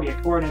Concordia.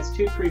 Coordinates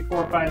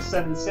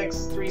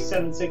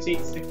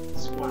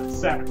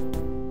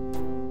 23457763767.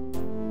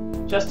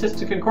 Justice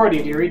to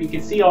Concordia, dearie. You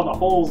can see all the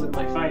holes in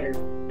my fighter.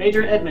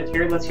 Major Edmund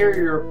here. Let's hear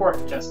your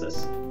report,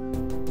 Justice.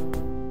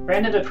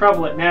 Ran into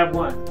trouble at Nav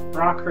 1.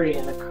 Rockery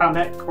and a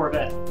Comet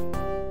Corvette.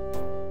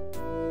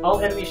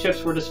 All enemy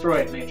ships were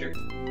destroyed, Major.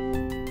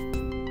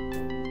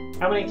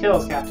 How many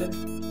kills, Captain?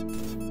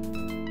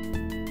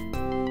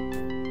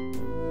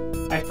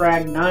 I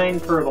fragged 9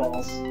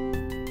 furballs.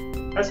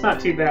 That's not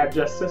too bad,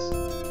 Justice.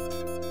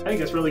 I think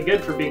that's really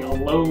good for being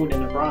alone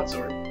in a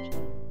broadsword.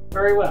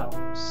 Very well.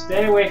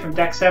 Stay away from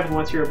Deck 7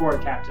 once you're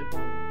aboard, Captain.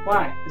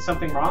 Why? Is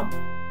something wrong?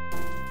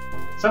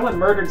 Someone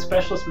murdered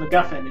Specialist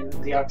MacGuffin in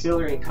the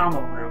auxiliary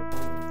commo room.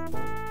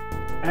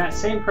 And that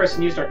same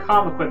person used our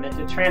comm equipment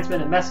to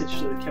transmit a message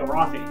to the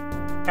Kilrathi.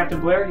 Captain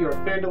Blair, you are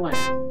cleared to land.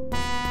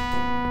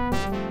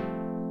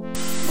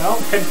 Well,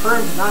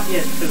 confirmed not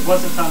yet, because it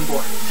wasn't on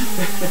board.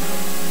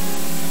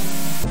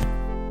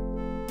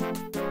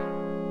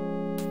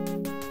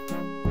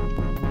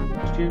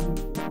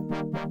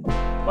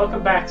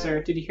 Welcome back,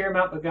 sir. Did you hear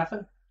about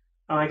MacGuffin?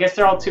 Oh, I guess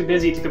they're all too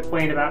busy to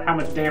complain about how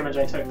much damage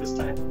I took this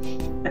time.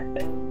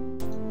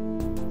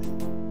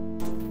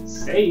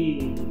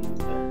 Save.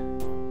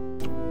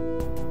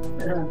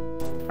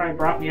 Probably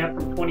brought me up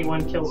from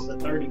 21 kills to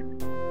 30.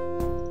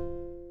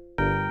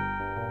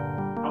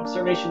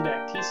 Observation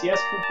deck,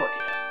 TCS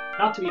Concordia.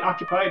 Not to be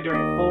occupied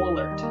during full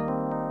alert.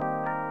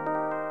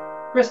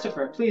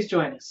 Christopher, please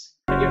join us.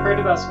 Have you heard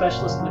about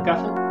Specialist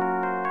MacGuffin?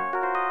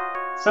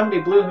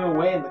 Somebody blew him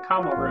away in the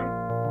commo room.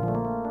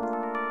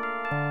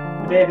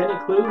 Do they have any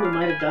clue who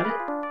might have done it?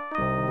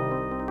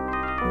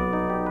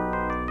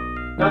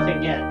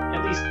 Nothing yet.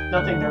 At least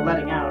nothing they're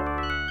letting out.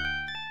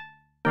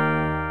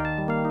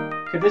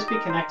 Could this be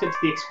connected to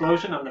the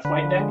explosion on the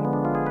flight deck?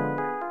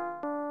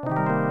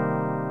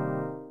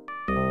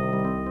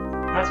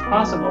 That's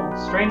possible.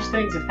 Strange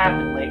things have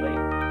happened lately.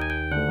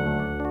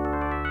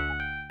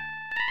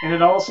 And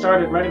it all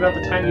started right about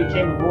the time you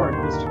came aboard,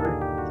 Christopher.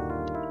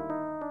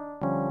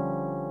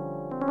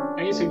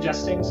 Are you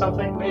suggesting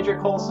something, Major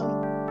Coulson?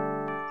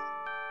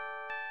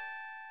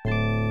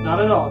 Not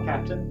at all,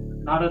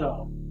 Captain. Not at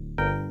all.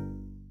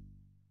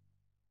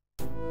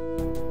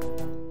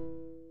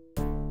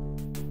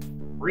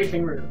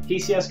 Briefing room,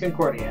 PCS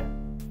Concordia.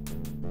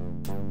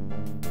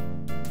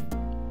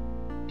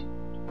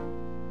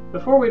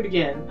 Before we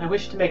begin, I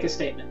wish to make a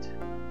statement.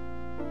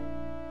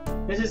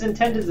 This is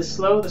intended to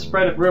slow the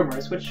spread of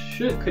rumors, which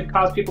could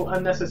cause people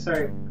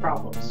unnecessary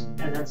problems.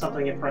 And then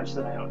something in French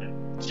that I don't know.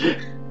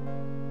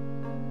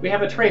 We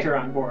have a traitor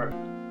on board.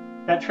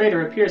 That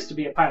traitor appears to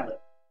be a pilot.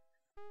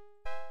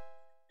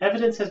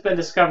 Evidence has been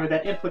discovered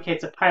that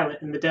implicates a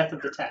pilot in the death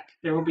of the tech.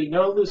 There will be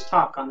no loose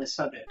talk on this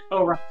subject.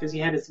 Oh, right, because he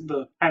had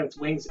the pilot's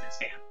wings in his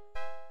hand.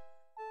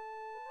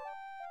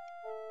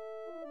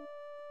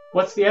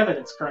 What's the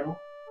evidence, Colonel?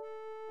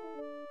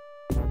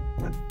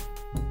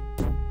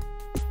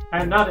 I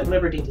am not at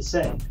liberty to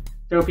say.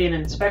 There will be an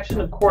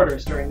inspection of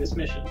quarters during this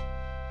mission.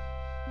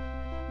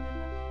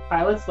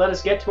 Pilots, let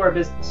us get to our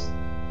business.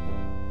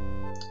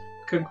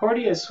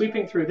 Concordia is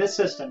sweeping through this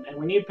system, and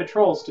we need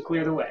patrols to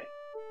clear the way.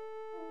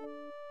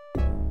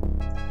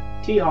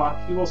 T-Hawk,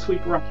 you will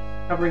sweep right,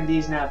 covering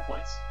these nav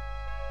points.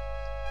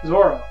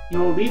 Zorro, you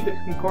will lead the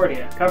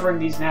Concordia, covering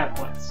these nav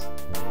points.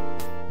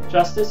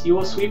 Justice, you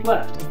will sweep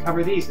left and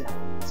cover these nav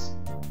points.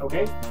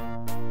 Okay?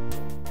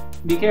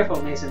 Be careful,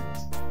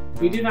 Masons.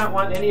 We do not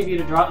want any of you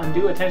to draw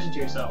undue attention to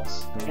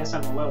yourselves. I guess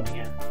I'm alone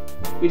again.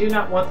 We do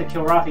not want the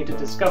Kilrathi to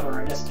discover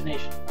our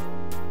destination.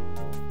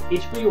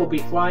 Each of you will be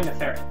flying a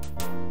ferret.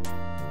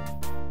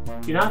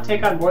 Do not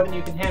take on more than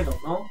you can handle,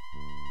 no?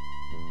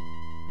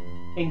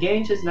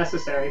 Engage is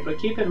necessary, but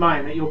keep in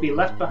mind that you'll be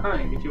left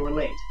behind if you are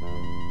late.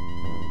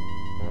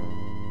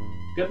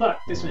 Good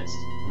luck. Dismissed.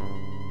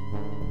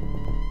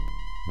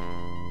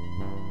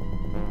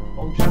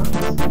 Home shots?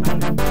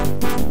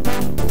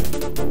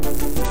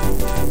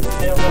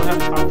 They don't know how to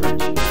talk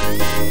French.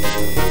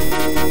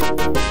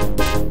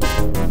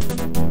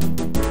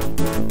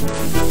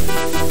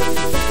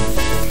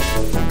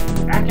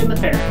 Back in the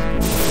ferret.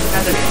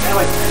 That's okay. I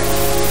like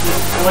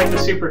ferret. I like the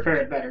super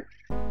ferret better.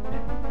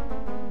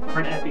 Or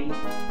an epi,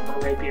 or a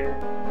rapier.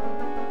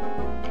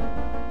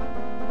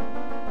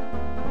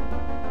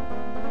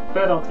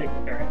 But I'll take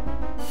the ferret.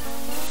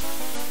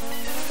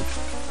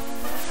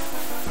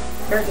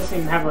 The ferret doesn't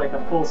even have like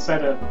a full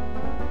set of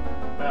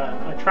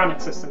electronic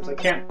systems. I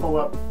can't pull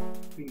up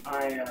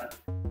my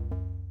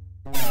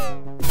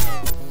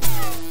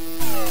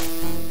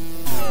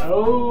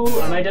oh,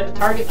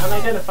 target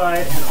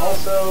unidentified, and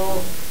also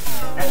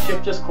that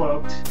ship just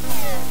cloaked.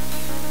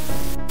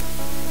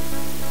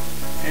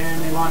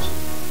 And they launched.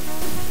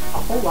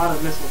 whole lot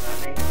of missiles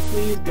at me.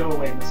 Please go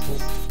away,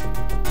 missiles.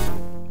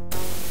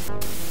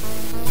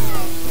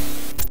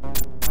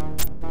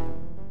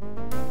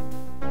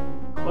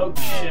 Cloaked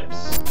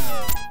ships.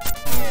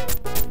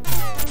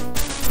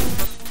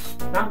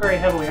 Not very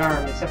heavily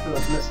armed, except for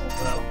those missiles,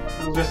 though.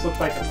 Those just look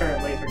like the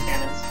Ferret laser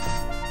cannons.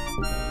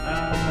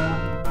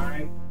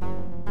 I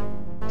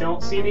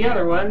don't see the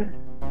other one.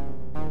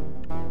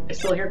 I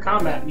still hear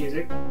combat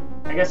music.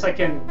 I guess I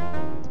can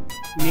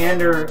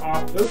meander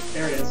off. Oop,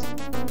 there it is.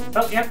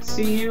 Oh, yep.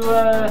 See you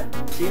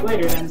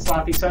later then,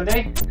 Sloppy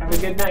Sunday. Have a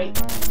good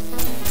night.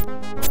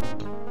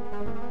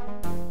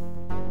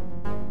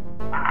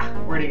 Ah,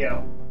 where'd he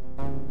go?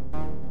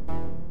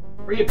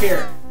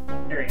 Reappear.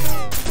 There he is.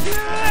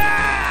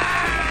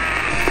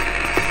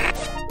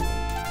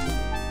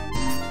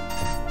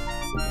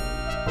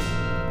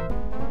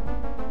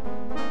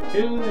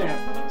 To the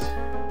airport.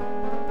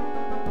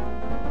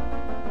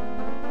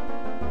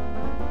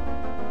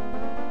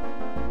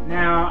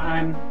 Now,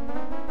 I'm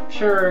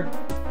sure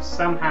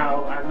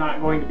somehow I'm not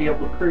going to be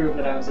able to prove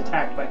that I was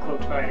attacked by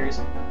cloaked fighters.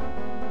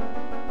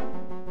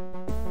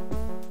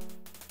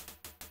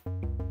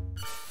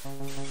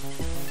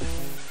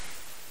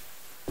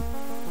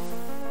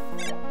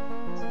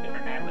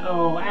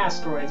 Oh,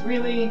 asteroids.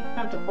 Really? I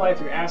have to fly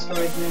through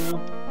asteroids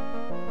now?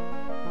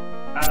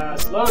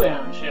 Slow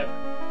down, ship.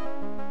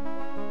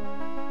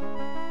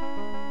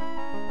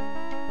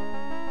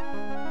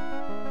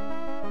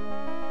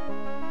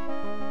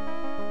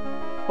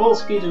 Full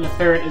speed in a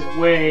ferret is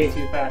way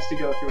too fast to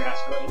go through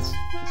asteroids,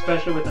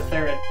 especially with the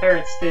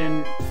ferret's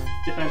thin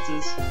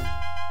defenses.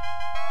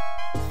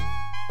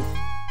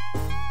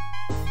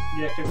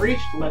 Objective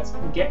reached. Let's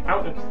get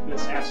out of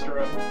this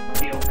asteroid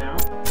field now.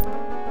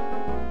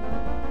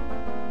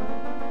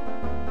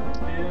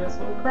 And it's a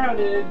little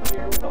crowded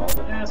here with all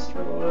the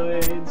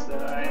asteroids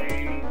that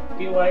I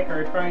feel like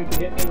are trying to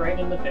hit me right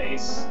in the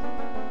face.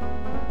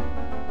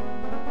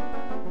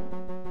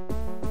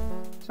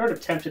 Sort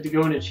of tempted to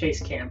go into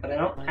chase camp, but I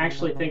don't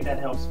actually think that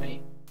helps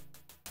me.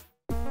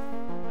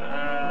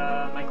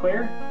 Am I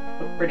clear?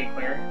 Look pretty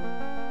clear.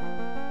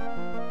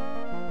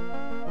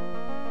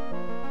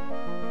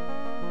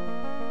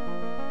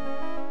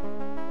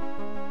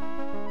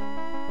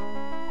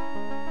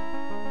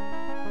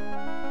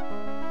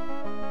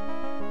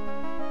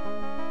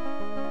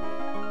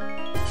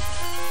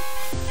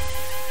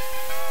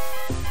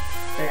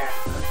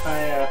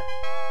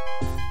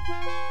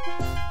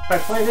 If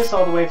I play this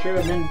all the way through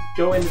and then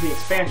go into the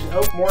expansion,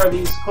 oh, more of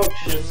these cloaked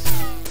ships.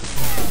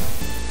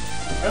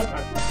 Oh,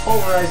 I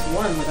pulverized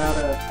one without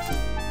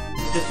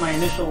just my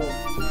initial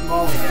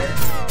volley there.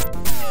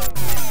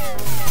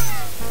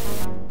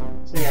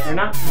 So yeah, they're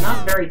not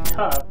very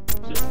tough,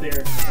 just they're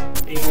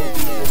able to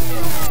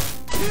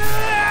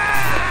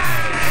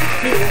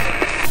be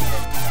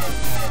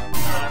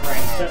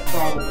right, set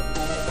throttle to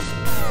full.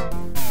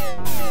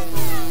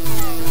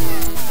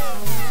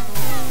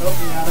 Oh,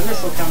 now the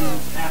missile coming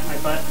at my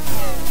butt.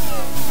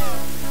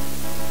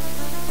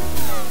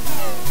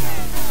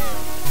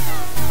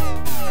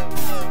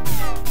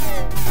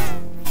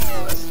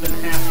 Less than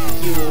half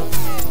fuel.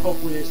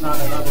 Hopefully there's not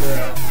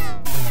another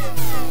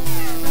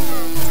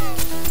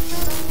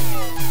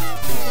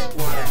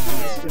squad after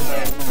this, because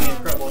I'm in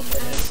trouble if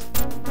there is.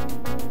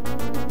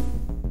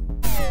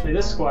 Actually,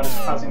 this squad is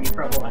causing me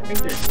trouble. I think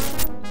there's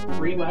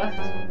 3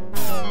 left.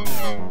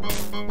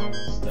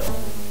 Still.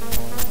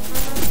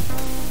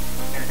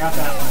 Got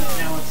that one.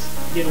 Now let's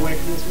get away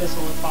from this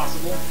missile if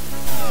possible.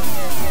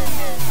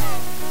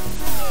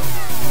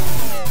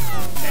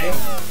 Okay.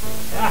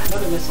 Ah,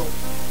 another missile.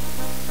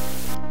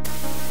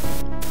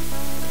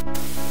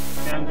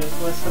 Down to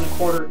less than a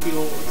quarter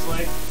fuel, it looks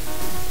like.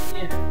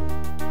 Yeah.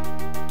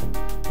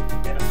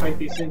 Gotta fight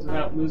these things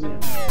without losing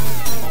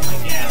all my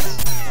gas.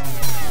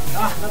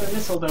 Ah, another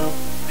missile though.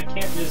 I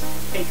can't just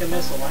take a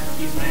missile. I have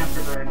to use my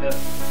afterburn to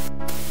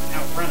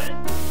outrun it.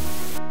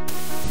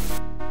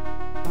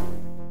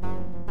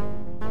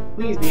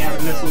 Please be out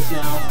of missiles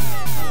now,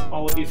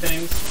 all of you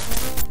things.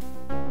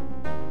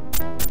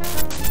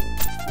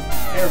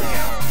 There we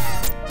go.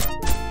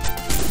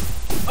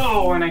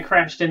 Oh, and I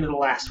crashed into the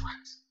last one.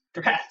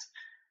 Drat.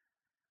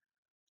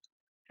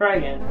 Try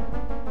again.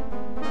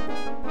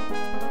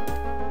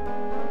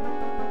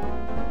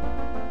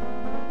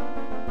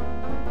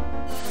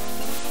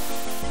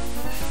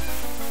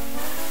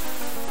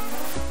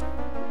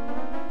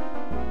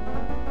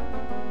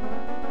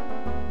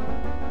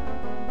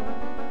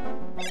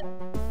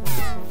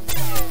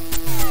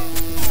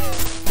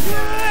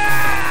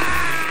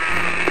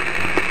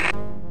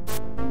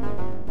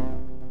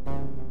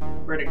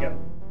 Where'd it go?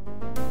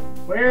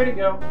 Where'd it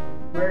go?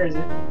 Where is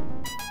it?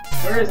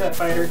 Where is that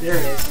fighter? There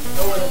it is.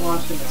 Oh, and it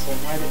launched a missile.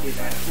 Why did it do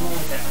that? I don't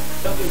like that.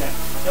 Don't do that.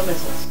 No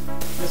missiles.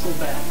 Missiles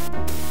bad.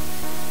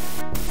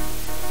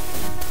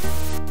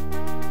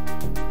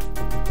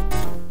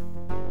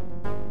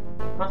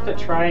 I'll have to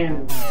try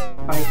and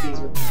fight these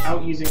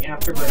without using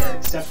afterburner,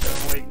 except to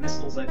avoid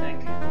missiles, I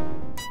think.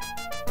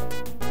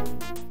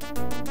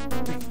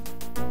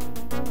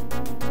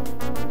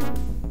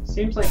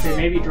 Seems like they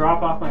maybe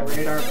drop off my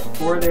radar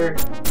before they're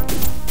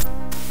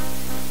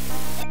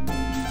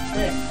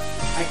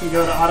can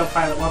go to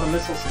autopilot while the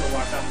missile's still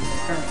locked on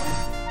currently.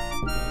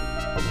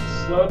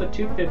 Slow to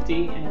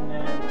 250 and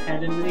then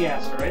head into the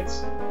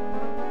asteroids.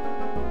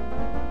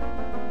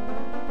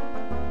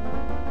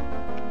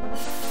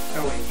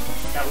 Oh wait,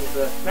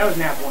 that was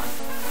nav 1.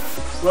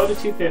 Slow to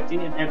 250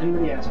 and head into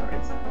the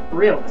asteroids. For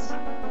real this time.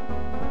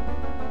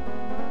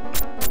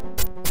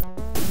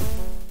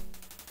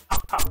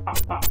 Pop, pop,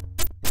 pop, pop.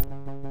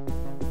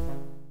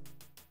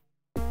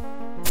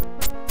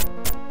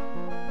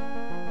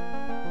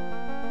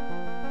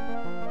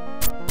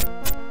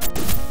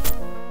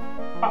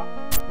 Pop.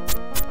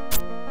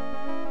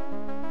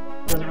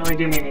 Doesn't really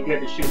do me any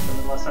good to shoot them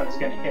unless I was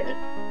going to hit it.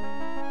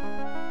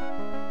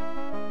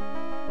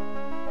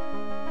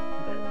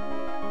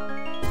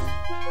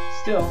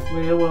 Still,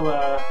 we will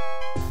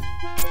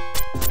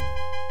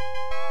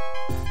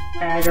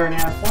tag our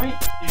nav point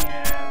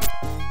and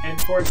head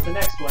towards the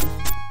next one.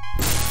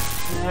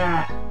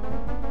 Yeah,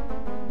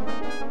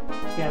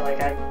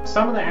 like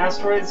some of the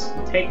asteroids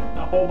take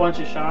a whole bunch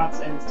of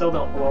shots and still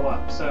don't blow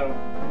up, so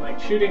like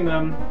shooting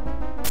them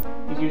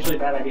is usually a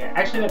bad idea.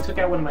 Actually, that took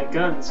out one of my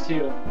guns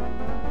too.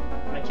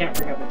 And I can't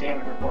bring up a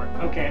damage report.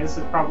 Okay, this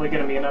is probably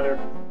going to be another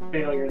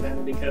failure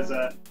then because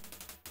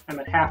I'm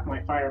at half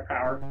my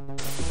firepower.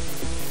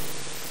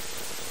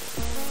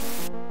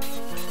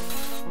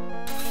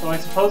 So I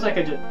suppose I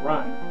could just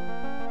run.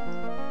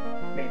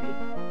 Maybe.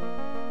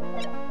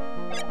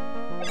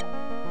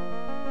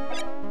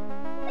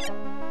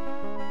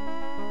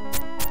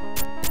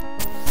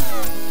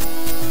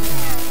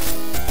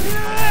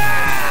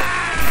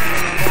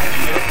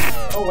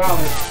 Oh wow,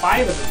 there's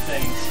 5 of the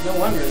things. No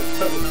wonder it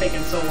was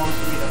taking so long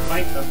for me to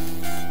fight them.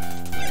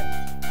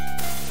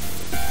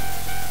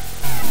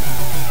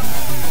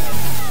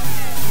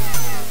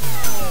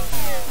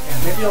 Yeah,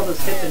 maybe I'll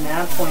just hit the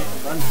nav point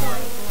and run for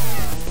it.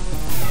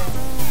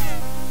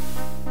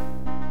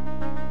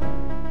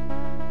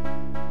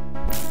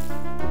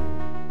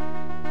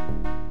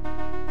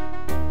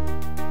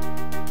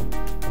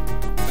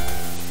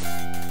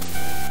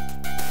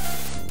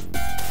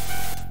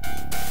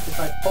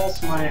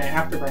 Pulse my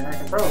afterburner, I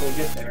can probably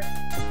get there.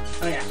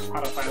 Oh yeah,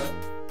 autopilot.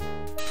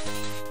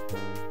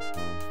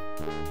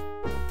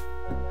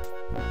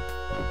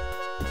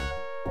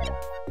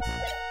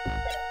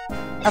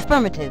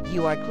 Affirmative,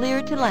 you are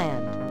clear to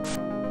land.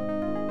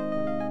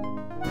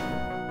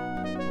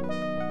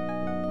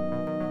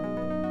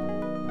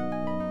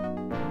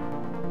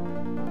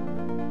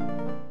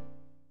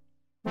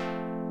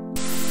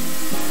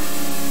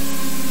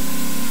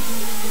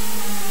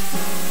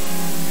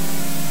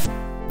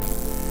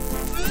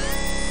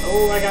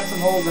 Oh, I got some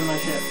holes in my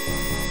ship.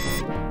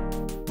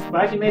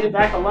 Glad you made it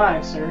back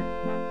alive, sir.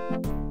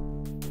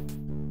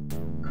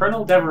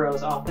 Colonel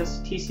Devereaux's office,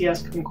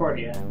 TCS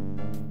Concordia.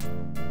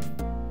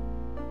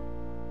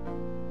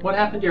 What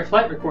happened to your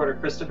flight recorder,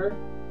 Christopher?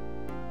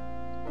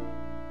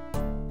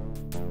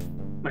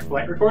 My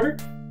flight recorder?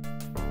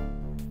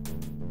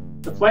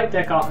 The flight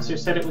deck officer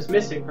said it was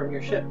missing from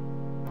your ship.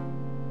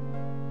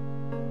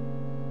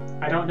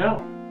 I don't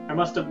know. I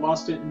must have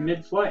lost it in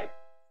mid-flight.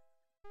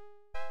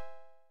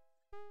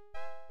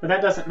 But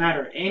that doesn't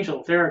matter.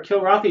 Angel, there are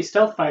Kilrathi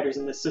stealth fighters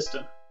in this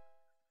system.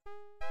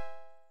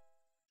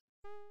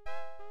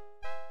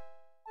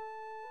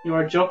 You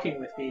are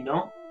joking with me,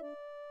 no?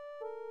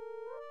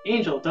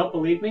 Angel, don't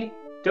believe me?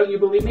 Don't you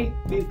believe me?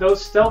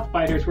 Those stealth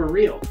fighters were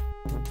real.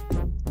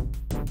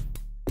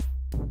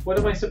 What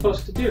am I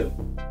supposed to do?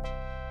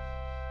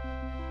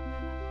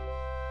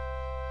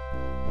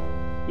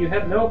 You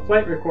have no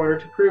flight recorder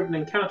to prove an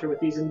encounter with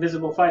these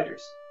invisible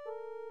fighters.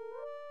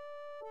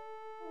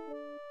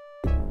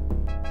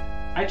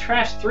 I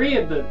trashed 3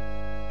 of them,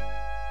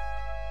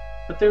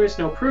 but there is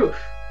no proof.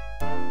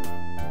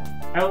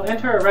 I will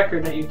enter a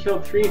record that you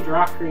killed 3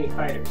 Drakri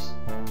fighters.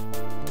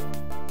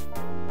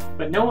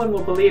 But no one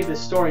will believe this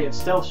story of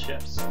stealth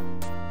ships.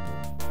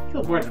 I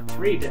killed more than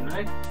 3, didn't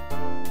I?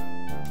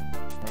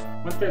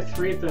 Weren't there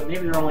 3 at the...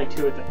 Maybe there are only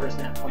 2 at the first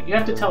nav point. You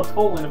have to tell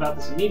Tolan about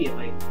this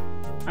immediately.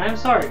 I am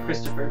sorry,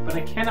 Christopher, but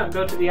I cannot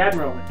go to the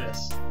Admiral with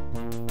this.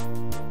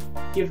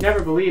 You've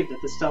never believed that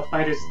the stealth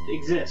fighters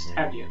exist,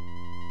 have you?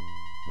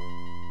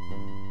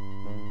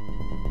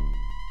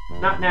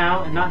 Not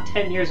now, and not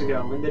 10 years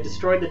ago, when they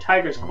destroyed the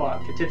Tiger's Claw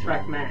at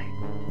Katithrak Mang.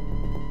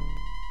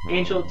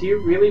 Angel, do you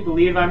really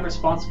believe I'm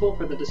responsible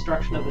for the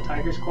destruction of the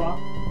Tiger's Claw?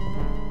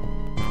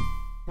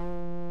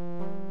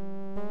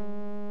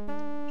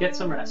 Get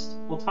some rest.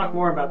 We'll talk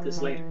more about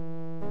this later.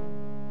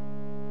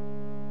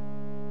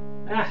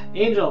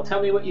 Angel,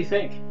 tell me what you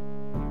think.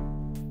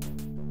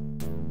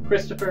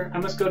 Christopher, I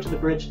must go to the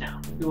bridge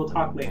now. We will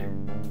talk later.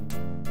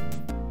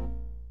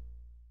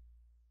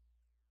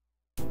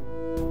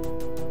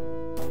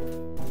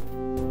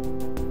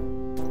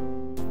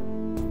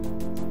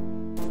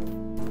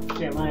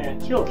 Yeah, my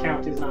kill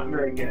count is not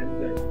very good,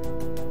 but...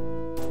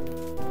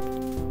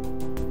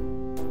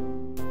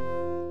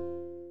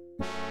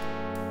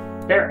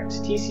 Ferrets,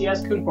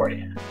 TCS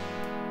Concordia.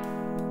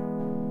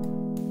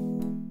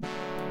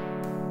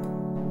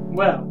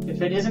 Well,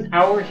 if it isn't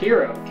our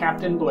hero,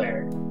 Captain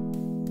Blair.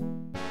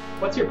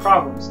 What's your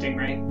problem,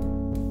 Stingray?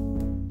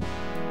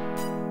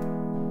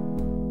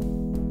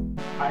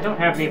 I don't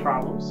have any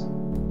problems.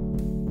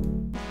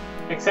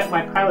 Except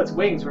my pilot's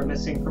wings were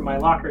missing from my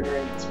locker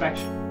during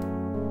inspection.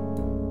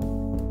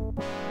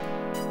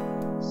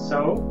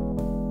 So?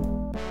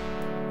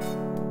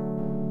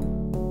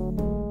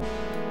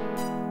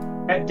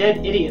 That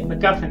dead idiot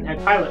MacGuffin had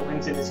pilot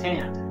wings in his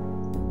hand.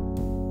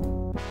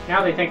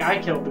 Now they think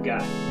I killed the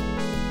guy.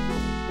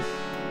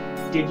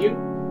 Did you?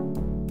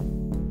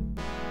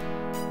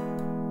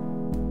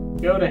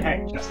 Go to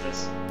heck,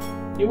 Justice.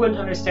 You wouldn't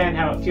understand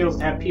how it feels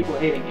to have people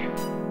hating you.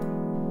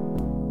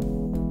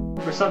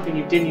 For something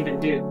you didn't even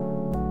do.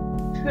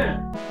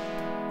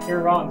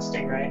 You're wrong,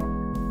 Stingray.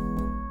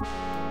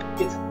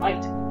 It's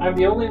light. I'm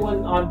the only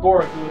one on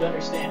board who would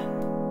understand.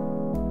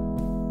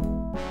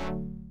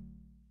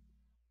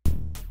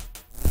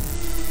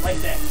 Like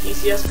that,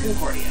 TCS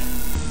Concordia.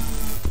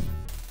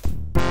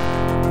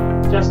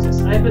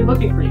 Justice, I have been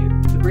looking for you.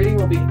 The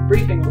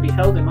briefing will be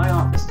held in my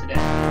office today.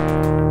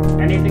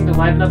 Anything to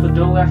liven up a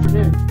dull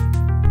afternoon.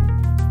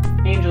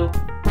 Angel,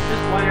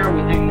 just why are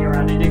we hanging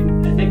around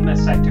Enigma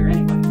Sector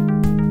anyway?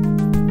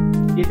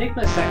 The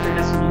Enigma Sector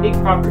has some unique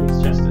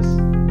properties, Justice.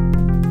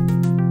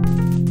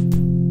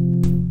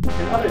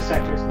 In other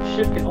sectors, the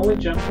ship can only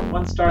jump from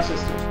one star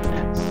system to the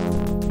next.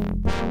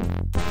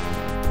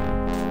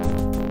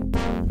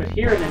 But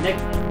here in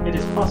Enigma, it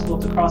is possible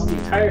to cross the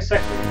entire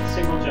sector in a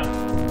single jump.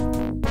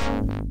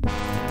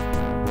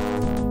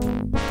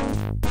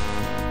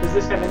 Does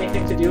this have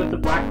anything to do with the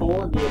black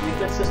hole in the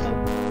Enigma system?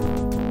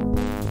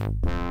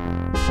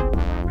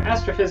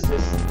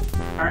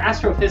 Our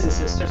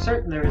astrophysicists are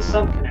certain there is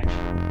some connection.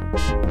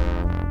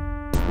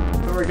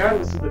 But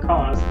regardless of the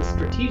cause, the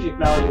strategic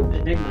value of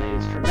Enigma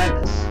is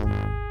tremendous.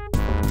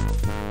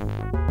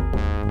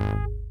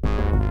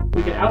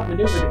 We could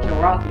outmaneuver the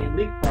Kilrathi and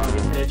leapfrog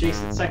into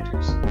adjacent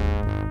sectors.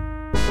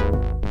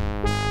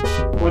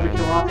 Or the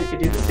Kilrathi could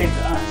do the same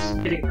to us,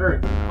 hitting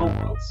Earth and the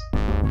homeworlds.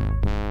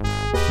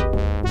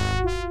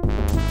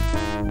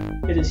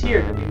 It is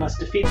here that we must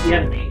defeat the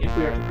enemy if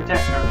we are to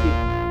protect our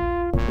people.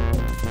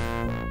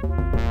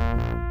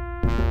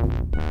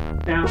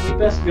 Now, we'd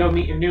best go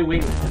meet your new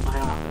wingman in my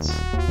office.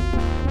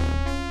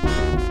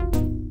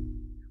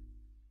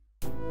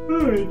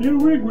 Hey, new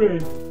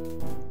wingman!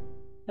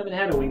 Haven't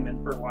had a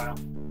wingman for a while.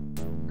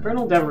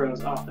 Colonel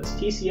Devereaux's office,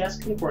 TCS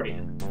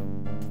Concordia.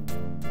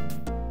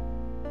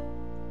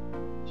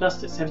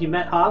 Justice, have you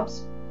met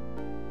Hobbs?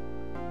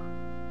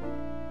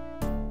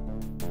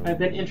 I've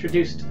been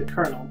introduced to the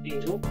Colonel,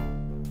 Angel.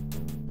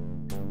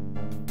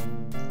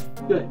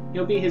 Good,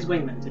 you'll be his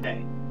wingman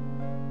today.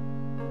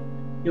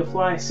 You'll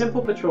fly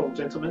simple patrol,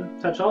 gentlemen,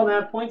 touch all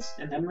nav points,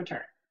 and then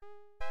return.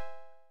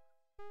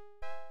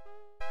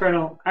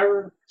 Colonel, I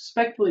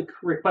respectfully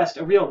request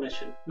a real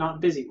mission, not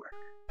busy work.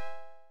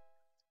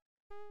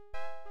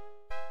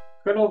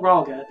 Colonel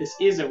Ralga, this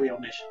is a real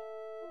mission.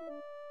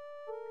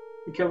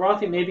 The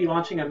Kilrathi may be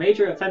launching a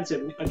major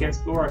offensive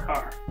against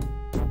Gorakar.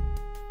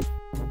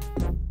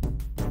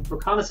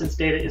 Reconnaissance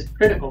data is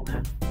critical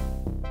now.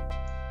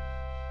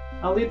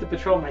 I'll lead the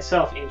patrol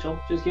myself, Angel.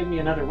 Just give me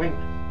another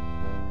wingman.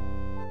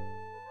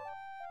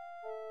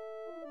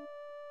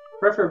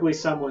 Preferably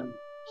someone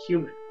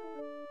human.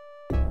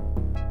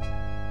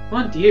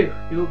 Mon Dieu,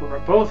 you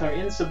both are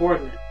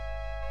insubordinate.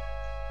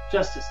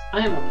 Justice, I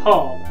am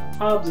appalled.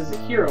 Hobbs is a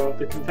hero of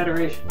the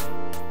Confederation.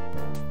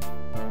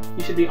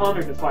 You should be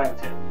honored to fly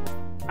with him.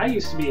 I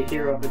used to be a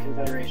hero of the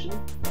Confederation.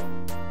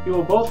 You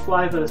will both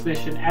fly this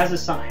mission as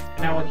assigned,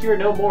 and I will hear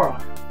no more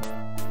on it.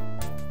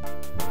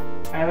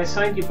 I have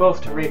assigned you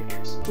both to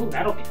rapiers. Ooh,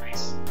 that'll be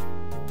nice.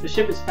 The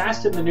ship is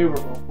fast and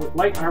maneuverable, with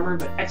light armor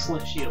but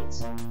excellent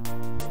shields.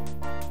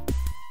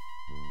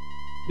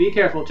 Be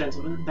careful,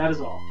 gentlemen, that is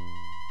all.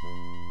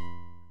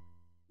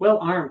 Well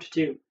armed,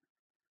 too.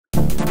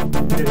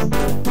 It is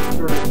the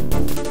sort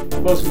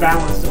of most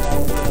balanced of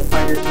all the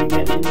fighters we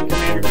get in the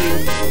commander team.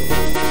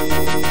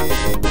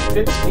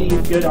 Good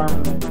speed, good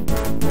armament.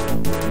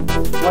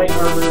 Light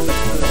armor, but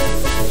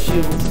the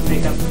shields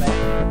make up for that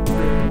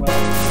pretty well.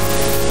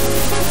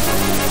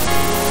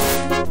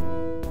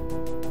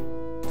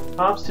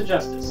 Hobbs to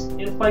Justice.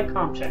 In-flight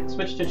comm check.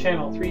 Switch to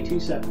channel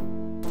 327.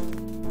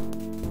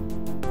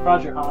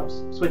 Roger,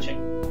 Hobbs. Switching.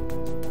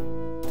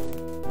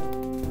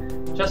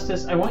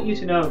 Justice, I want you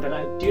to know that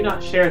I do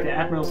not share the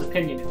Admiral's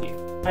opinion of you.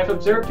 I've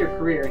observed your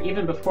career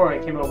even before I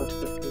came over to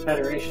the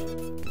Confederation.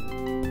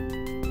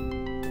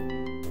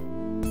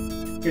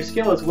 Your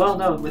skill is well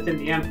known within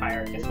the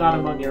Empire, if not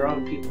among your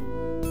own people.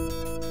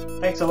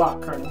 Thanks a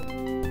lot, Colonel.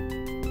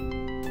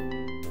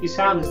 You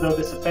sound as though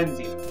this offends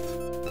you.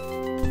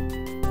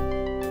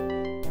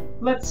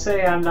 Let's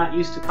say I'm not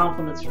used to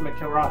compliments from a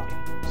Kilrathi,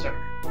 sir.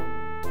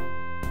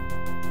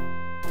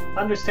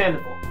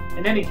 Understandable.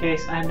 In any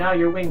case, I am now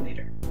your wing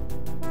leader.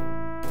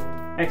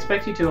 I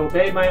expect you to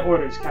obey my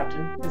orders,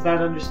 Captain. Is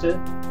that understood?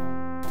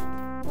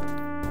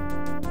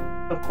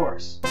 Of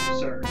course,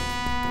 sir.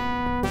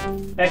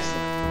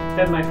 Excellent.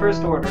 Then my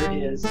first order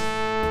is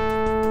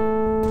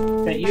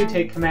that you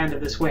take command of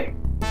this wing.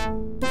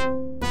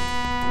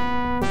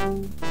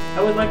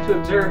 I would like to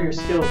observe your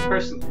skills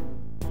personally.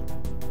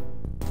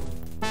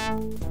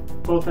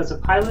 both as a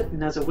pilot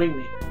and as a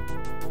wingman.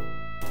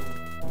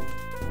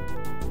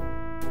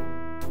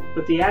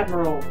 But the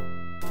Admiral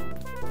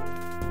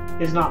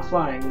is not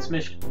flying this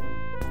mission.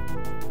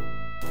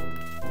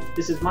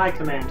 This is my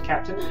command,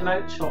 Captain, and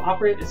I shall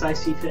operate as I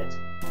see fit.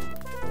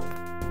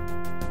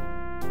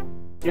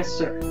 Yes,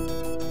 sir.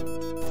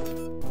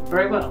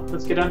 Very well,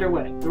 let's get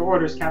underway. Your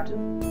orders,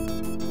 Captain.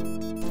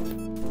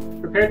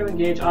 Prepare to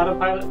engage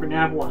autopilot for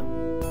Nav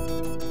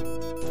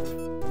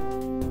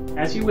 1.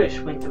 As you wish,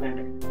 Wing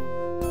Commander.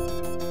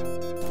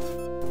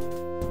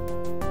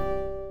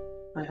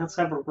 Let's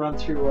have a run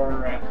through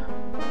our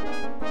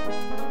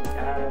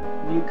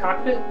new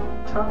cockpit.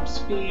 Top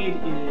speed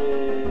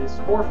is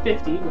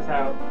 450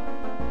 without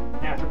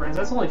afterburners.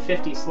 That's only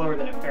 50 slower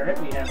than a Ferret.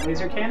 We have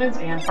laser cannons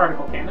and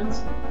particle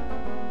cannons.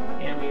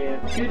 And we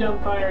have 2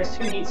 dumbfires,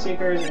 2 heat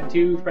seekers, and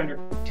 2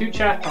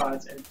 chaff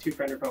pods, and 2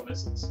 Predator boat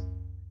missiles.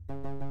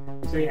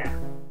 So yeah,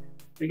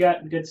 we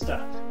got good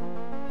stuff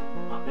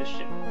on this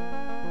ship.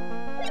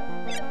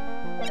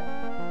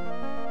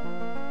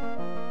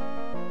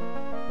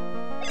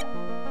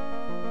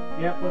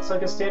 Yep, looks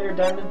like a standard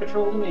diamond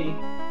patrol to me.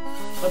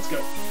 Let's go.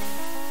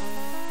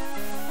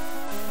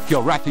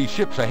 Kilrathi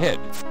ships ahead.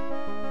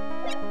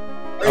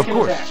 Break Of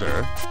course, attack.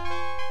 sir.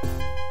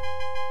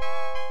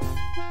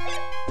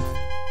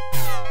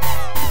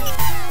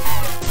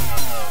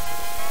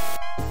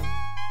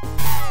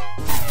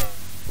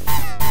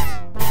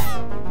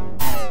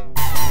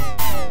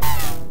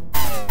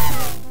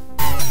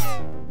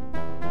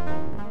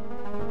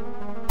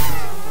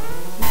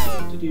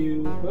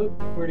 Oh,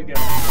 where'd it go?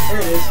 There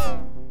it is.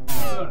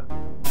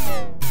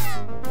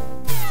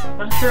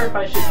 Not sure if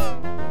I should,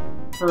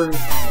 for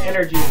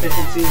energy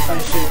efficiency, if I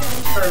should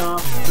turn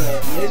off the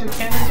laser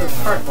cannons or the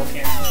particle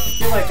cannons. I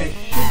feel like I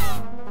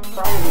should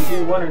probably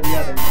do one or the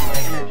other when my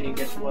energy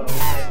gets low. To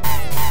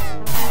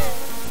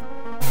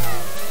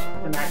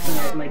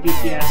maximize my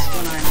DPS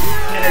when I'm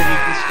energy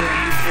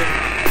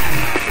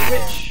constrained.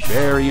 Which?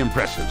 Very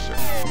impressive, sir.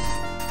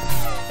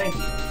 Thank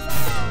you.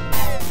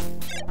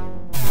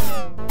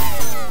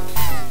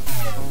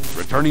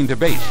 Returning to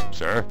base,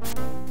 sir.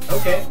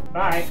 Okay,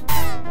 bye.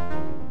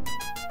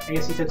 I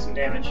guess he took some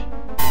damage.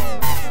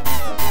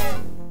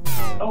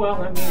 Oh well,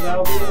 that means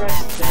that'll be the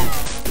rest then.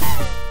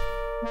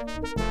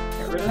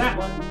 Get rid of that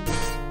one.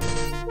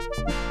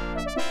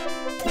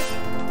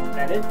 Is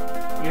that it?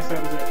 I guess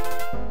that was it.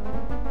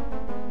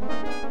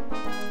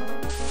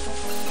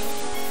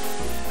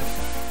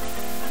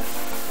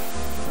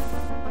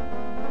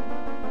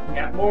 We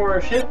got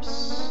more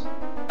ships.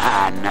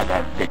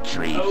 Another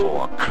victory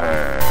for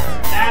Kerr.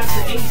 That's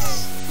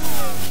Ace.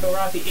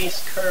 Kilrathi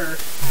Ace Kerr.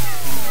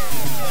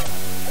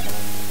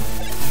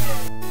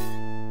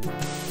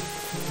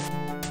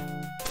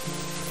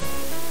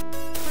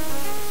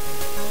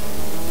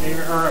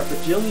 There are a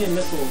bajillion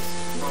missiles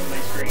on my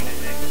screen, I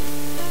think.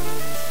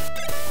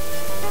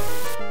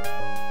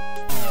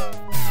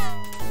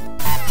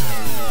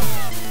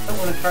 I don't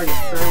want to target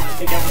Kerr, I want to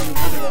take out one of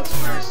the other ones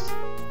first.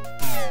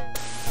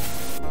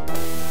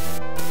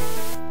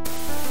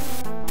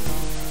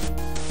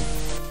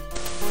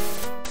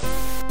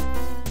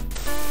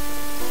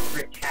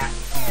 Great cat.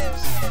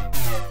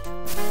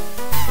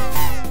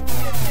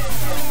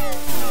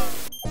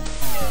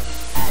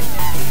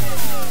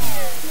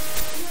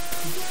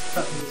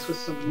 Cut this with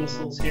some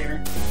missiles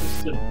here.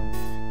 Just to... I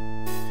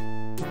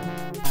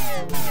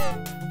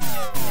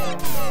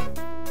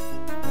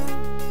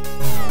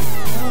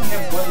only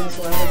have one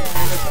missile out of the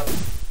time or something.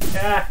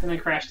 Ah, and I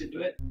crashed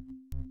into it.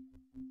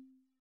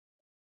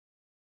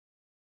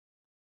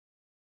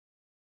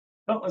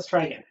 Oh, let's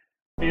try again.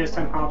 Maybe this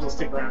time Hobbs will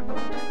stick around for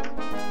longer.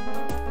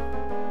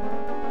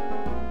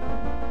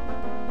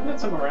 We got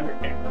some more under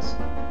cameras.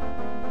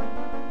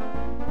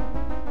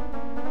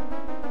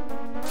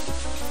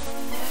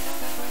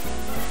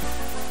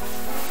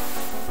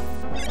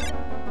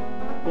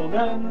 Full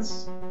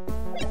guns.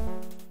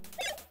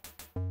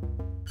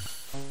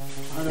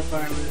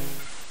 Autopilot.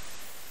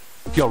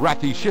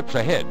 Kilrathi ships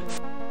ahead.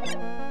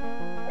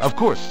 Of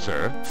course,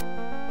 sir.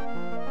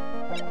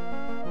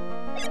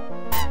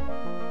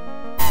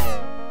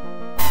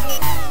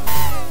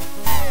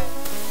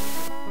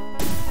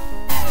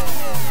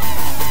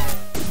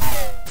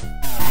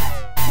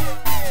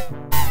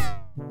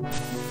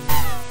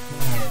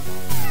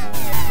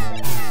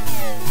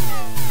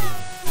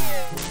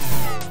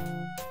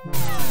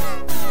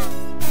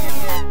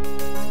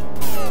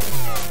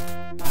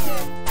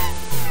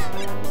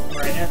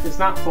 It's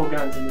not full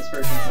guns in this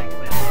version of Wing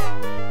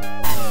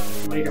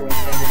Commander. Later Wing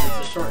Commander is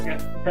a shortcut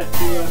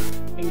to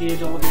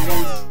engage all of your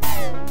guns.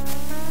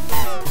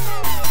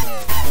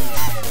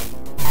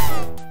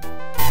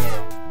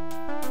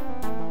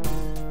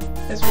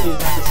 This one you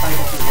have to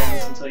cycle through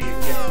guns until you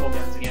can get the full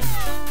guns again.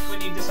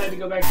 When you decide to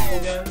go back to full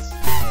guns,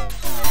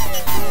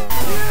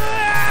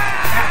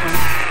 that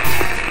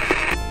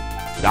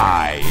one.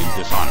 Die in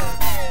dishonor.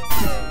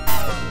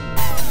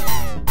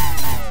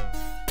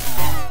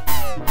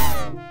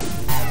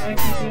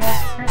 DPS?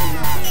 Apparently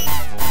not.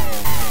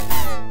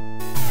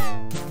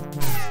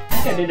 I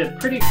think I did a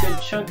pretty good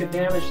chunk of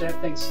damage to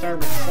that thing's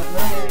starboard side.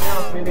 No, maybe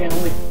not. Maybe I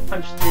only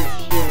punched through its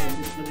shield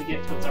and didn't really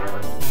get to its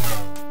armor.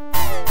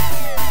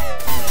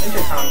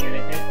 Intercom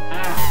unit hit.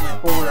 Ah, my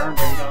forward armor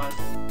gone.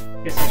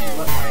 Guess I should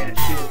let my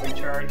shield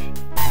recharge.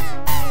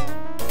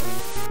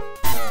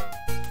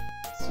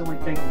 It's the only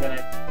thing that I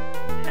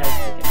have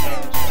taken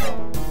damage from.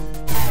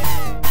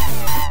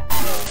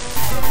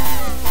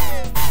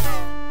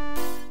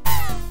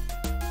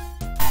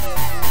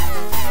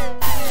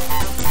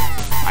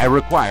 I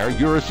require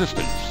your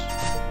assistance.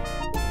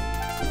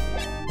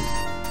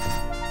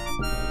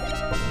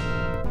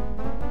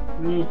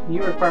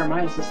 You require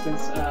my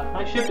assistance.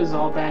 My ship is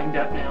all banged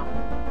up now.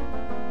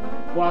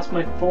 Lost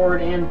my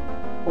forward and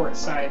port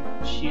side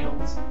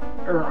shields.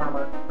 Or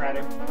armor,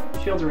 rather.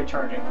 Shields are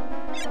recharging.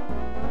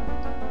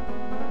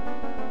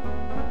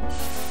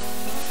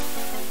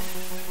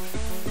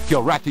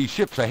 Kilrathi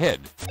ships ahead.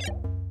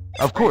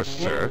 Of course,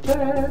 sir.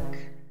 Attack.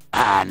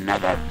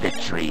 Another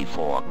victory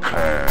for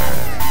Kerr.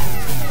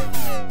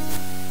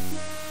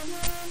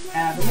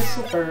 Have a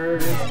missile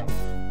bird.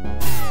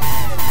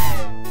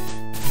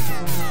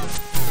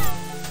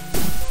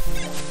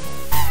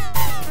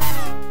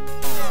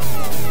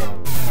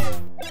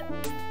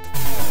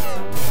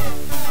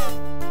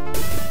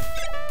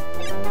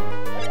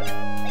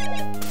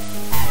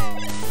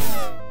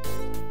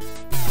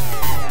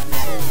 Got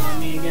missiles on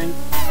me again.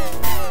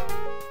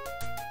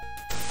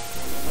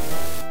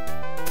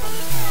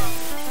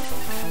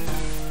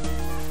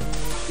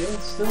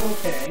 Shield's still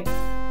okay.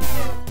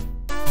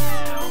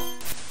 Now.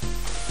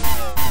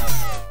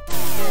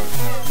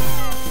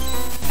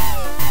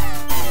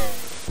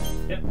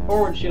 Yep,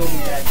 forward shield in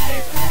bad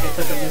shape. I think I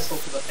took a missile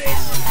to the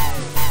face.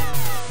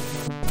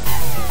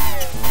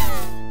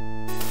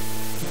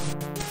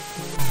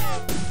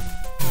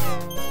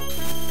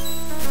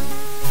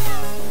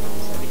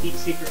 So the heat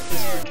secret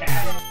is for cat.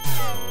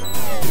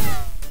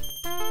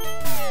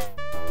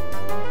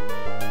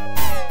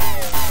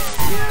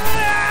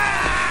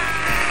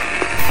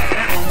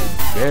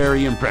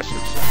 Very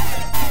impressive, sir.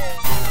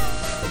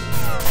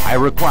 I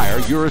require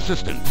your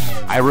assistance.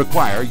 I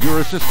require your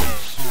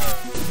assistance.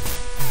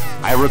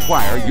 I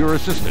require your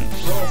assistance.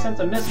 Well, I sent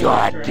a missile Your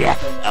after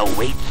death it.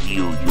 awaits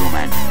you,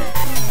 human.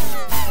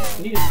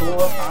 Can you just blow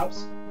up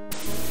hops?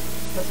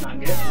 That's not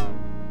good.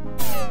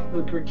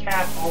 The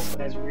cat also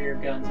has rear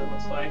guns, it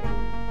looks like.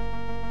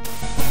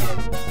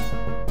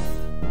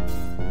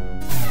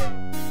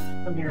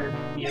 Come here,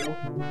 you.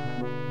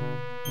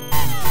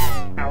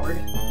 Howard.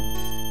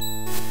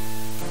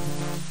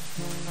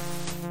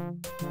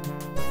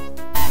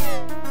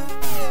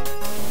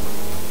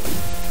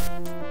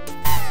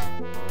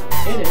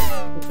 Hit it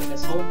with the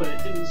missile, but it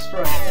didn't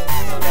destroy it.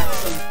 Still got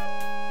some.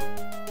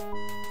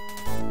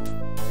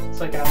 Looks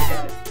like I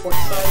got it port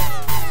side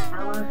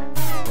armor.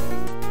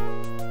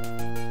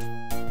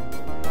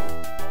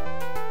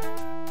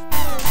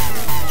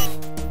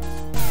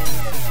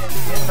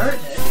 It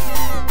hurt it.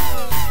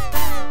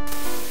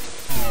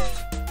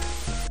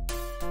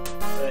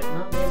 But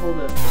not able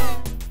to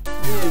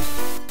really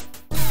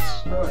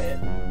destroy it.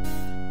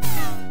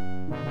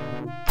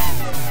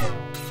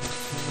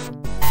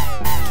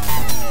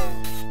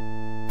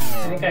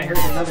 I think I heard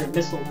another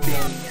missile ding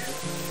again.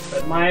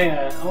 But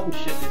my own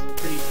ship is in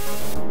pretty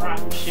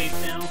rotten shape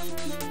now.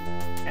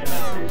 And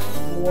there's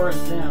more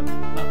of them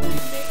behind me.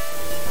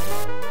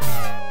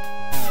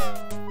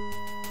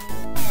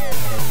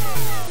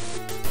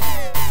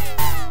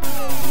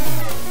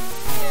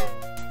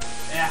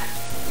 Yeah.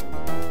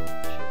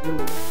 Should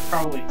really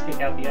probably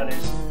take out the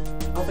others.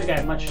 I don't think I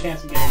have much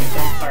chance of getting a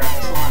gunfire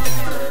missile on the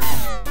curve.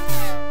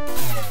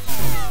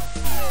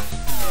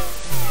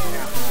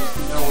 Yeah, just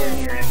nowhere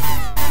near it.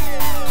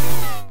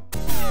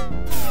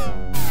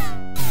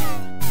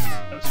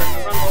 I'm starting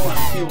to run low on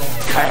fuel.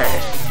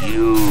 Curse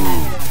you.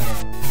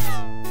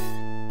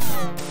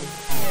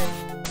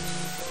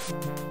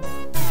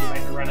 You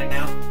might be running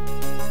now.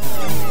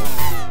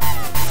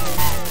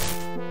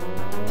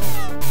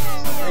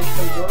 Separation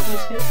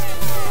absorbers hit.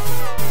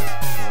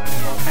 I'm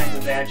in all kinds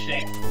of bad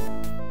shape.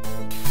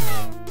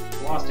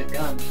 Lost a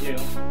gun too.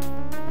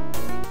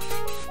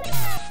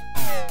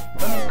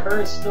 Oh,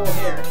 Kerr is still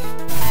here.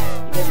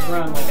 He didn't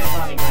run like I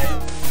thought he might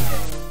have.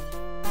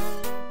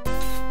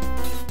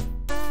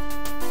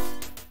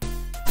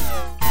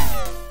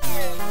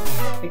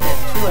 I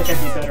feel like I'd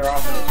be better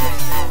off in a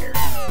place right here.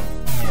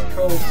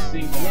 Controls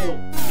seem a little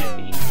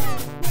iffy.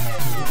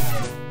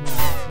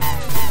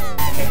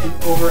 I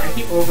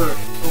keep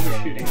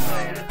overshooting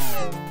my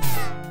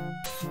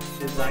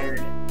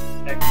desired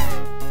vector.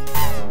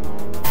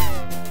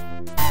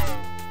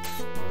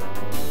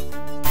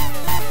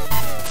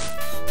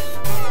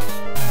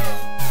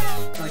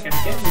 Like I'm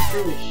getting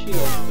through his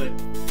shield, but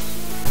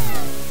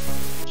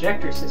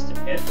ejector system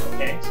hit.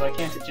 Okay, so I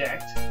can't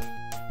eject.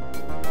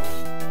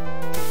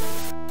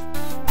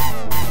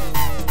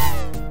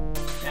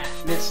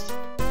 Missed.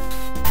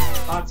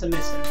 Lots of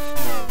missing.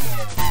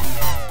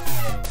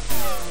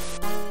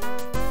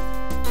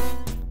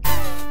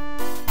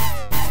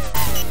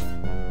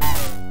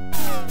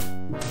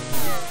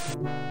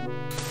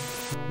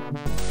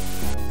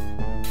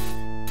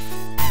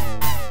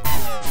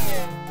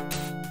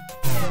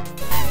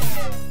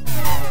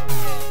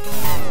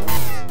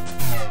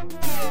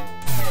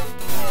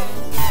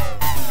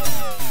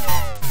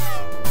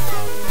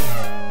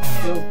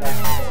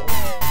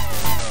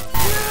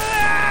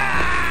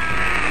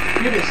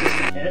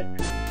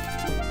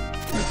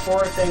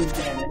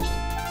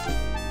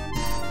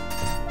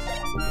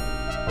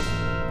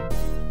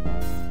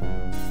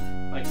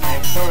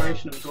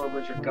 acceleration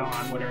absorbers are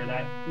gone, whatever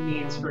that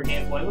means for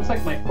gameplay. It looks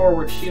like my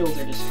forward shields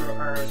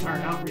are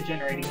not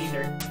regenerating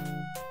either.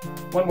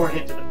 One more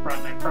hit to the front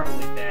and I'm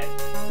probably dead.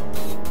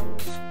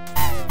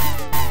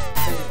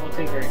 It won't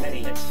take very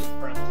many hits to the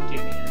front to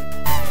do me in.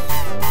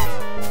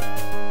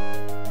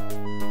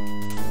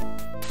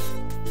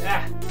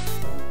 Ah!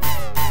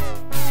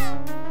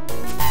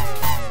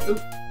 Oop!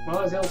 Well,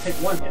 I was able to take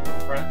one hit to the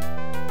front.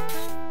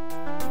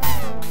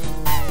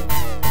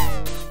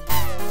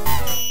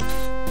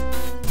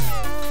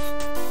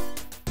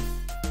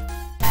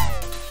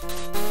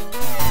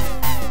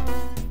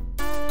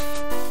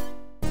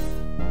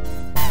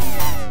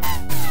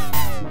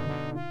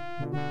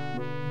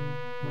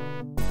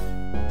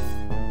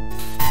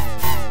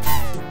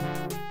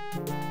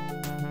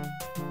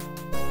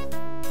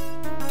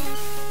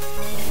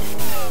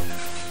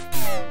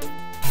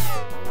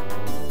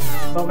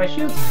 Well, my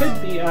shields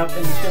could be up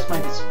and it's just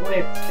my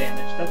display that's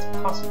damaged. That's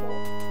possible.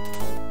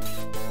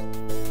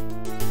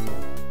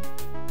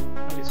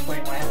 I'll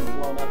explain why I haven't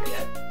blown up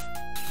yet.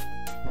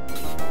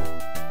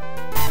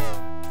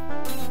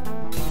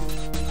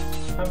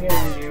 I'm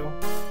getting you.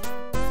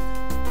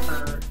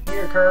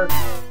 Here, Kirk.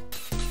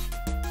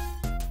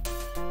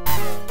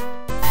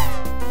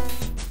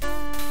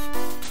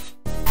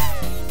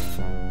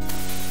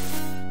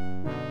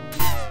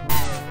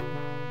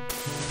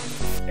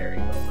 There we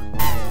go.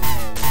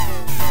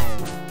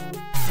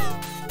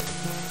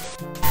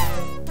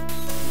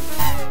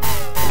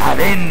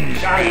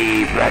 Avenge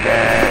me,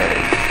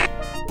 brothers!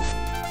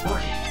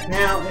 Okay,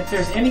 now if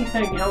there's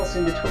anything else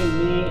in between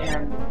me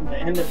and the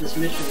end of this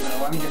mission,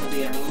 though, I'm gonna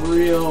be in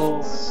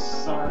real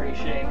sorry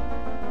shape.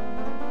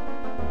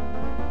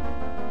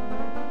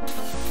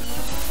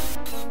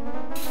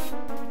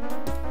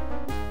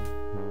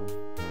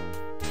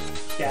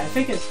 Yeah, I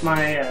think it's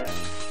my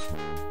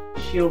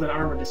shield and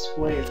armor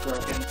display is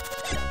broken.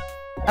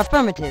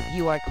 Affirmative,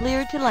 you are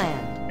cleared to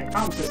land. My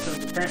comm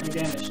system's apparently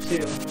damaged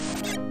too.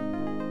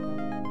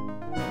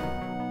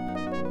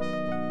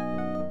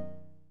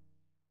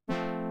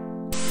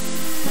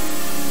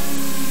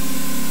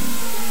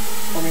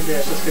 Maybe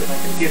that's just because my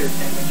computer's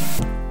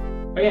damaged.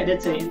 Oh yeah, I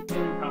did say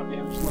intercom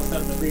damage unless that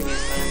was the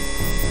previous time.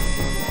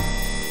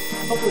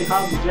 Hopefully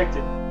Hobbs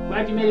ejected.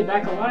 Glad you made it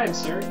back alive,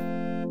 sir.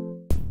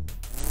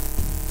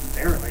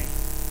 Barely.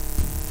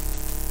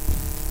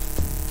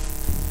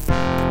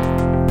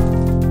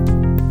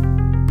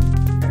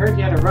 I heard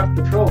you had a rough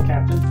patrol,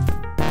 Captain.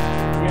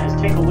 Yeah, just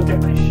take a look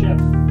at my ship.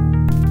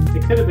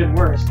 It could have been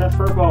worse. That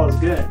furball is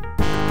good.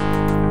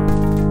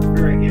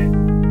 Very good.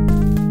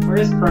 Where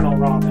is Colonel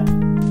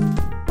Robin?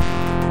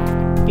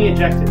 He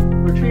ejected.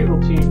 Retrieval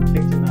team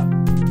picked him up.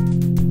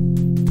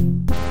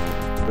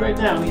 Right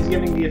now, he's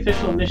giving the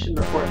official mission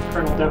report to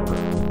Colonel Deborah.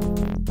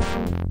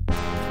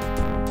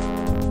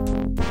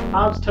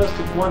 Hobbs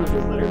toasted one of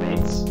his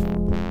littermates.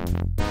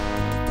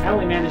 I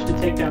only managed to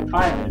take down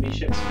 5 enemy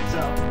ships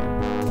myself.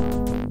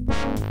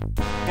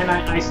 And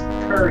I iced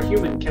her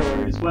human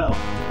killer as well.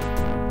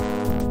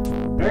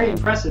 Very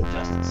impressive,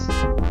 Justice.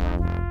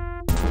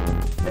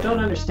 I don't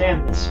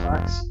understand this,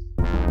 Sparks.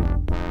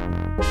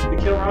 The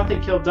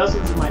Kilrathi killed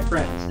dozens of my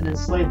friends and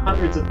enslaved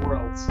hundreds of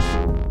worlds.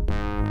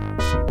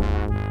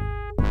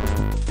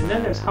 And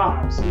then there's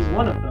Hobbs. He's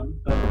one of them,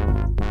 but...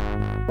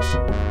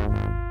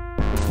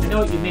 I know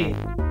what you mean.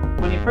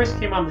 When he first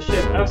came on the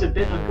ship, I was a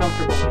bit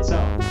uncomfortable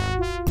myself.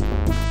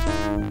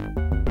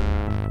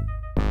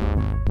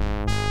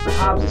 But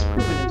Hobbs has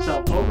proven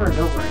himself over and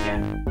over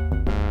again.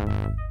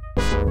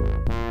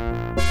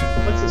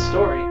 What's his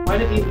story? Why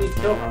did he leave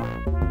Kilrathi?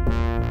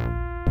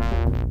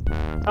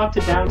 Talk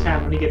to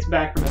Downtown when he gets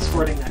back from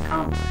escorting that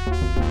convoy.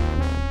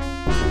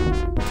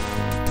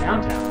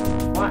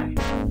 Downtown? Why?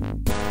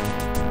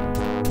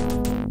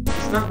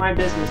 It's not my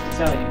business to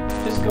tell you.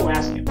 Just go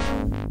ask him.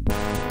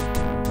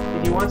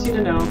 If he wants you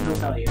to know, he'll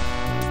tell you.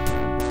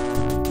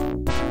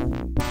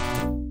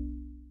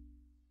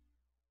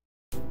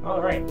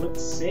 Alright,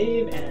 let's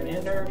save and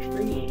end our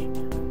trade.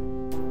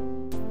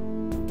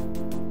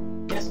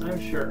 Yes, I'm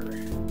sure.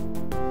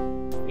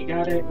 We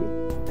got it.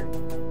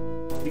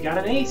 We got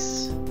an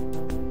ace.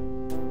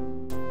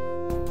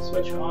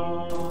 Switch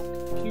off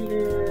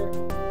computer,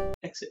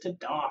 exit to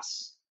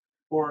DOS.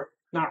 Or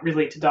not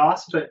really to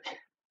DOS, but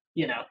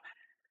you know.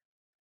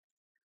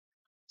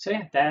 So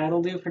yeah,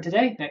 that'll do for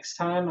today. Next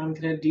time I'm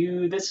gonna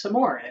do this some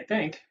more, I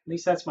think. At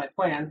least that's my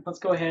plan. Let's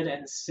go ahead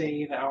and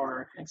save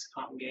our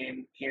XCOM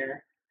game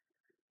here.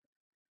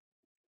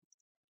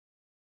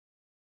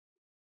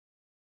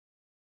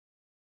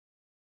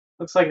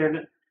 Looks like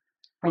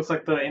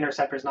the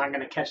interceptor's not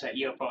gonna catch that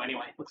UFO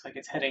anyway. Looks like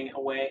it's heading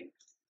away.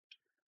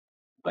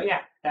 But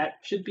yeah, that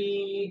should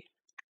be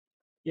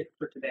it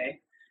for today.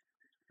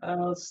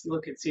 Let's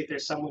look and see if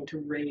there's someone to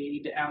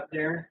raid out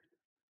there.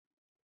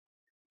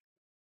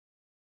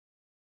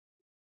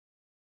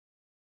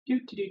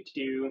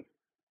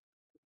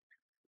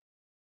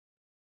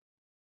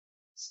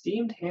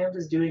 Steamed Hand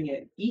is doing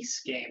an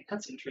East game.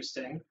 That's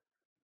interesting.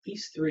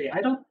 East 3.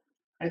 I don't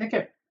think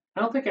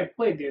I've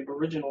played the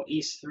original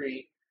East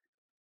 3.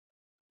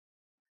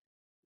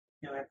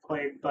 You know, I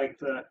played like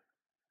the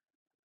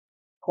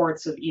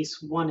ports of East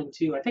 1 and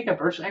 2. I think I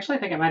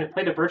think I might have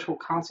played a virtual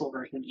console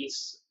version of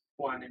East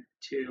 1 and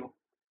 2.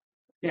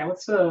 Yeah,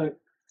 let's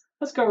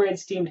go raid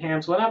Steamed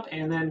Hams 1 up,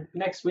 and then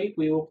next week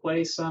we will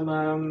play some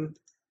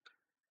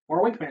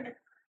more Wing Commander.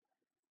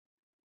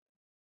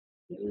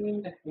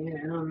 Steamed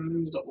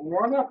Hams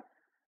 1 up.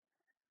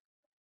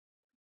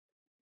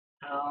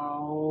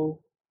 I'll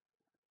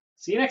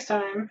see you next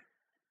time.